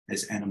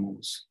as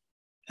animals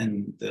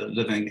in the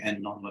living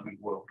and non-living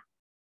world.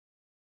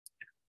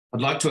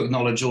 I'd like to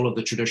acknowledge all of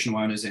the traditional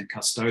owners and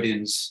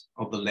custodians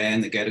of the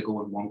land, the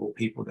Gadigal and Wangal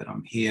people that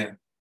I'm here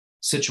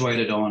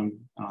situated on,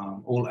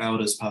 all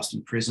elders past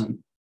and present,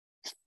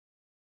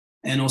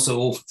 and also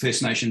all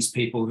First Nations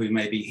people who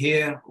may be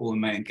here or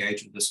may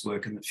engage with this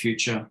work in the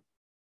future.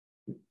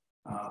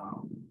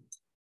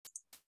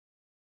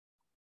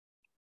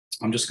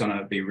 I'm just going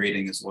to be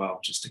reading as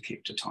well, just to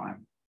keep to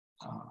time.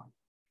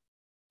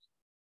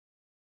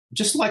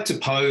 Just like to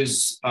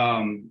pose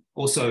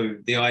also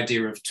the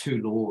idea of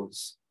Two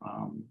Laws.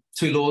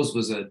 Two Laws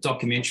was a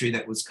documentary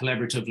that was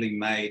collaboratively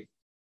made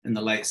in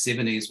the late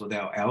 70s with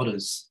our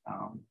elders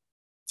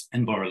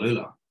in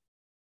Borroloola.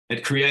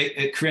 It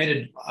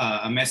created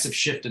a massive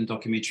shift in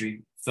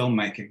documentary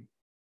filmmaking.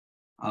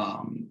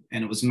 And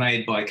it was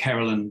made by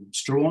Carolyn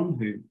Strawn,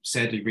 who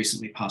sadly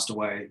recently passed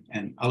away,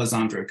 and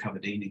Alessandro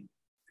Cavadini.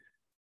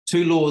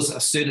 Two Laws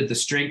asserted the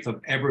strength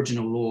of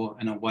Aboriginal law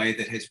in a way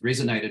that has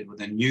resonated with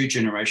a new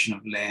generation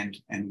of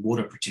land and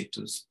water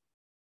protectors,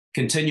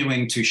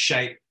 continuing to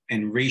shape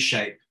and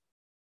reshape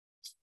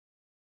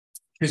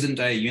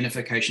present-day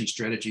unification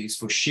strategies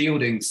for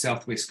shielding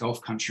Southwest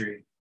Gulf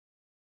Country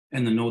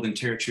in the Northern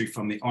Territory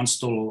from the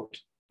onslaught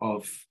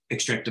of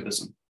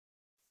extractivism.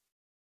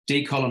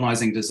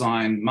 Decolonising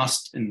design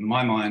must, in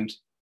my mind,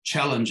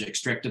 challenge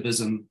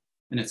extractivism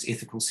in its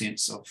ethical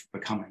sense of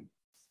becoming.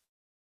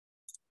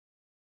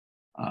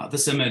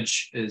 This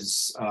image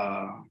is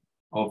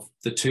of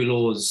the Two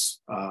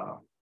Laws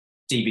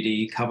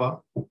DVD cover,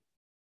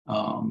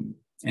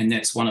 and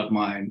that's one of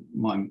my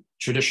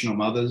traditional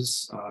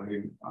mothers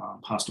who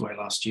passed away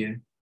last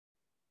year.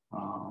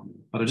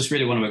 But I just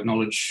really want to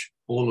acknowledge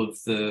all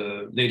of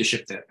the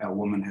leadership that our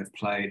women have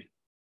played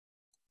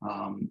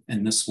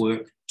in this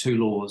work, Two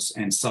Laws,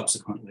 and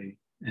subsequently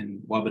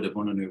in Wabada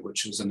Bununu,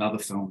 which was another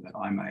film that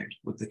I made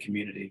with the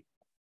community.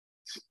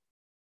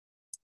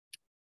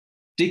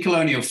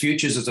 Decolonial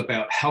Futures is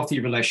about healthy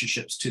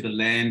relationships to the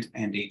land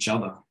and each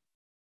other.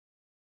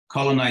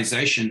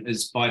 Colonisation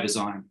is by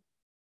design.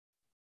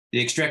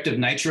 The extractive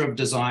nature of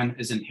design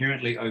is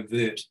inherently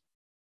overt,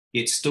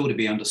 yet still to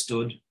be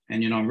understood.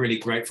 And I'm really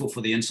grateful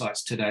for the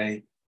insights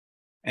today,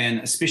 and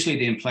especially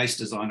the in-place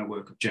designer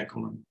work of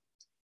Jacqueline.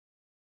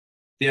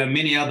 There are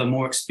many other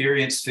more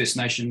experienced First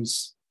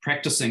Nations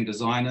practicing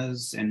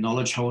designers and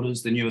knowledge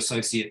holders, the new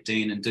Associate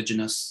Dean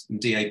Indigenous and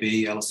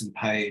DAB, Alison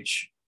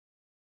Page,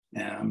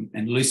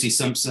 and Lucy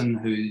Simpson,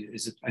 who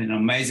is an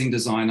amazing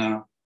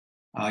designer,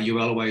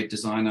 Uelaway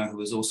designer,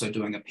 who is also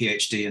doing a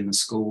PhD in the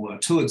school, are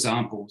 2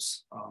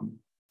 examples.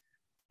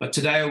 But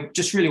today I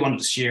just really wanted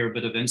to share a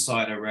bit of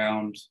insight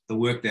around the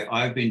work that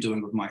I've been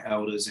doing with my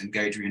elders and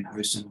Gadrian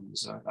Hoosen,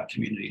 who's a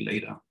community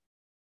leader.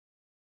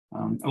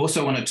 I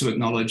also wanted to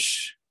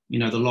acknowledge,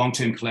 the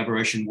long-term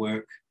collaboration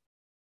work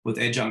with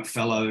adjunct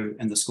fellow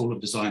in the School of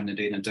Design,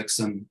 Nadina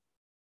Dixon,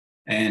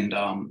 and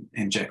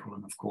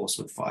Jacqueline, of course,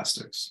 with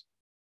Firesticks.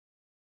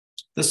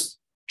 This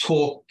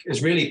talk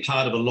is really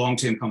part of a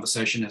long-term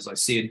conversation, as I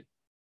said,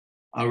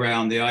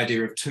 around the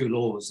idea of 2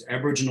 laws,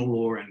 Aboriginal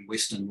law and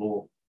Western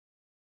law.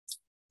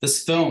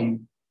 This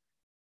film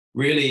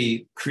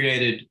really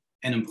created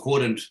an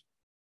important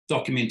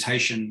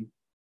documentation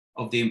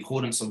of the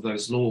importance of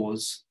those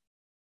laws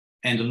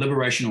and a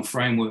liberational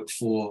framework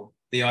for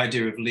the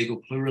idea of legal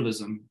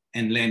pluralism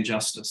and land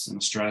justice in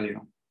Australia.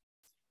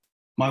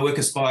 My work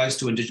aspires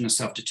to Indigenous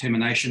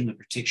self-determination, the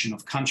protection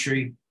of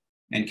country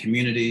and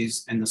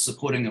communities, and the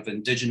supporting of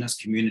Indigenous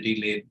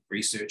community-led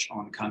research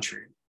on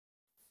country.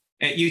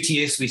 At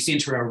UTS, we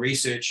centre our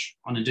research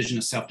on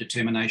Indigenous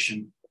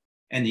self-determination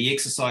and the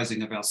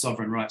exercising of our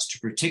sovereign rights to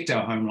protect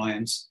our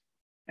homelands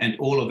and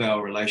all of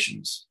our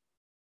relations.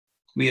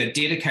 We are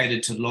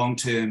dedicated to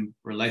long-term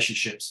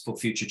relationships for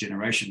future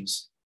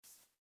generations.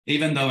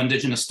 Even though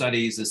Indigenous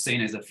studies is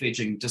seen as a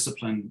fledgling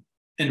discipline,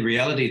 in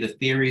reality, the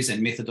theories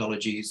and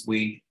methodologies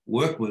we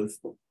work with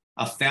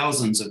are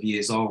thousands of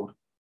years old.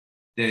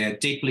 They are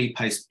deeply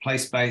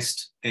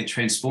place-based and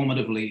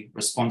transformatively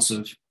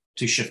responsive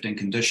to shifting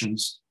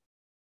conditions.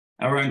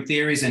 Our own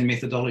theories and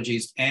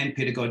methodologies and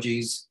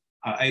pedagogies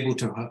are able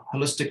to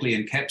holistically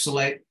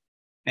encapsulate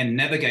and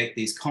navigate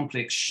these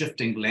complex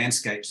shifting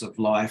landscapes of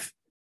life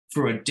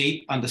through a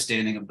deep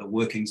understanding of the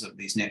workings of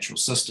these natural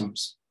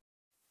systems.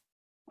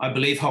 I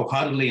believe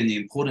wholeheartedly in the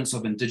importance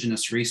of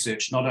Indigenous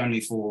research, not only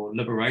for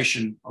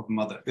liberation of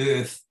Mother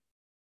Earth,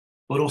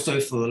 but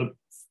also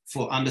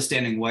for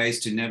understanding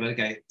ways to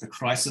navigate the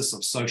crisis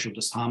of social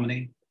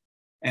disharmony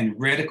and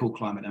radical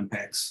climate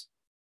impacts.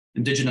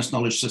 Indigenous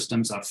knowledge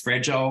systems are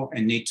fragile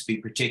and need to be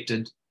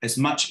protected as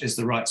much as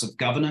the rights of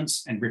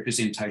governance and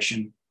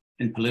representation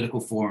in political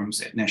forums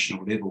at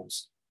national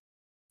levels.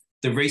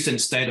 The recent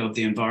State of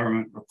the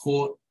Environment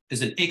report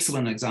is an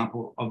excellent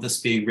example of this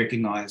being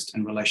recognised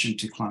in relation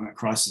to climate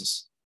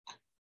crisis.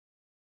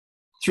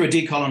 Through a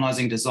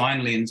decolonising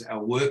design lens,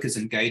 our work is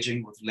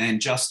engaging with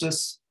land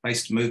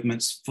justice-based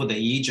movements for the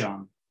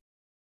Yijang,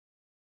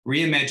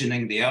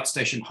 reimagining the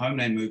outstation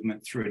homeland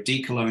movement through a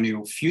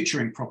decolonial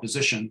futuring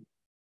proposition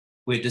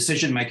where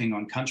decision-making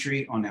on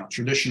country on our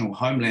traditional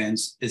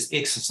homelands is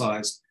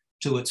exercised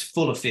to its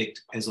full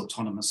effect as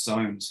autonomous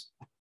zones.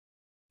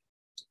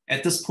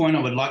 At this point,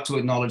 I would like to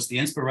acknowledge the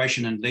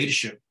inspiration and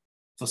leadership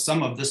for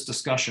some of this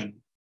discussion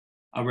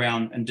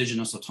around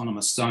Indigenous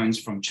autonomous zones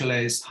from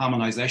Chile's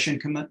Harmonization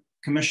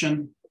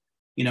Commission,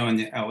 in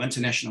our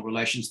international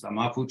relations, the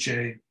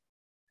Mapuche,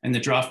 and the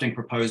drafting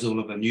proposal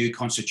of a new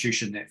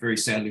constitution that very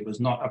sadly was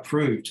not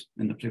approved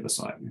in the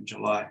plebiscite in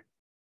July.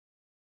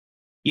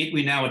 Yet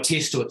we now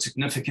attest to its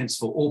significance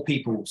for all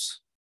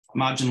peoples,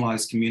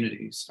 marginalized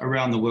communities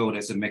around the world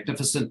as a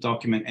magnificent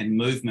document and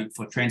movement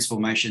for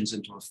transformations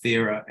into a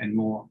fairer and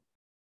more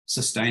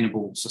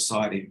sustainable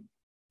society.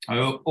 I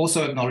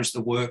also acknowledge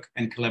the work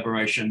and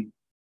collaboration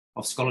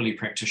of scholarly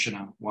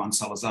practitioner Juan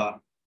Salazar.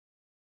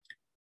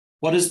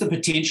 What is the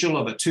potential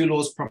of a two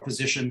laws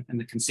proposition in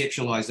the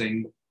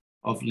conceptualizing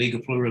of legal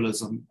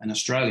pluralism in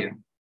Australia?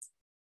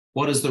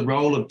 What is the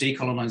role of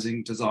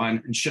decolonising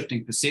design in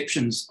shifting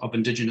perceptions of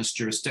Indigenous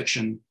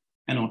jurisdiction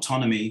and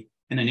autonomy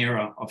in an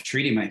era of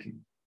treaty making?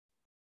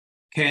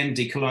 Can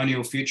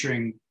decolonial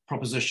futuring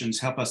propositions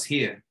help us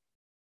here?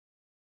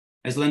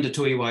 As Linda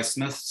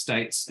Tuiwai-Smith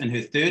states in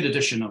her third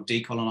edition of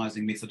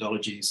Decolonising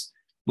Methodologies,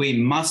 we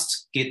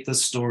must get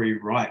this story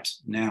right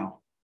now.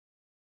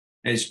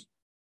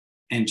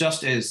 And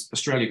just as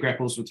Australia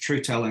grapples with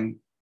truth-telling,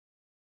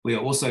 we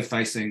are also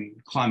facing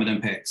climate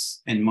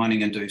impacts and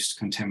mining-induced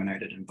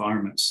contaminated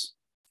environments.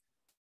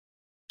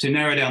 To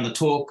narrow down the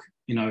talk,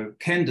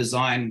 can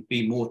design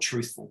be more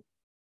truthful?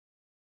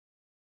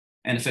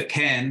 And if it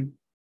can,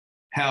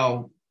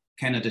 how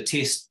can it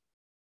attest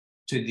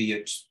to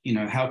the,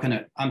 how can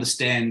it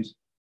understand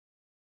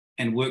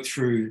and work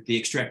through the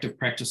extractive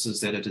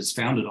practices that it is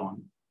founded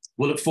on?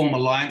 Will it form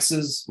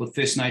alliances with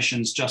First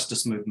Nations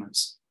justice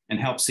movements and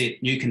help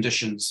set new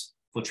conditions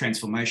for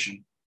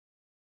transformation?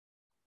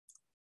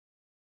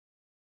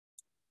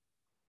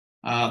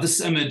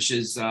 This image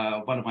is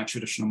one of my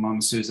traditional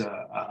mums who's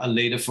a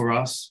leader for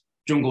us.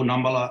 Jungo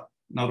Nambala,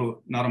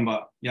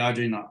 Naramba,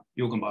 Yajina,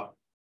 Yogamba.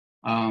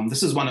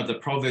 This is one of the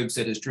proverbs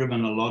that has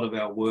driven a lot of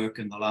our work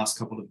in the last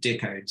couple of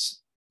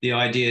decades. The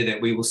idea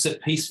that we will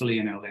sit peacefully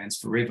in our lands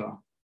forever.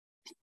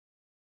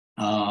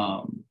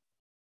 And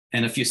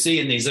if you see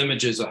in these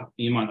images,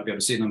 you might not be able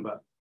to see them,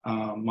 but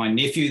my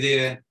nephew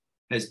there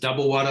has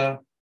double wada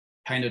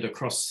painted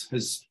across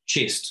his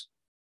chest.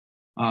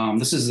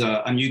 This is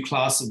a new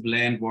class of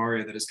land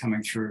warrior that is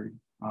coming through.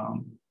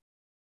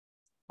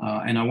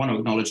 And I want to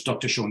acknowledge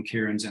Dr. Sean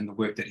Cairns and the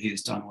work that he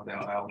has done with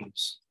our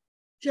elders.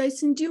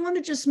 Jason, do you want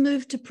to just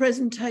move to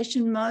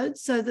presentation mode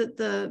so that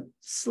the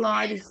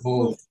slide is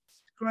full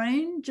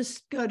screen?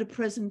 Just go to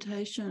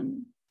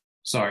presentation.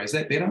 Sorry, is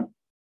that better?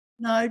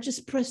 No,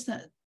 just press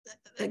that.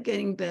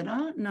 Getting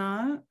better?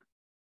 No.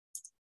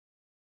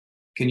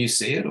 Can you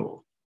see it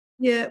or?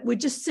 Yeah, we're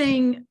just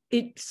seeing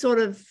it sort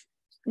of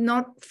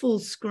not full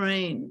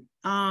screen.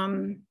 I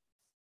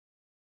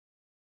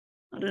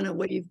don't know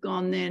where you've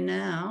gone there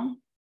now.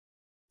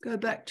 Go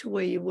back to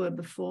where you were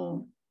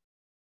before.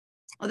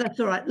 Oh,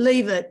 that's all right.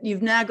 Leave it.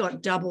 You've now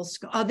got double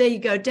screen. Oh, there you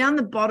go. Down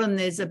the bottom,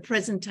 there's a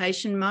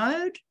presentation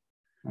mode.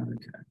 Okay.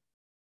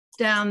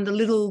 Down the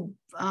little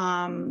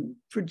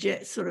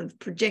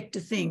projector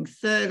thing,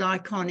 third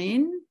icon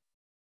in.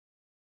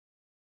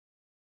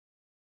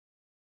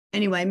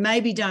 Anyway,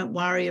 maybe don't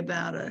worry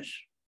about it.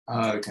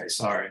 Okay,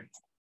 sorry.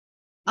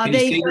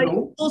 There you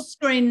go. Full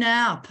screen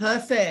now.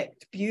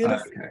 Perfect.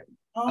 Beautiful. Okay.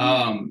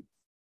 Oh.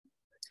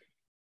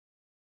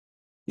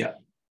 Yeah.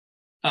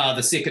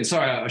 The second.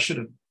 Sorry, I should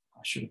have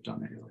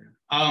done that earlier.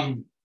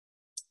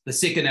 The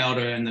second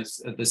elder and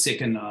the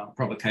second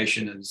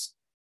provocation is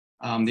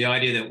the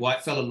idea that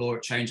whitefellow law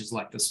changes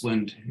like this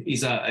wind.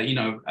 He's a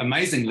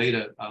amazing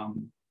leader,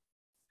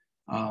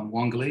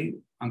 Wangali,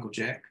 Uncle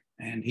Jack,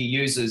 and he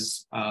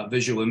uses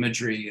visual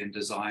imagery and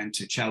design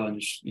to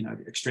challenge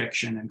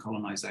extraction and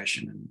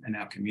colonization in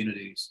our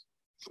communities.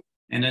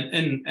 And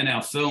in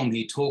our film,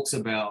 he talks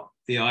about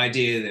the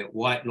idea that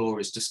white law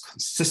is just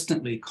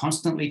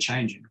constantly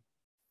changing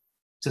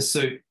to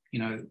suit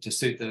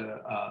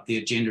the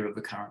agenda of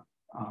the current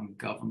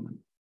government.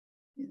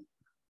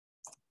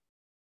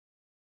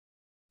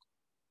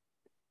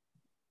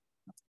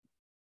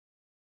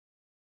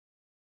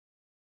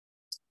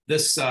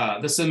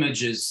 This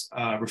image is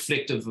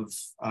reflective of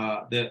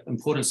the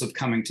importance of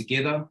coming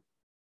together.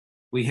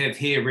 We have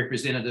here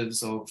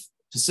representatives of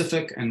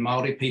Pacific and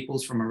Māori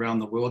peoples from around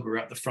the world. We're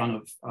at the front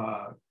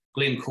of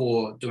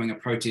Glencore doing a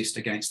protest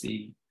against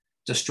the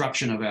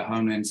destruction of our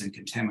homelands and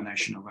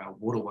contamination of our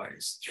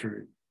waterways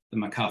through the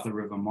MacArthur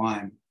River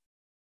mine.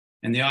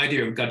 And the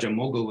idea of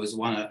Gajamogu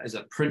is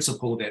a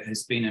principle that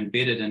has been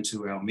embedded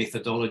into our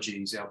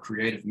methodologies, our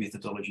creative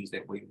methodologies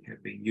that we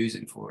have been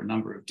using for a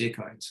number of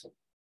decades.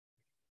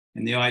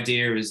 And the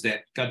idea is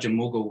that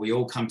Gajamogu, we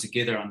all come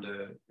together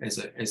as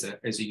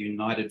a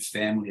united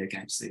family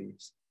against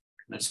these.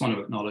 And I just want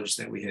to acknowledge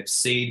that we have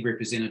SEED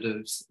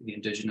representatives, the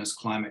Indigenous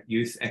Climate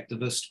Youth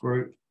Activist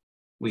Group.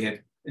 We have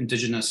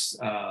Indigenous,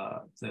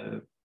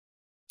 the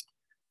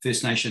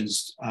First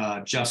Nations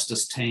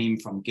Justice Team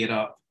from Get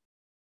Up.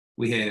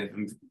 We have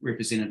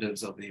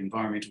representatives of the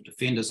Environmental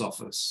Defenders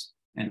Office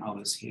and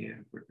others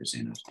here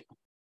represented.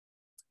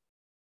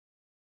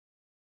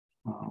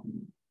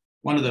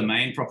 One of the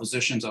main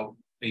propositions I've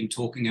been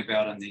talking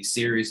about in these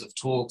series of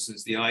talks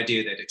is the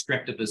idea that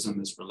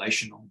extractivism is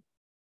relational.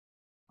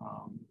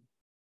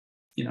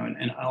 You know,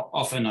 and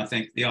often I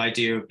think the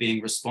idea of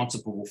being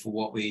responsible for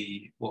what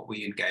we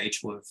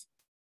engage with,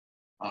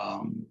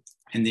 and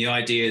the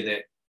idea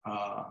that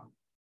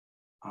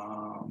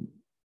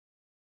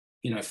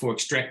you know, for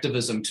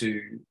extractivism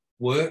to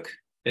work,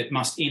 it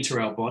must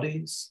enter our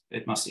bodies,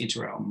 it must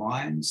enter our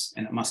minds,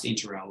 and it must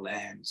enter our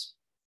lands.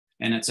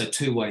 And it's a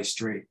two-way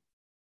street.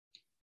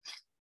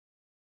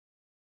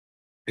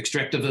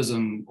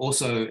 Extractivism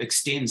also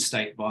extends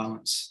state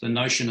violence. The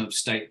notion of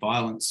state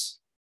violence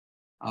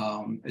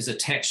is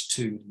attached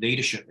to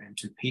leadership and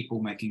to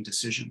people making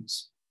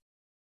decisions.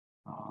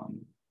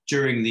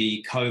 During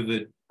the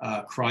COVID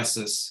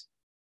crisis,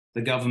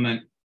 the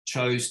government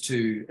chose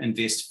to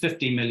invest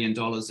 $50 million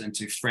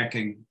into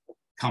fracking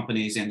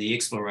companies and the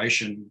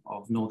exploration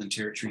of Northern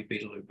Territory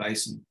Beetaloo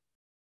Basin.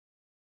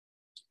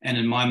 And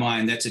in my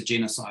mind, that's a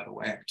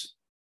genocidal act.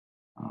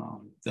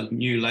 The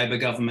new Labor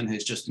government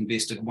has just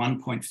invested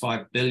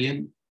 $1.5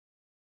 billion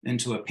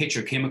into a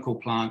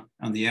petrochemical plant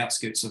on the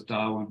outskirts of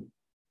Darwin.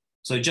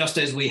 So just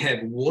as we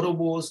have water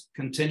wars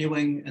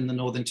continuing in the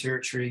Northern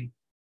Territory,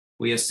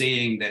 we are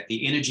seeing that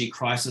the energy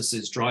crisis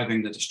is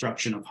driving the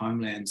destruction of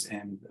homelands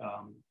and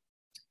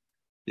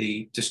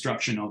the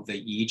destruction of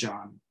the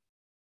Yijaan.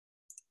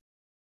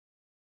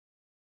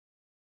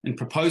 In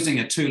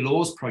proposing a two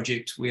laws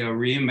project, we are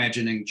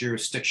reimagining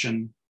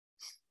jurisdiction.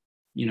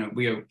 You know,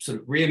 we are sort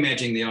of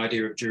reimagining the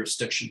idea of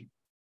jurisdiction.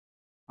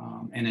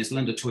 And as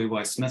Linda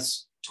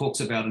Tuiwai-Smith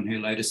talks about in her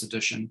latest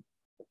edition,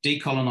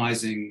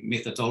 decolonizing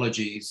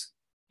methodologies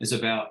is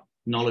about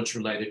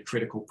knowledge-related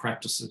critical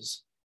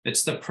practices.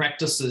 It's the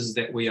practices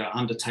that we are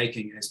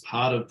undertaking as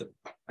part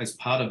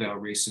of our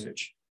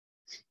research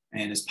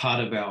and as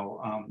part of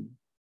our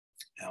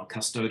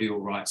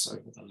custodial rights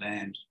over the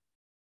land.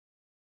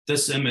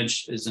 This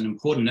image is an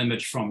important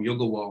image from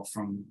Yugawa,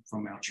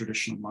 from our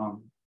traditional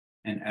mum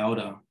and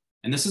elder.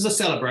 And this is a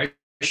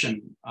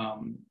celebration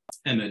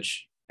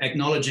image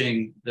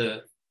acknowledging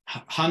the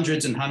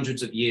hundreds and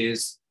hundreds of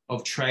years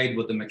of trade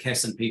with the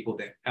Macassan people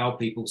that our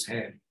peoples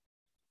had.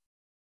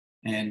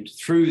 And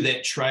through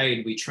that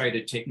trade, we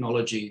traded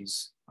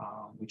technologies,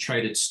 we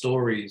traded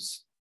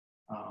stories,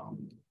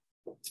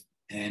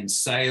 and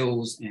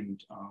sales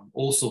and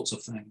all sorts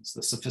of things.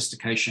 The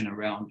sophistication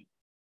around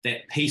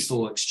that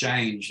peaceful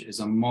exchange is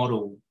a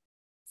model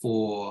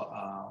for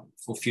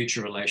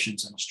future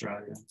relations in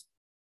Australia.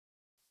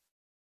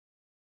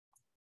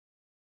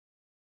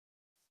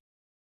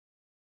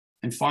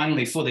 And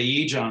finally, for the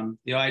Yijaan,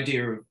 the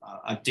idea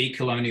of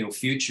decolonial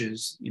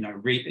futures,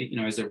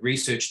 as a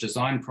research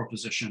design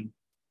proposition,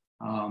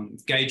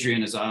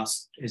 Gadrian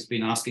has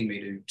been asking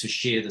me to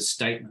share this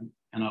statement,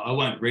 and I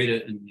won't read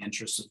it in the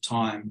interest of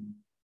time.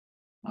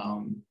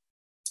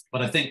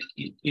 But I think,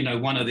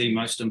 one of the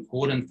most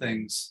important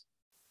things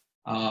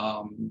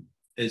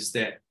is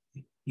that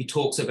he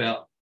talks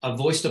about a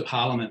voice to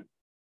Parliament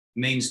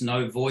means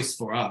no voice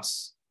for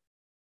us.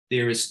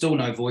 There is still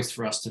no voice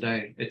for us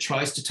today. It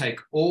tries to take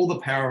all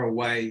the power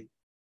away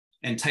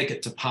and take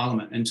it to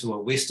Parliament, into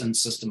a Western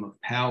system of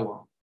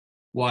power.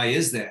 Why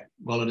is that?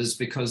 Well, it is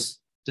because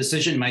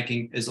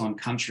decision-making is on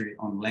country,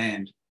 on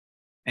land.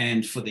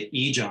 And for the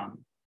Yijaan,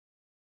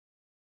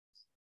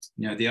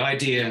 the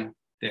idea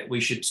that we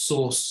should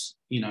source,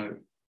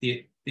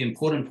 the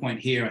important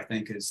point here, I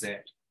think, is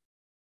that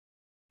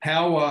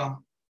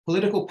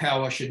political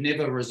power should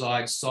never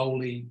reside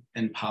solely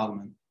in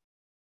Parliament.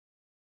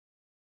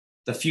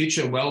 The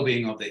future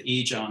well-being of the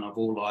Yijaan of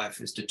all life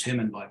is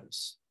determined by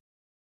this.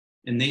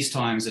 In these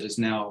times, it is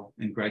now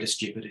in greatest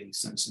jeopardy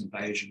since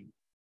invasion.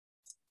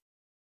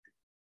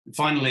 And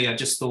finally, I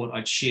just thought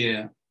I'd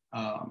share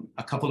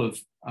a couple of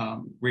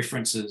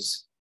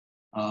references.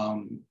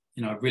 A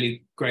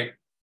really great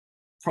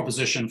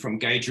proposition from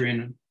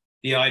Gadrian,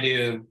 the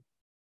idea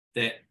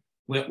that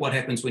what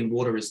happens when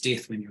water is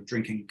death, when you're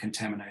drinking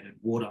contaminated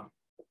water.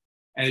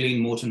 Aileen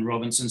Morton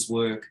Robinson's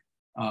work,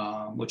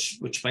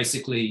 which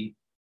basically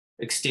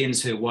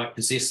extends her white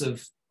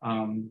possessive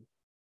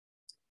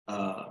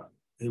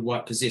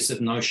white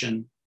possessive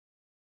notion,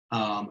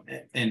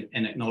 and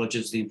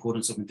acknowledges the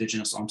importance of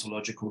Indigenous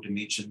ontological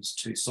dimensions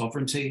to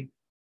sovereignty.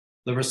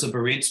 Larissa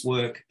Barrett's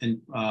work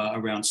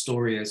around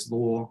story as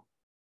law.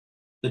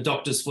 The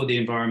Doctors for the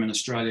Environment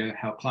Australia,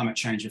 How Climate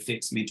Change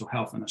Affects Mental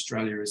Health in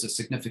Australia, is a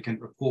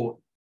significant report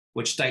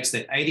which states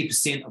that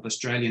 80% of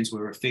Australians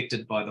were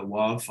affected by the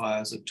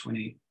wildfires of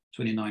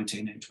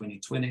 2019 and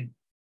 2020.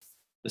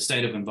 The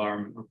State of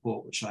Environment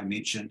report, which I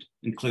mentioned,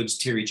 includes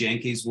Terry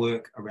Janke's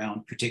work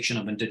around protection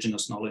of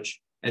Indigenous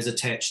knowledge as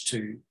attached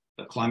to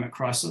the climate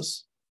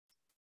crisis.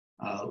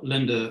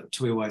 Linda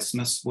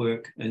Tuiwai-Smith's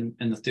work in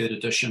the third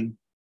edition.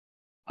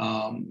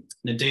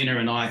 Nadina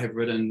and I have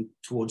written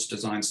towards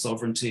design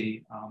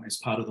sovereignty as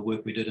part of the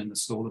work we did in the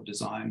School of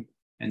Design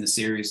and the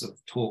series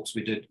of talks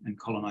we did in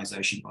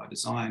Colonization by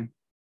Design.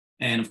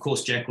 And of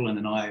course, Jacqueline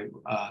and I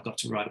got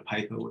to write a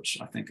paper, which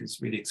I think is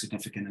really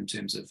significant in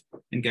terms of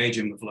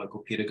engaging with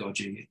local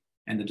pedagogy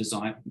and the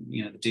design,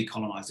 the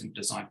decolonizing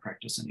design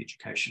practice in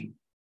education.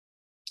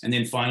 And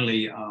then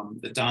finally,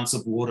 The Dance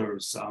of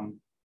Waters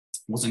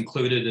was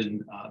included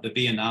in the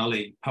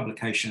Biennale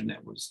publication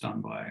that was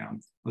done by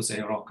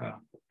Jose Roca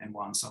and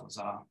Juan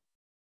Salazar.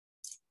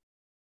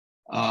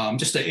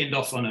 Just to end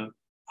off on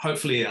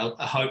hopefully a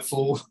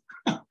hopeful,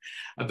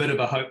 a bit of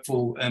a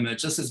hopeful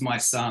image. This is my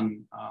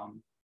son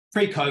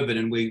pre-COVID,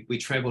 and we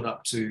traveled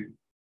up to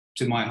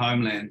my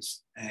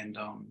homelands, and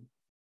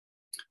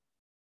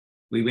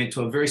we went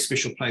to a very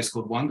special place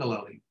called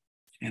Wangalali.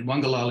 And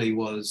Wangalali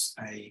was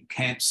a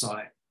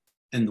campsite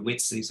in the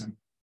wet season,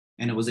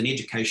 and it was an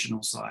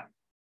educational site.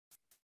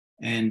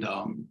 And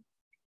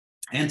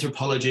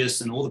anthropologists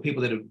and all the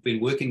people that have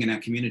been working in our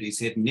communities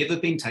had never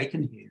been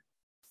taken here.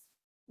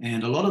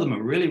 And a lot of them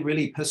are really,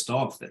 really pissed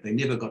off that they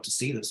never got to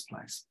see this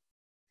place.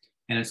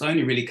 And it's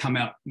only really come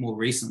out more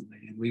recently.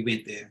 And we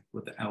went there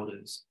with the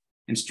elders.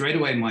 And straight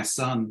away, my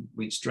son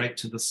went straight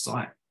to the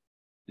site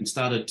and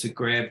started to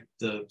grab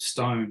the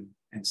stone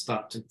and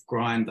start to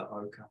grind the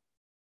ochre.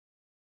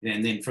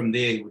 And then from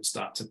there, he would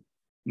start to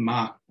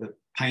mark the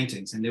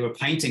paintings. And there were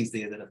paintings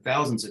there that are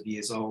thousands of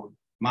years old,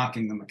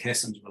 marking the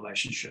Macassan's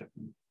relationship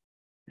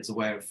as a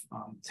way of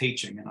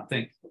teaching. And I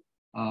think,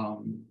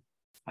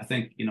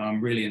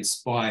 I'm really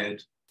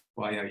inspired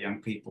by our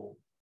young people.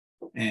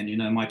 And,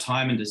 my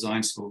time in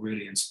design school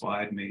really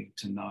inspired me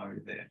to know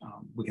that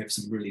we have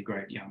some really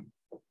great young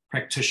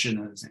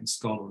practitioners and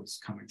scholars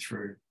coming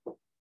through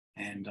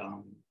and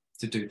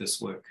to do this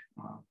work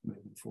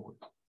moving forward.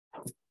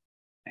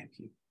 Thank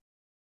you.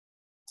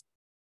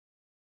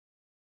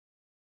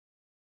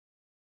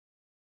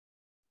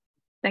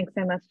 Thanks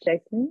so much,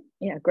 Jason.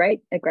 Yeah, a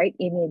great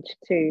image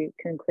to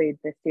conclude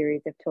the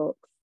series of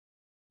talks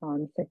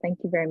on. So thank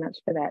you very much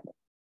for that.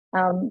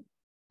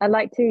 I'd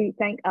like to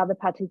thank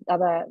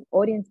other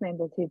audience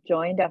members who've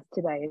joined us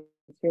today.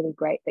 It's really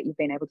great that you've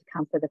been able to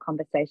come for the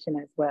conversation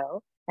as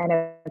well. And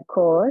of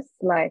course,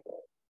 like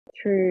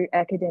true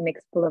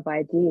academics full of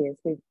ideas,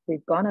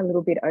 we've gone a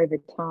little bit over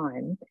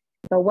time.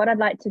 But what I'd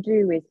like to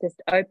do is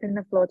just open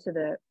the floor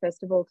to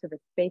first of all, to the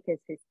speakers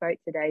who spoke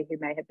today, who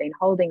may have been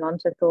holding on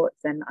to thoughts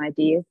and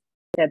ideas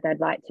that they'd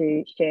like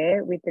to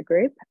share with the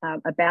group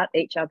about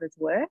each other's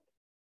work.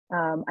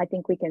 I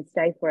think we can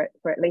stay for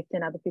at least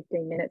another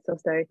 15 minutes or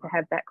so to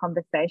have that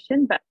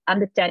conversation, but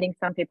understanding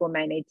some people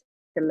may need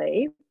to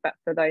leave, but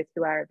for those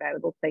who are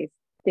available, please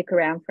stick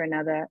around for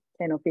another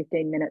 10 or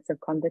 15 minutes of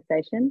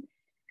conversation.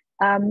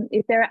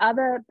 If there are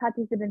other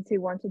participants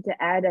who wanted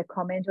to add a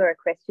comment or a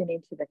question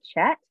into the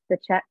chat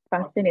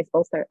function is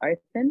also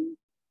open.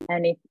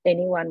 And if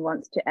anyone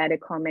wants to add a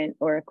comment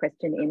or a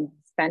question in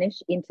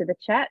Spanish into the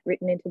chat,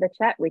 written into the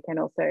chat, we can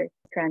also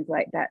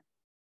translate that.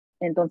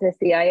 Entonces,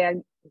 si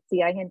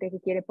hay gente que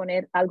quiere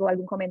poner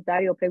algún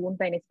comentario o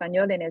pregunta en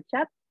español en el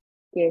chat,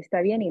 que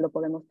está bien y lo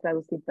podemos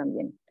traducir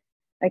también.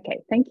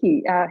 Okay, thank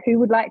you. Who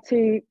would like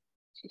to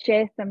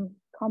share some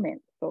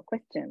comments or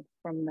questions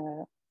from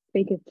the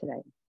speakers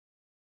today?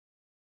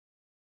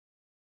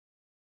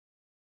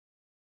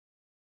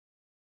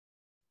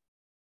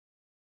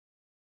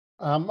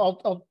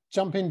 I'll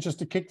jump in just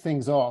to kick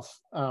things off.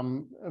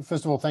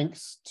 First of all,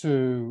 thanks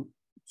to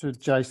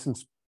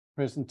Jason's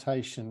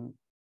presentation.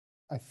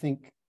 I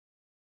think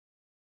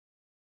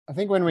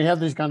when we have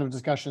these kind of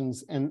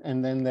discussions and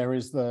then there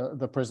is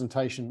the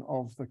presentation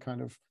of the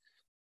kind of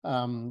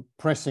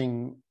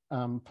pressing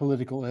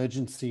political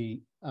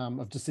urgency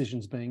of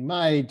decisions being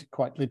made,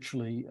 quite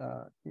literally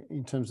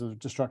in terms of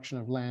destruction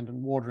of land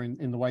and water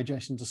in the way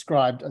Jason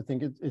described, I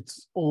think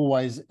it's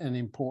always an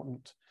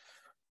important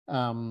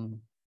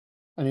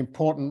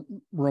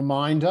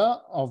reminder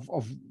of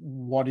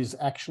what is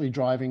actually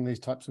driving these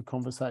types of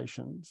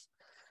conversations.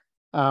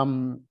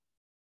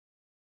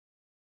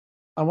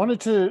 I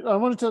wanted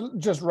to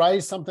just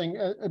raise something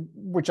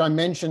which I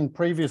mentioned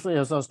previously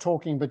as I was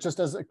talking, but just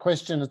as a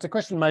question. It's a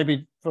question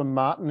maybe for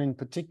Martin in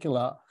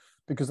particular,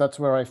 because that's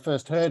where I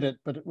first heard it,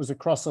 but it was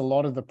across a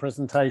lot of the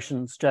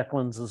presentations,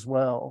 Jacqueline's as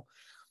well.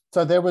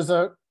 So there was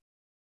an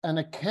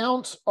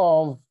account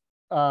of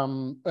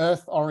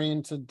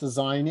earth-oriented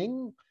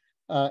designing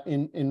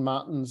in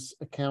Martin's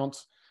account,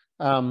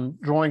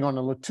 drawing on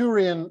a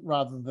Laturian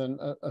rather than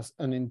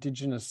an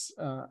indigenous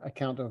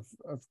account of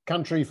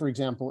country, for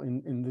example,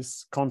 in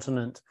this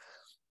continent,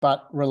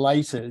 but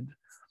related.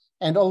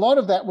 And a lot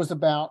of that was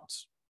about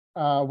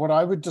what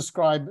I would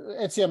describe,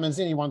 Ezio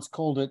Manzini once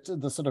called it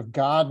the sort of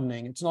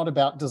gardening. It's not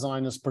about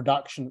designer's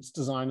production, it's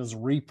designer's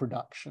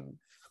reproduction.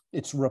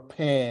 It's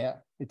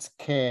repair, it's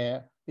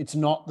care, it's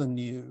not the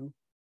new.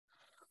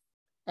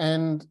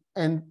 And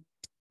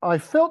I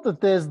felt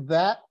that there's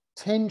that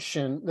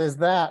tension, there's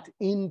that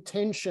in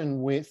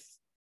tension with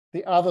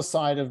the other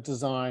side of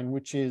design,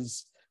 which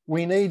is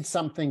we need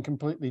something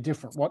completely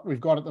different. What we've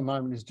got at the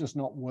moment is just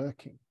not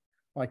working.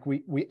 Like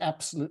we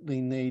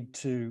absolutely need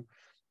to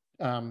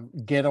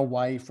get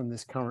away from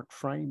this current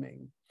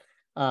framing.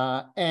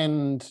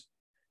 And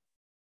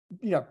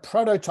you know,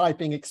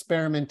 prototyping,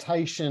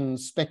 experimentation,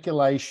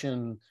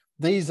 speculation,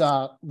 these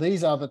are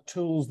the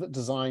tools that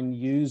design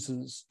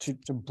uses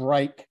to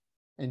break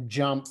and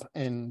jump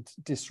and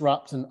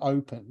disrupt and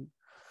open.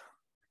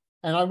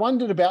 And I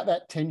wondered about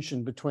that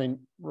tension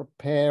between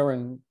repair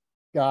and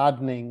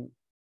gardening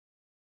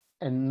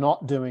and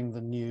not doing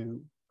the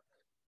new,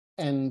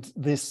 and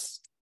this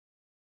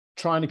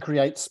trying to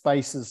create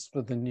spaces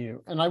for the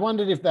new. And I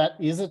wondered if that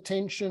is a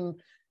tension,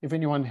 if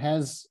anyone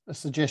has a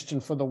suggestion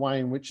for the way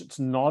in which it's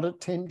not a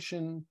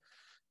tension.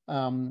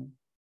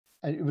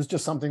 It was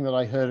just something that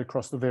I heard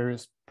across the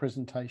various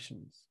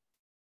presentations.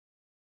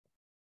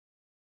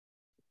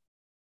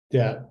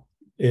 Yeah,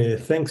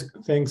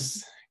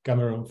 thanks,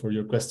 Cameron, for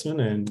your question,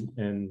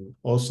 and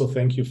also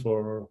thank you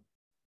for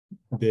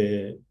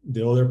the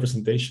other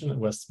presentation. It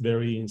was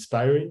very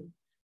inspiring.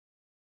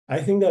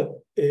 I think that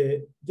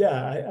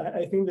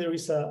I think there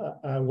is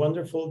a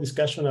wonderful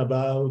discussion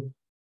about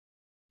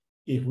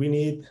if we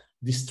need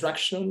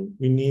destruction,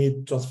 we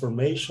need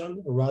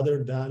transformation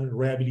rather than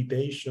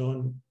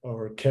rehabilitation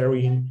or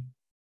caring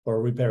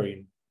or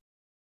repairing.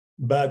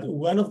 But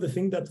one of the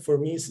things that for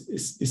me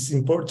is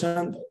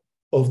important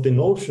of the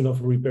notion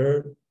of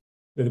repair,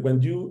 that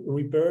when you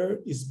repair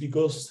is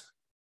because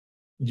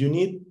you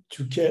need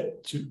to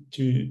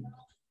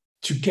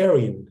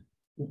carry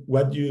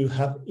what you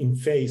have in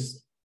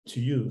face to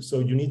you. So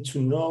you need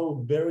to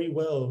know very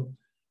well,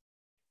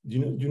 you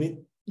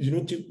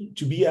need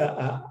to be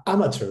an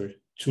amateur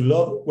to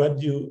love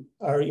what you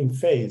are in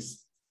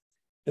face.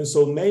 And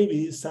so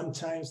maybe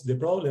sometimes the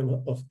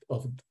problem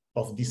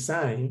of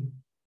design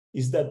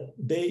is that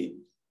they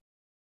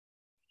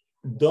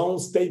don't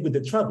stay with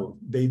the trouble.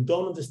 They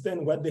don't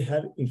understand what they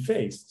have in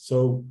face.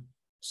 So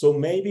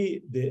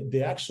maybe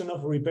the action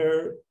of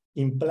repair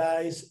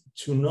implies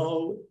to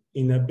know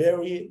in a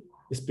very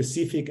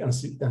specific and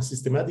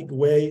systematic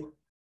way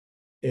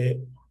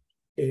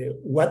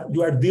what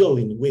you are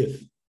dealing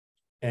with,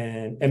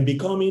 and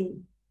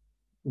becoming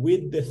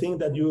with the thing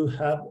that you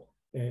have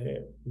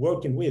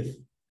working with.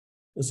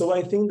 And so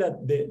I think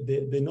that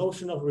the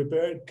notion of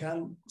repair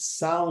can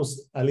sound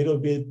a little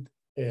bit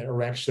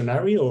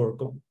reactionary or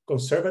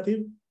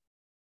conservative,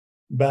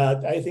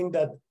 but I think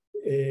that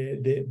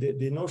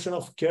the notion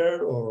of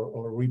care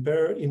or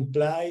repair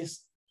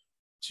implies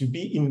to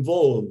be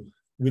involved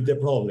with the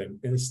problem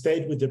and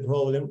stay with the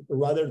problem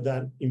rather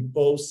than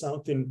impose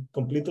something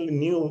completely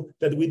new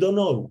that we don't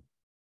know.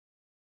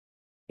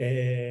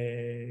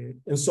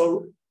 And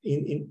so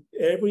in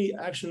every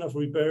action of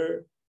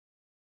repair,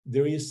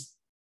 there is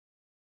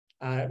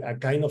a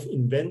kind of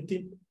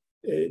inventive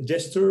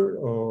gesture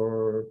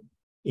or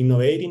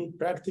innovating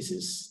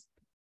practices.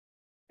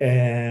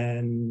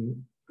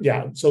 And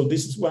yeah, so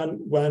this is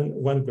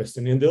one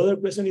question. And the other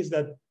question is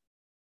that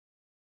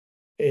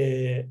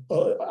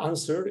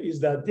answer is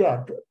that,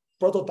 yeah,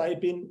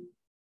 prototyping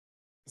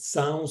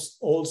sounds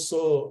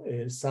also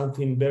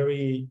something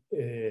very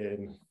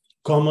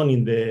common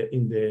in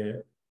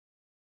the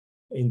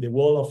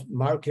world of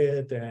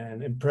market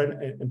and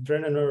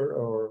entrepreneur,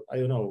 or I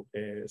don't know,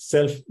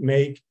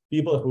 self-made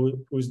people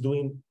who is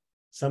doing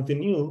something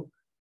new.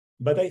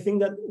 But I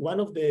think that one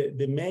of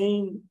the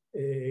main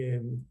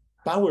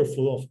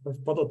powerful of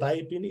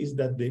prototyping is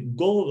that the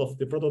goal of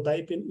the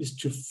prototyping is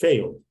to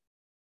fail.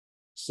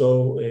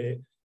 So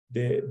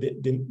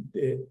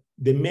the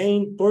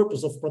main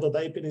purpose of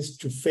prototyping is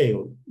to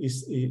fail.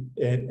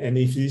 And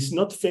if it's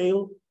not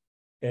fail,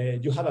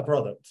 you have a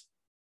product.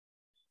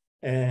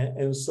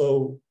 And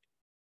so,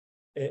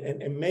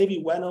 and maybe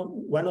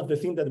one of the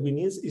things that we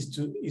need is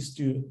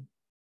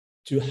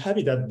to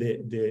habitat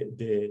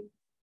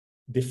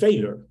the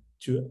failure,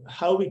 to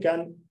how we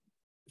can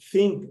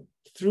think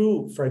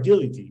through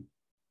fragility,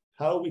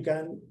 how we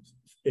can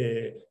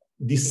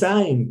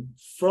design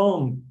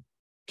from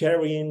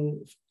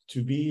carrying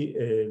to be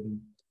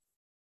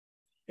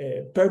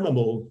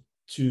permeable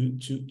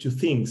to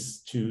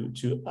things.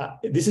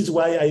 This is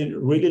why I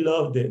really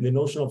love the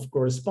notion of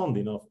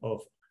corresponding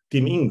of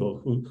Tim Ingle,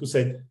 who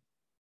said,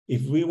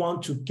 if we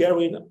want to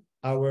carry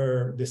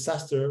our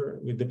disaster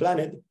with the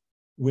planet,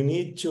 we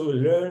need to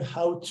learn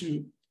how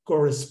to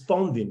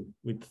corresponding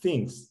with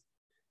things.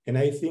 And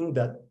I think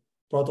that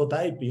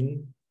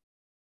prototyping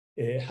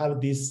have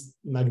this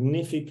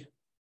magnificent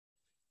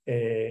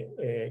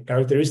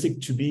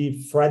characteristic to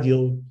be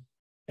fragile,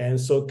 and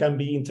so can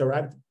be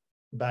interacted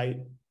by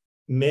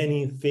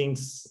many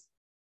things,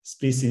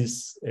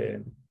 species,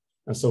 and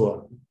so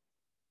on.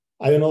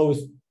 I don't know if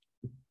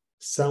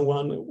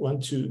someone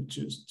want to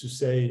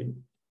say,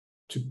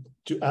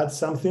 to add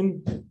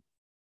something.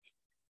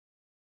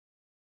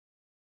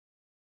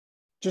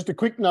 Just a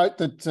quick note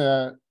that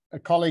a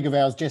colleague of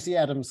ours, Jesse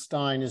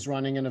Adams-Stein, is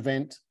running an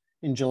event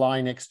in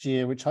July next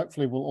year, which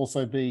hopefully will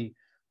also be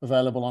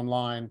available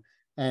online,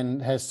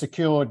 and has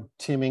secured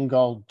Tim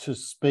Ingold to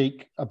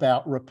speak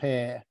about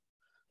repair.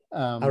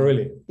 Oh,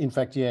 really? In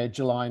fact, yeah,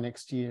 July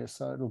next year.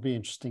 So it'll be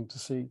interesting to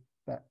see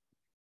that.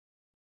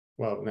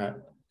 Well, no,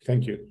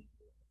 thank you.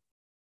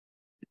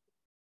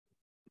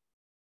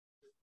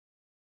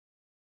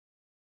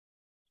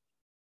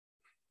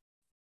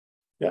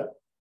 Yeah.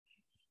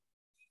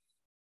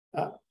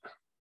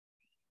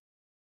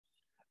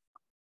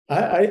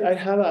 I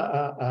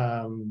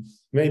have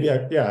maybe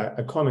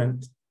a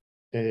comment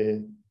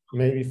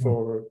maybe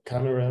for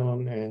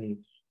Cameron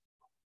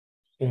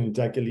and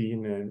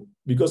Jacqueline, and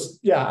because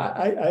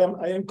I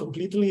am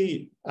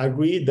completely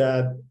agree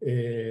that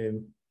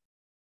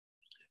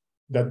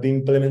that the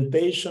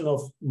implementation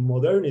of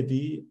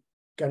modernity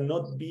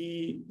cannot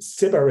be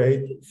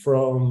separate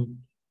from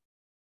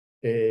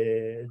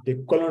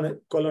the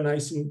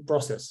colonizing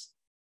process.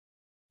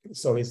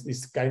 So it's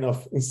this kind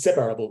of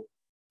inseparable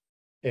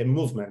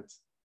movement.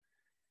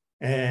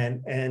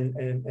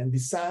 And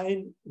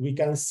design, we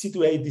can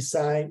situate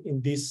design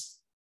in this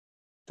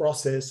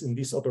process, in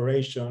this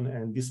operation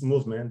and this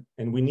movement,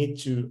 and we need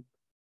to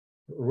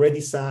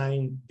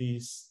redesign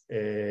this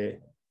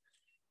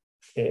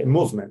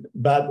movement.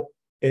 But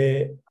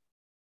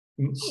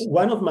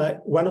one of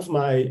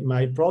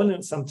my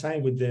problems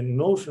sometimes with the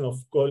notion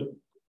of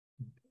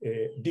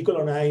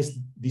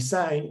decolonized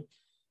design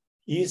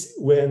is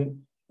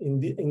when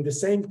in the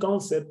same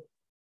concept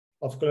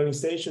of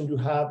colonization you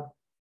have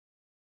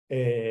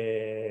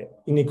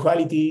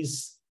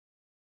inequalities,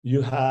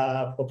 you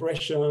have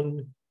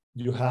oppression,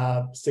 you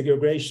have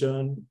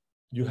segregation,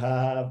 you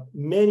have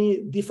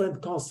many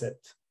different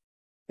concepts.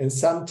 And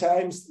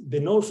sometimes the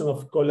notion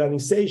of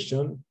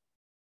colonization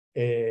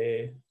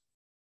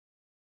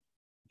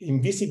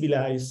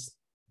invisibilize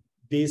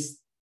this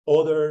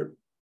other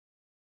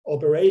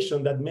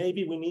operation that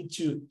maybe we need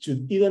to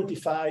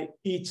identify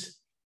each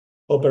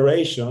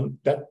operation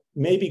that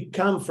maybe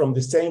come from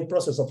the same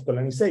process of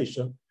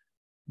colonization.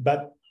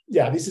 But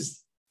yeah, this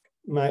is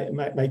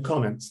my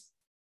comments.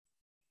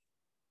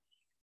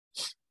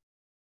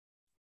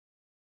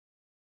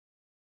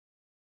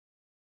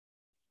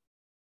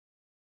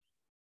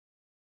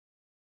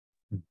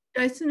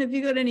 Jason, have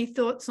you got any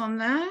thoughts on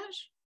that?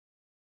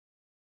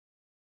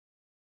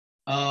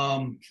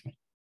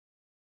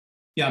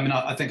 Yeah, I mean,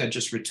 I think I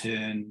just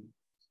return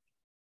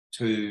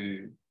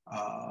to,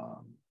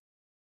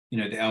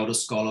 the elder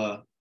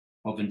scholar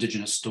of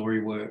Indigenous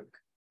story work,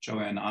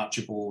 Joanne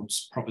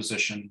Archibald's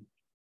proposition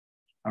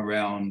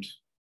around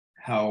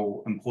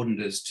how important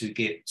it is to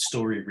get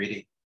story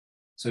ready.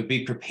 So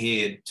be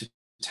prepared to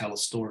tell a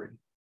story.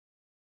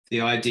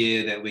 The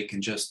idea that we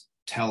can just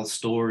tell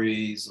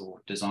stories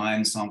or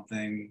design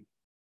something,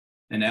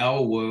 in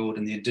our world,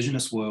 in the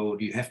Indigenous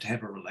world, you have to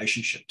have a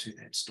relationship to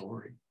that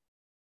story.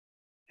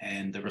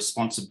 And the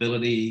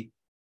responsibility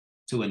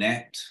to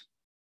enact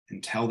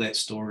and tell that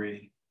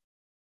story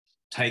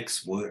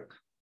takes work.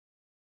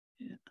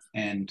 Yeah.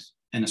 And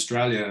in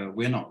Australia,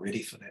 we're not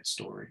ready for that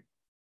story.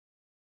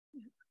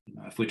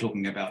 If we're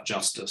talking about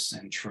justice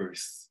and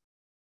truth,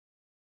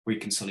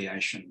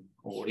 reconciliation,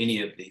 or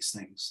any of these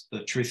things,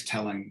 the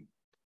truth-telling,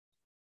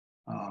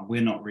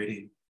 we're not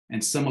ready.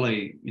 And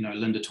similarly,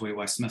 Linda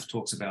Tuiwai-Smith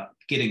talks about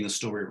getting the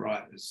story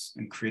right is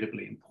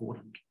incredibly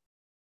important.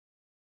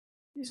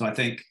 Yeah. So I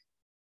think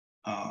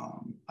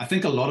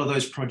a lot of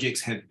those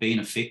projects have been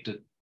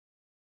affected.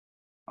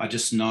 I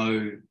just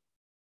know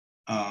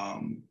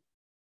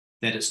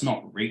that it's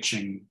not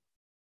reaching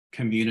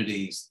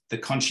communities. The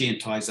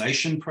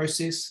conscientization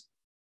process,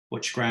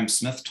 which Graham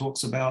Smith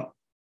talks about,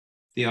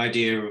 the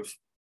idea of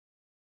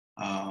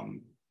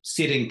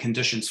setting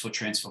conditions for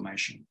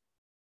transformation.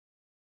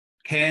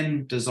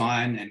 Can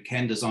design and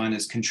can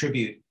designers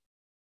contribute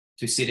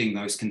to setting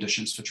those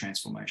conditions for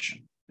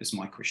transformation is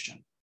my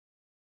question.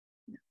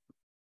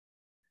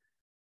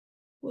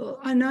 Well,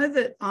 I know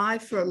that I,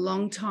 for a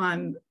long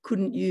time,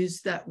 couldn't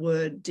use that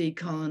word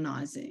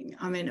decolonizing.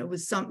 I mean, it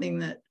was something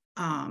that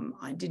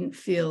I didn't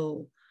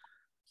feel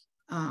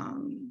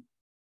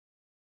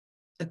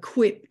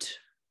equipped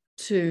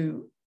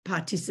to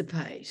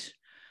participate.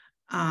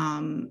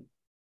 And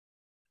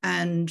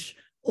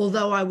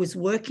although I was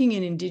working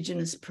in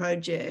Indigenous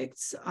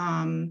projects,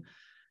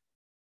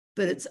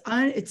 but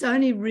it's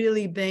only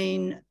really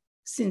been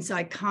since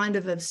I kind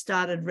of have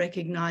started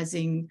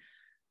recognizing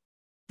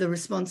the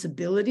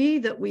responsibility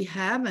that we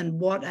have and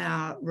what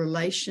our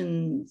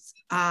relations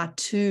are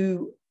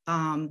to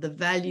the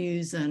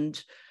values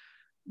and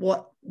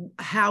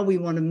how we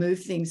want to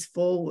move things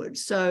forward.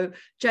 So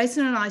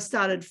Jason and I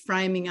started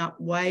framing up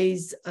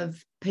ways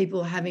of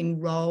people having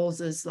roles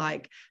as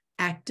like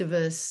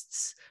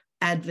activists,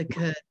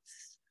 advocates,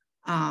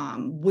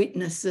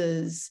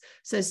 witnesses.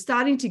 So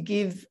starting to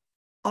give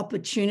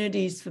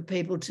opportunities for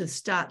people to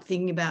start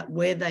thinking about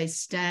where they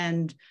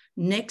stand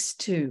next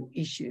to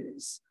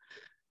issues.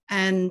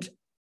 And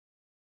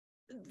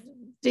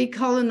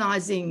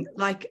decolonizing,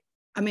 like,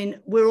 I mean,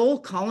 we're all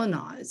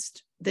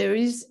colonized. There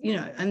is, you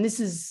know, and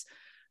it's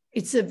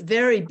a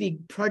very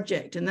big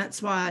project. And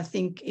that's why I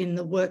think in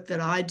the work that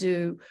I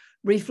do,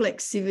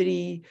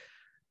 reflexivity,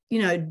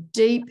 you know,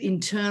 deep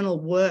internal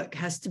work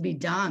has to be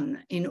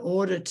done in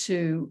order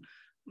to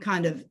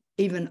kind of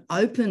even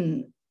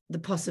open the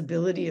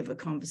possibility of a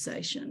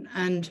conversation.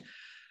 And,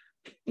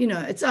 you know,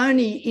 it's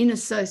only in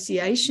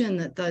association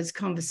that those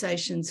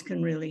conversations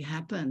can really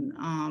happen.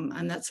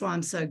 And that's why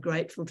I'm so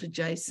grateful to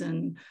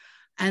Jason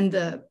and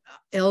the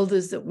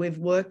elders that we've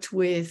worked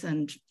with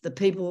and the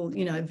people,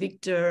 you know,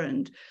 Victor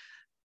and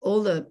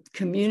all the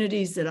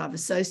communities that I've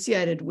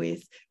associated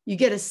with. You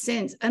get a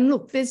sense, and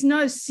look, there's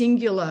no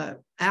singular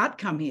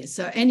outcome here.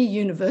 So any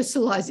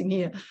universalizing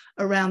here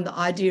around the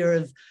idea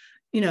of,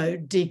 you know,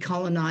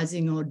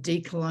 decolonizing or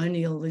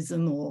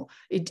decolonialism, or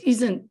it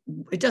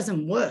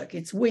doesn't work.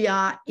 It's we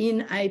are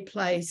in a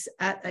place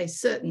at a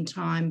certain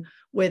time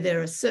where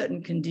there are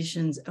certain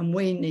conditions and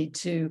we need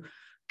to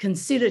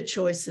consider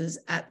choices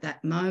at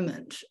that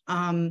moment.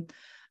 And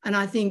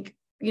I think,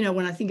 you know,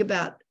 when I think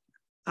about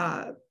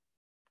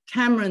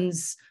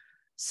Cameron's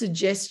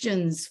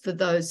suggestions for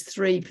those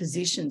three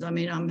positions, I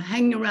mean, I'm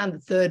hanging around the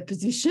third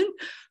position,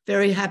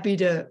 very happy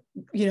to,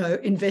 you know,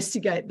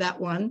 investigate that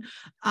one.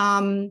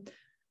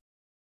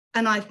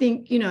 And I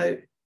think, you know,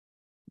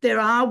 there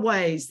are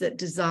ways that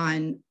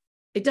design,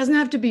 it doesn't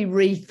have to be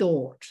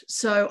rethought.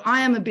 So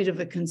I am a bit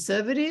of a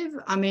conservative.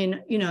 I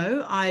mean, you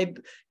know, I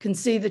can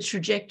see the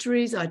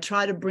trajectories. I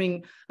try to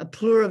bring a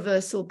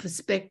pluriversal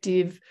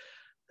perspective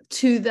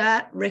to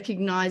that,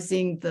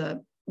 recognizing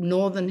the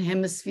Northern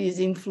Hemisphere's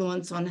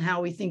influence on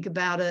how we think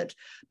about it.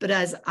 But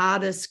as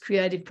artists,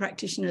 creative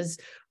practitioners,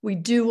 we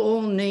do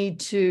all need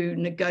to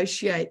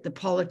negotiate the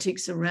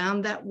politics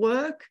around that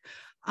work.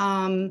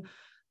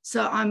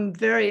 So I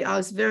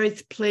was very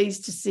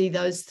pleased to see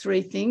those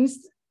three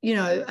things, you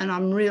know, and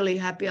I'm really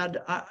happy,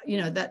 you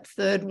know, that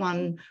third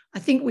one, I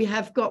think we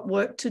have got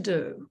work to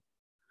do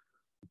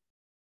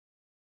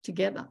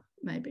together,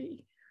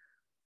 maybe.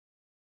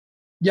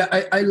 Yeah,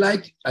 I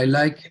like.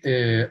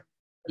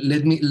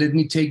 Let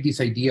me take this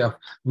idea of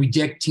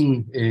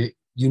rejecting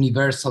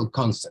universal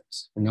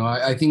concepts. You know,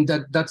 I think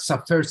that's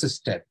a first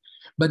step,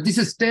 but this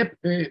step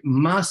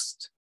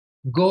must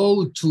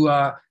go to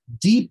a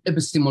deep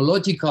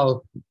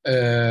epistemological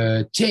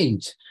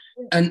change,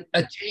 and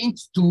a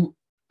change to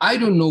I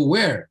don't know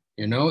where.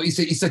 You know,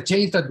 it's a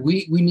change that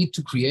we need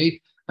to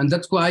create, and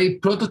that's why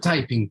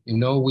prototyping, you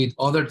know, with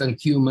other than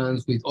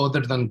humans, with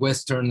other than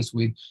Westerns,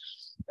 with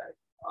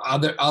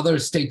other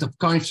state of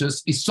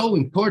conscious is so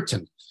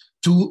important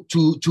to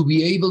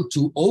be able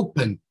to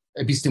open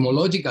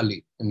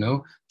epistemologically, you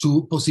know,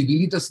 to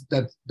possibilities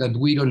that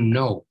we don't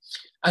know.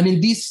 And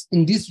in this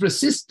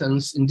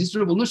resistance, in this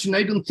revolution,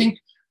 I don't think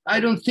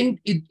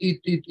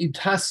it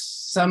has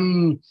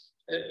some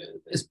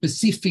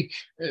specific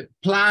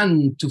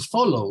plan to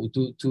follow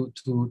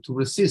to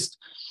resist.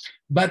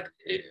 But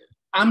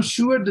I'm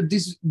sure that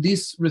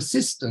this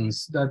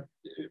resistance, that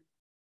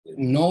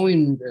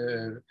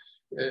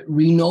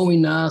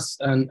re-knowing us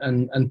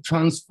and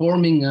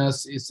transforming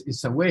us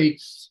is a way,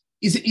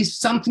 is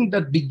something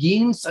that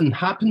begins and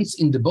happens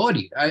in the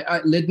body.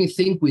 Let me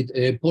think with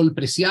Paul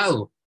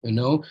Preciado, you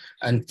know,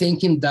 and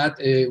thinking that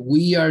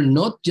we are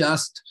not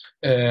just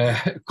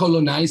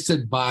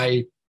colonized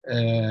by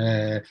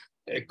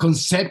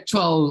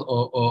conceptual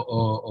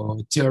or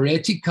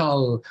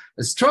theoretical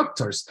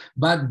structures,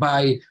 but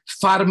by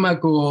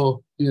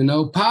pharmaco, you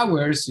know,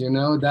 powers, you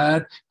know,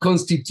 that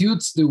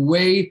constitutes the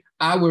way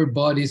our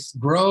bodies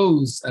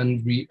grows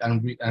and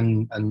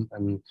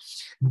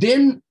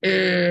then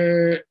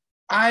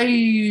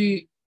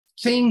I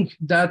think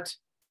that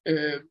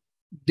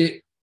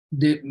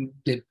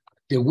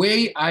the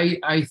way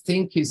I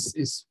think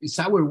is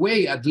our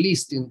way, at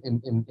least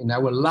in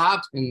our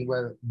lab, in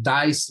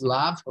DICE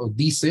lab or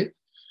DICE,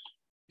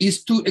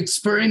 is to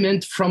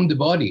experiment from the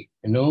body,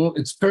 you know,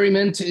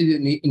 experiment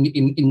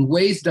in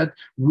ways that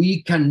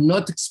we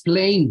cannot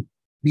explain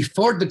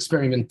before the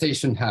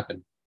experimentation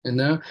happened, you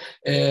know.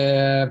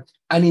 And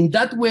in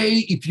that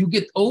way, if you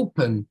get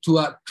open to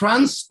a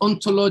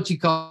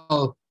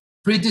trans-ontological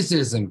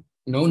criticism,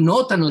 you know,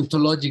 not an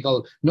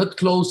ontological, not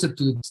closer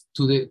to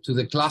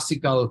the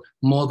classical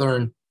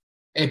modern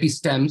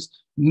epistemes,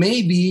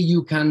 maybe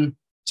you can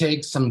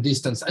take some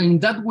distance. And in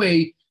that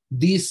way,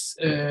 this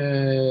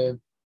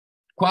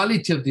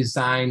quality of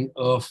design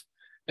of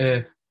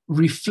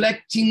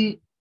reflecting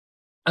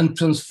and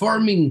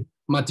transforming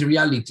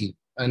materiality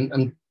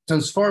and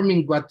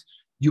transforming what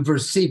you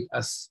perceive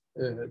as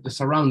the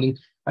surrounding,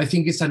 I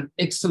think is an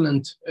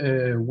excellent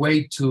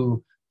way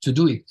to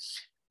do it.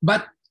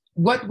 But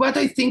what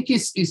I think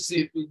is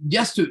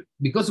just to,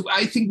 because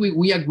I think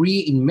we agree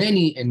in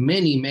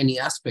many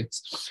aspects,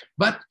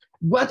 but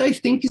what I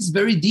think is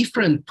very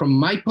different from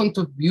my point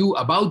of view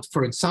about,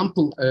 for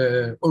example,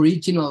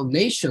 original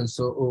nations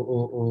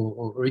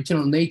or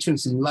original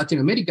nations in Latin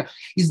America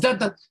is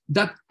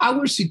that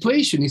our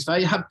situation, if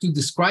I have to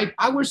describe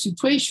our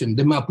situation,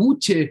 the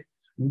Mapuche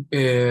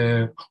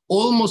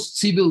almost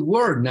civil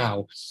war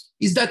now,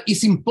 is that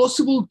it's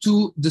impossible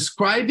to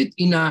describe it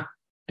in a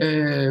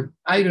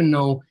I don't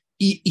know,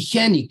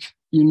 hygienic,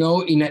 you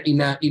know, in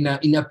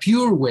a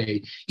pure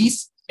way.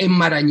 It's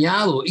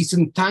enmarañado, it's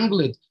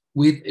entangled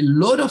with a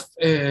lot of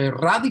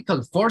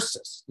radical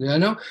forces. You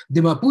know,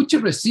 the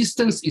Mapuche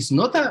resistance is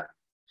not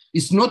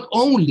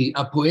only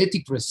a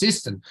poetic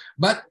resistance,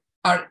 but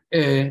are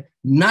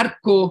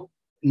narco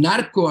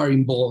are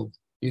involved.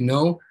 You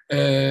know,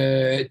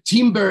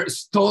 timber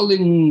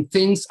stolen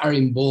things are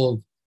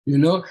involved. You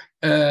know,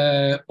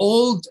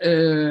 old,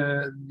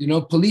 you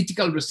know,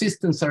 political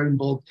resistance are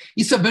involved.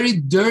 It's a very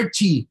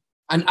dirty,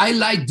 and I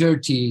like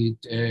dirty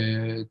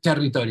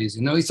territories,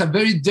 you know, it's a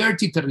very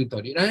dirty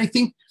territory. And I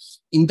think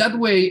in that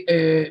way,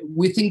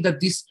 we think that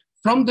this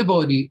from the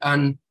body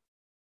and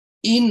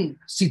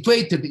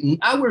situated in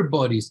our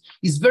bodies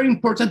is very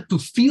important to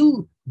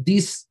feel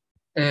this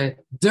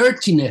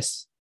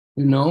dirtiness,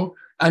 you know,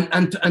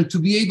 and to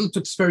be able to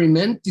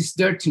experiment this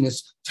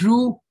dirtiness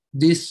through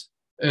this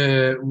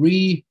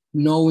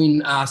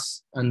re-knowing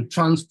us and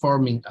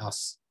transforming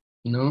us,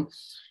 you know.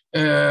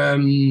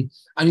 And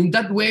in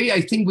that way,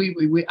 I think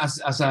we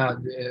as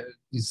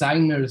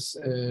designers,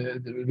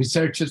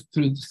 researchers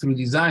through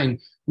design,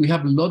 we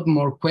have a lot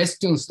more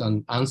questions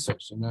than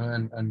answers, you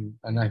know,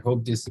 and I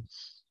hope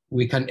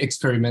we can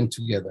experiment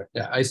together.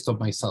 Yeah, I stop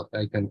myself.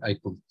 I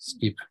could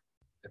skip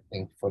the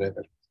thing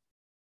forever.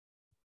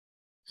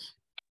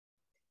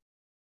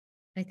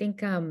 I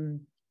think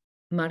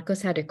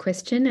Marcos had a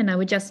question, and I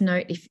would just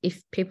note,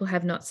 if people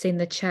have not seen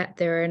the chat,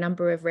 there are a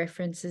number of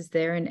references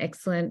there, an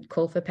excellent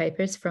call for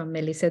papers from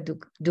Melissa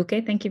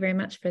Duque. Thank you very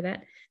much for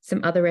that.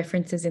 Some other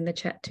references in the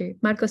chat too.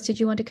 Marcos, did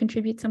you want to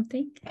contribute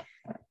something?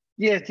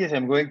 Yes,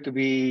 I'm going to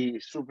be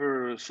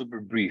super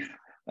brief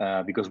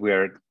because we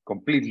are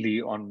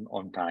completely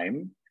on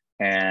time.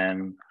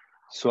 And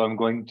so I'm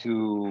going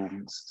to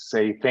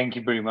say thank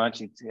you very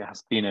much. It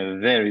has been a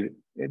very,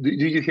 do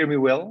you hear me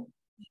well?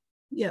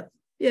 Yeah.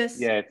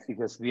 Yes. Yeah, it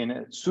has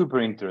been super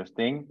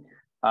interesting.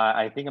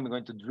 I think I'm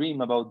going to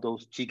dream about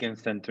those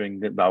chickens entering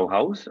the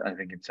Bauhaus. I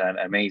think it's an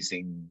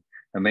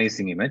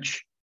amazing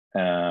image.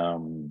 A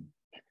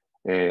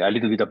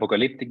little bit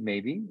apocalyptic,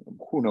 maybe.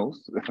 Who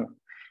knows?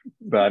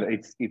 But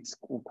it's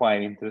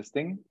quite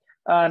interesting.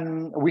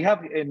 And we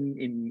have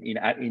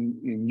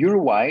in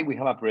Uruguay, we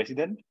have a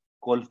president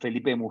called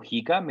Felipe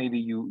Mujica. Maybe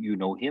you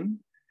know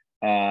him.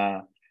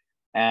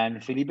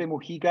 And Felipe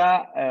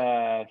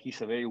Mujica,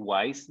 he's a very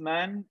wise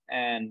man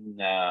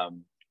and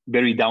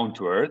very down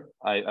to earth.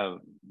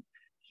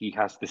 He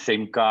has the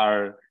same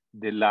car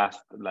the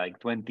last like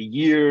 20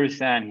 years,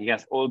 and he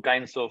has all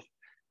kinds of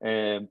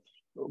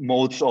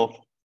modes of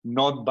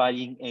not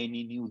buying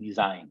any new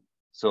design.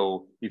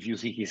 So if you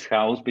see his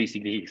house,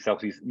 basically his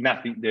house is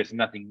nothing. There's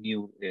nothing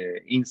new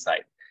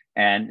inside,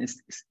 and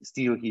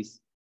still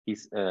he's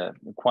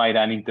quite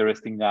an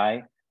interesting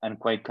guy and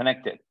quite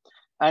connected.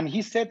 And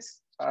he said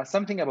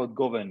something about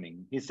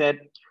governing. He said,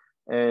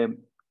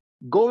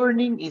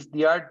 governing is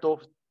the art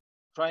of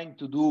trying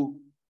to do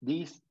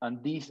this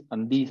and this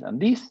and this and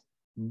this,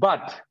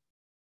 but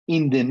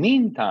in the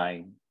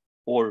meantime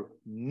or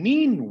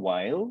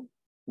meanwhile,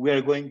 we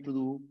are going to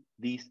do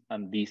this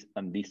and this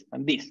and this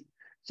and this.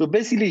 So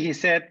basically he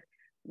said,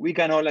 we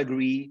can all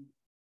agree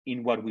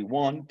in what we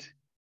want.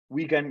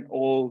 We can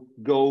all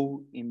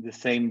go in the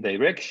same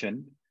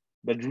direction,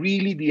 but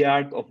really the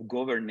art of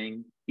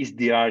governing is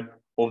the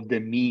art of the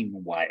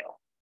meanwhile,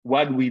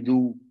 what we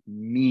do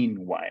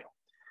meanwhile.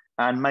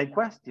 And my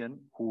question,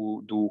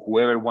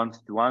 whoever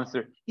wants to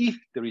answer, if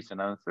there is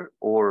an answer,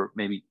 or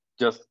maybe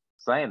just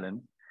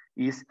silent,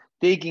 is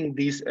taking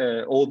this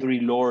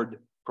Audre Lorde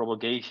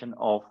provocation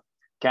of,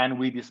 can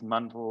we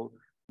dismantle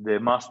the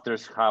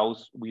master's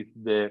house with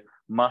the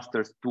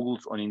master's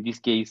tools, or in this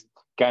case,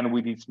 can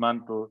we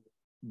dismantle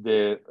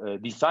the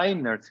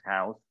designer's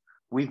house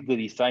with the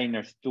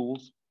designer's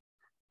tools?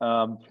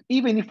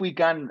 Even if we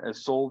can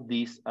solve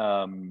this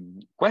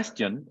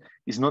question,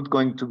 it's not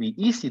going to be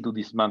easy to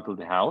dismantle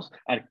the house.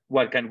 And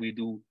what can we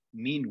do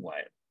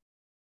meanwhile?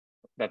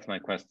 That's my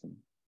question.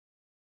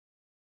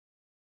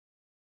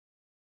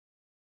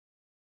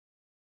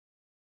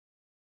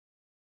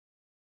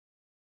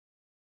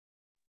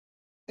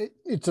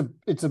 It's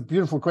a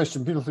beautiful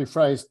question, beautifully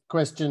phrased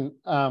question.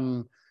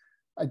 I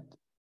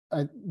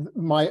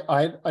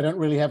don't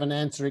really have an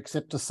answer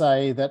except to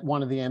say that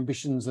one of the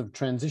ambitions of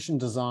transition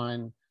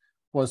design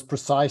was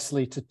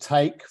precisely to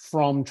take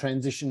from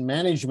transition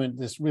management,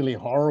 this really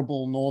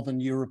horrible Northern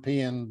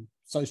European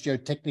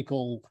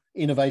socio-technical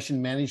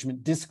innovation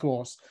management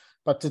discourse,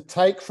 but to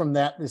take from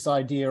that this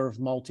idea of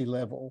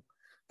multi-level,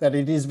 that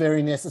it is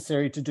very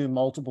necessary to do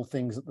multiple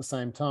things at the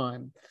same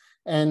time.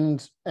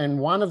 And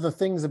one of the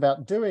things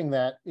about doing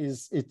that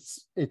is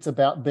it's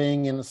about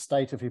being in a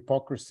state of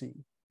hypocrisy,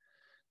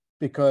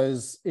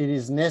 because it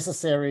is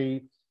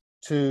necessary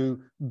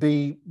to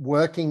be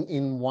working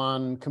in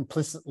one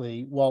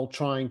complicitly while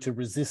trying to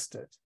resist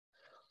it.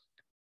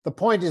 The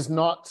point is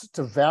not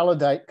to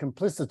validate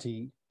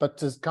complicity, but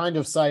to kind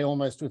of say,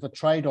 almost with a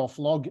trade-off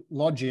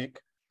logic,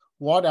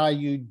 what are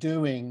you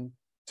doing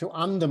to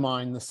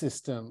undermine the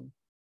system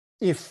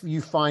if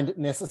you find it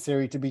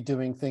necessary to be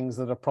doing things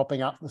that are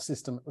propping up the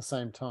system at the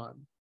same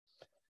time?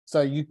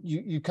 So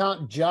you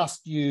can't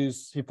just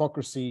use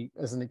hypocrisy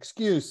as an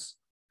excuse.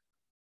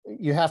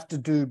 You have to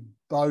do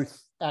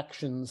both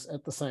actions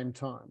at the same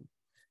time.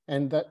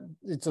 And that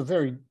it's a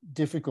very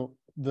difficult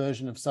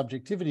version of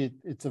subjectivity.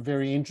 It's a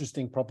very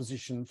interesting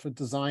proposition for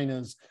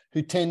designers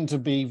who tend to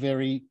be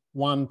very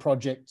one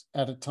project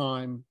at a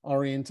time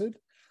oriented,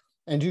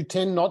 and who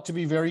tend not to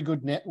be very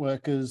good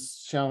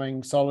networkers,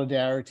 showing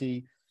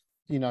solidarity,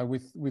 you know,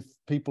 with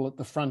people at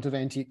the front of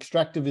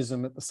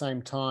anti-extractivism at the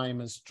same time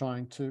as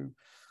trying to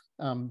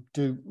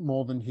do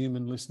more than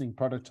human listening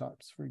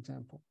prototypes, for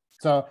example.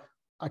 So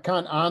I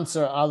can't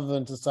answer other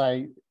than to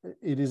say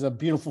it is a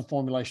beautiful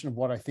formulation of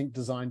what I think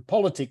design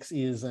politics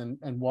is, and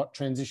what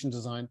transition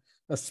design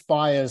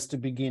aspires to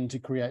begin to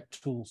create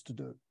tools to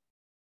do.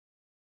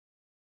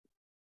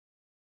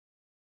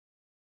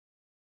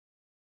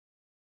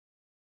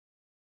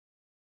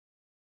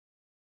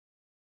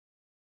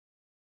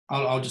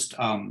 I'll just,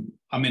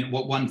 I mean,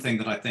 one thing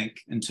that I think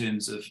in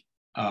terms of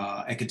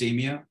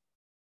academia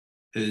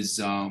is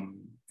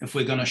if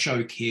we're going to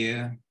show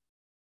care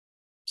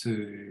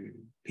to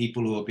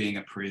people who are being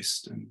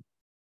oppressed and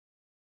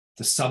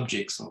the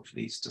subjects of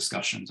these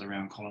discussions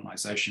around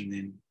colonization,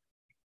 then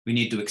we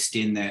need to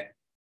extend that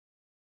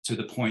to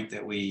the point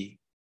that we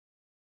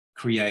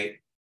create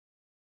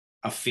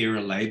a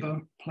fairer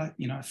labor,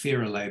 you know, a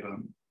fairer labor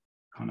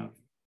kind of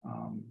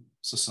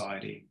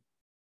society,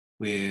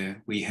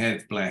 where we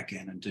have Black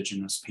and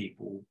Indigenous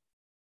people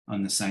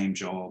on the same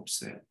jobs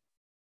that,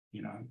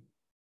 you know.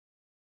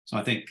 So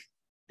I think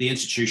the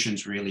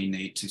institutions really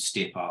need to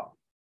step up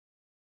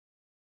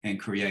and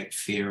create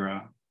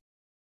fairer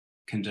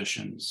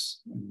conditions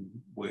in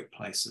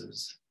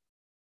workplaces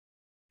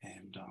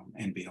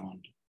and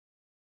beyond.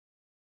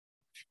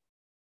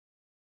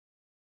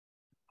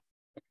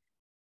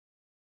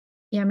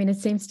 Yeah, I mean, it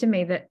seems to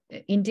me that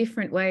in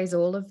different ways,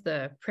 all of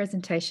the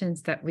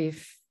presentations that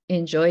we've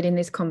enjoyed in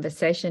this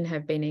conversation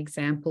have been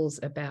examples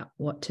about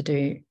what to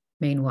do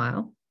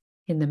meanwhile,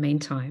 in the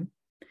meantime.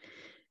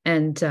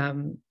 And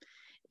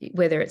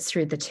whether it's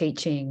through the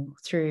teaching,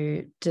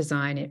 through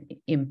design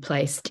in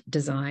place,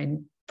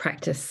 design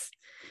practice,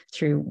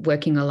 through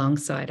working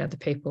alongside other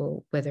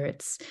people, whether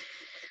it's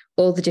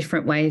all the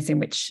different ways in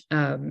which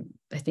I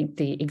think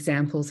the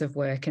examples of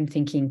work and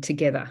thinking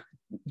together,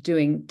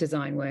 doing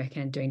design work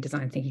and doing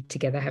design thinking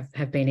together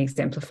have been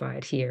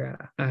exemplified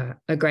here.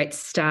 A great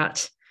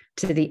start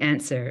to the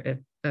answer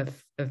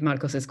of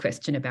Marcos's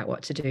question about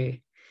what to do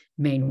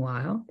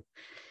meanwhile.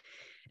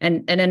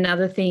 And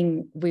another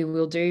thing we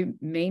will do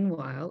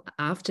meanwhile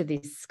after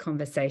this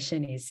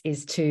conversation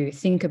is to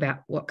think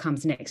about what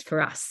comes next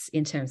for us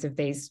in terms of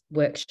these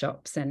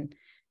workshops and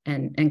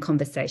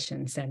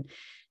conversations. And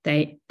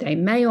they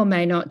may or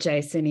may not,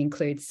 Jason,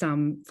 include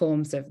some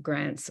forms of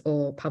grants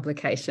or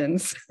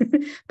publications,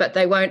 but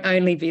they won't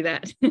only be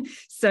that.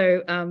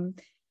 So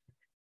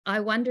I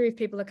wonder if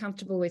people are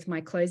comfortable with my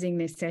closing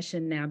this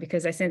session now,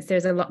 because I sense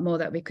there's a lot more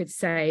that we could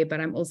say,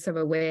 but I'm also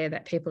aware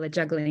that people are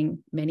juggling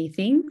many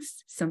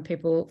things. Some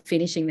people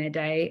finishing their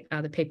day,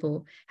 other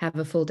people have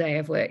a full day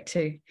of work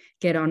to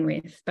get on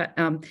with. But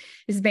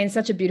this has been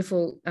such a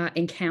beautiful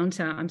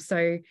encounter. I'm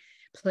so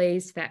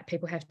pleased that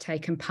people have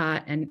taken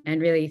part, and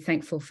really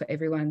thankful for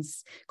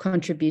everyone's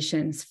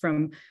contributions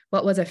from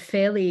what was a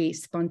fairly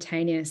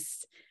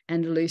spontaneous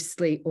and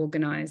loosely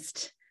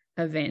organised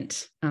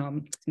event.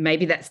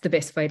 Maybe that's the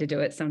best way to do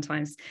it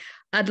sometimes.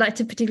 I'd like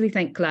to particularly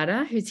thank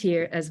Clara, who's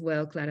here as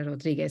well, Clara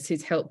Rodriguez,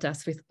 who's helped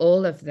us with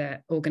all of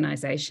the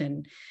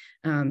organisation.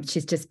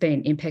 She's just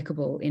been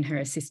impeccable in her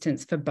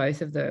assistance for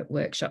both of the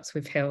workshops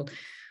we've held.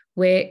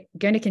 We're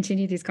going to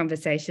continue this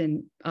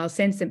conversation. I'll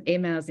send some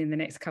emails in the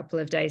next couple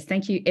of days.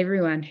 Thank you,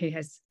 everyone who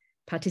has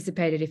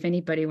participated. If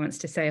anybody wants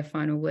to say a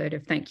final word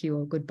of thank you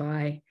or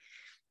goodbye,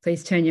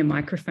 please turn your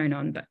microphone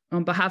on. But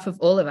on behalf of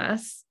all of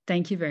us,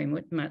 thank you very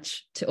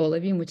much to all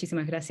of you.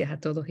 Muchísimas gracias a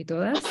todos y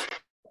todas.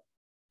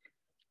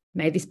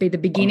 May this be the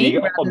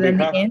beginning rather than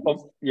the end.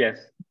 Yes,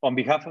 on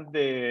behalf of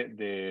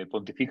the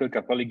Pontifical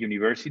Catholic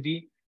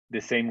University,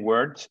 the same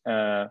words.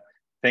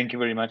 Thank you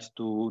very much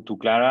to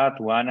Clara,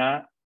 to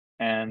Ana,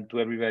 and to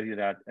everybody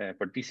that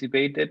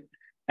participated.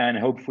 And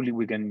hopefully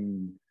we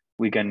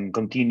can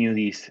continue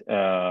this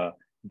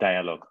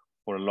dialogue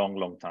for a long,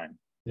 long time.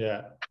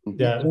 Yeah.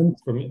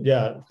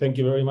 Thank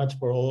you very much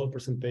for all the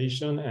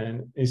presentation,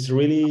 and it's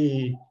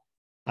really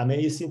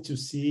amazing to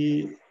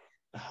see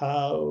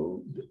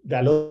how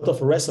a lot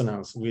of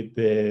resonance with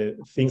the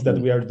things that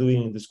we are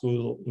doing in the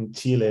school in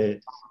Chile,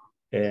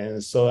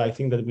 and so I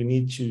think that we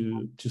need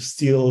to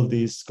steal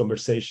this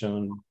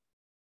conversation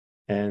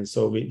And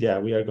so we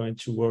are going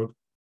to work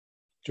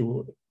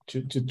to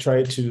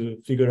try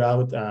to figure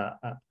out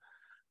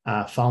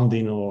a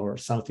founding or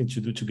something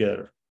to do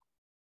together.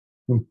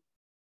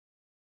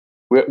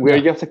 We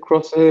are just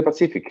across the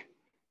Pacific.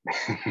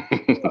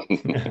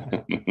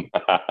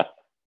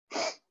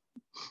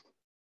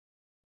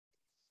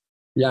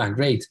 Yeah,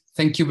 great.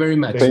 Thank you very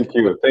much. Thank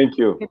you. Thank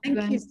you.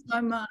 Thank you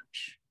so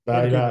much.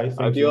 Bye, bye. Thank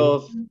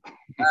Adios. you.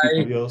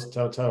 Bye. Adios.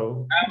 Ciao,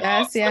 ciao.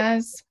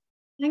 Gracias.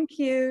 Thank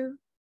you.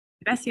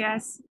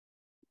 Gracias.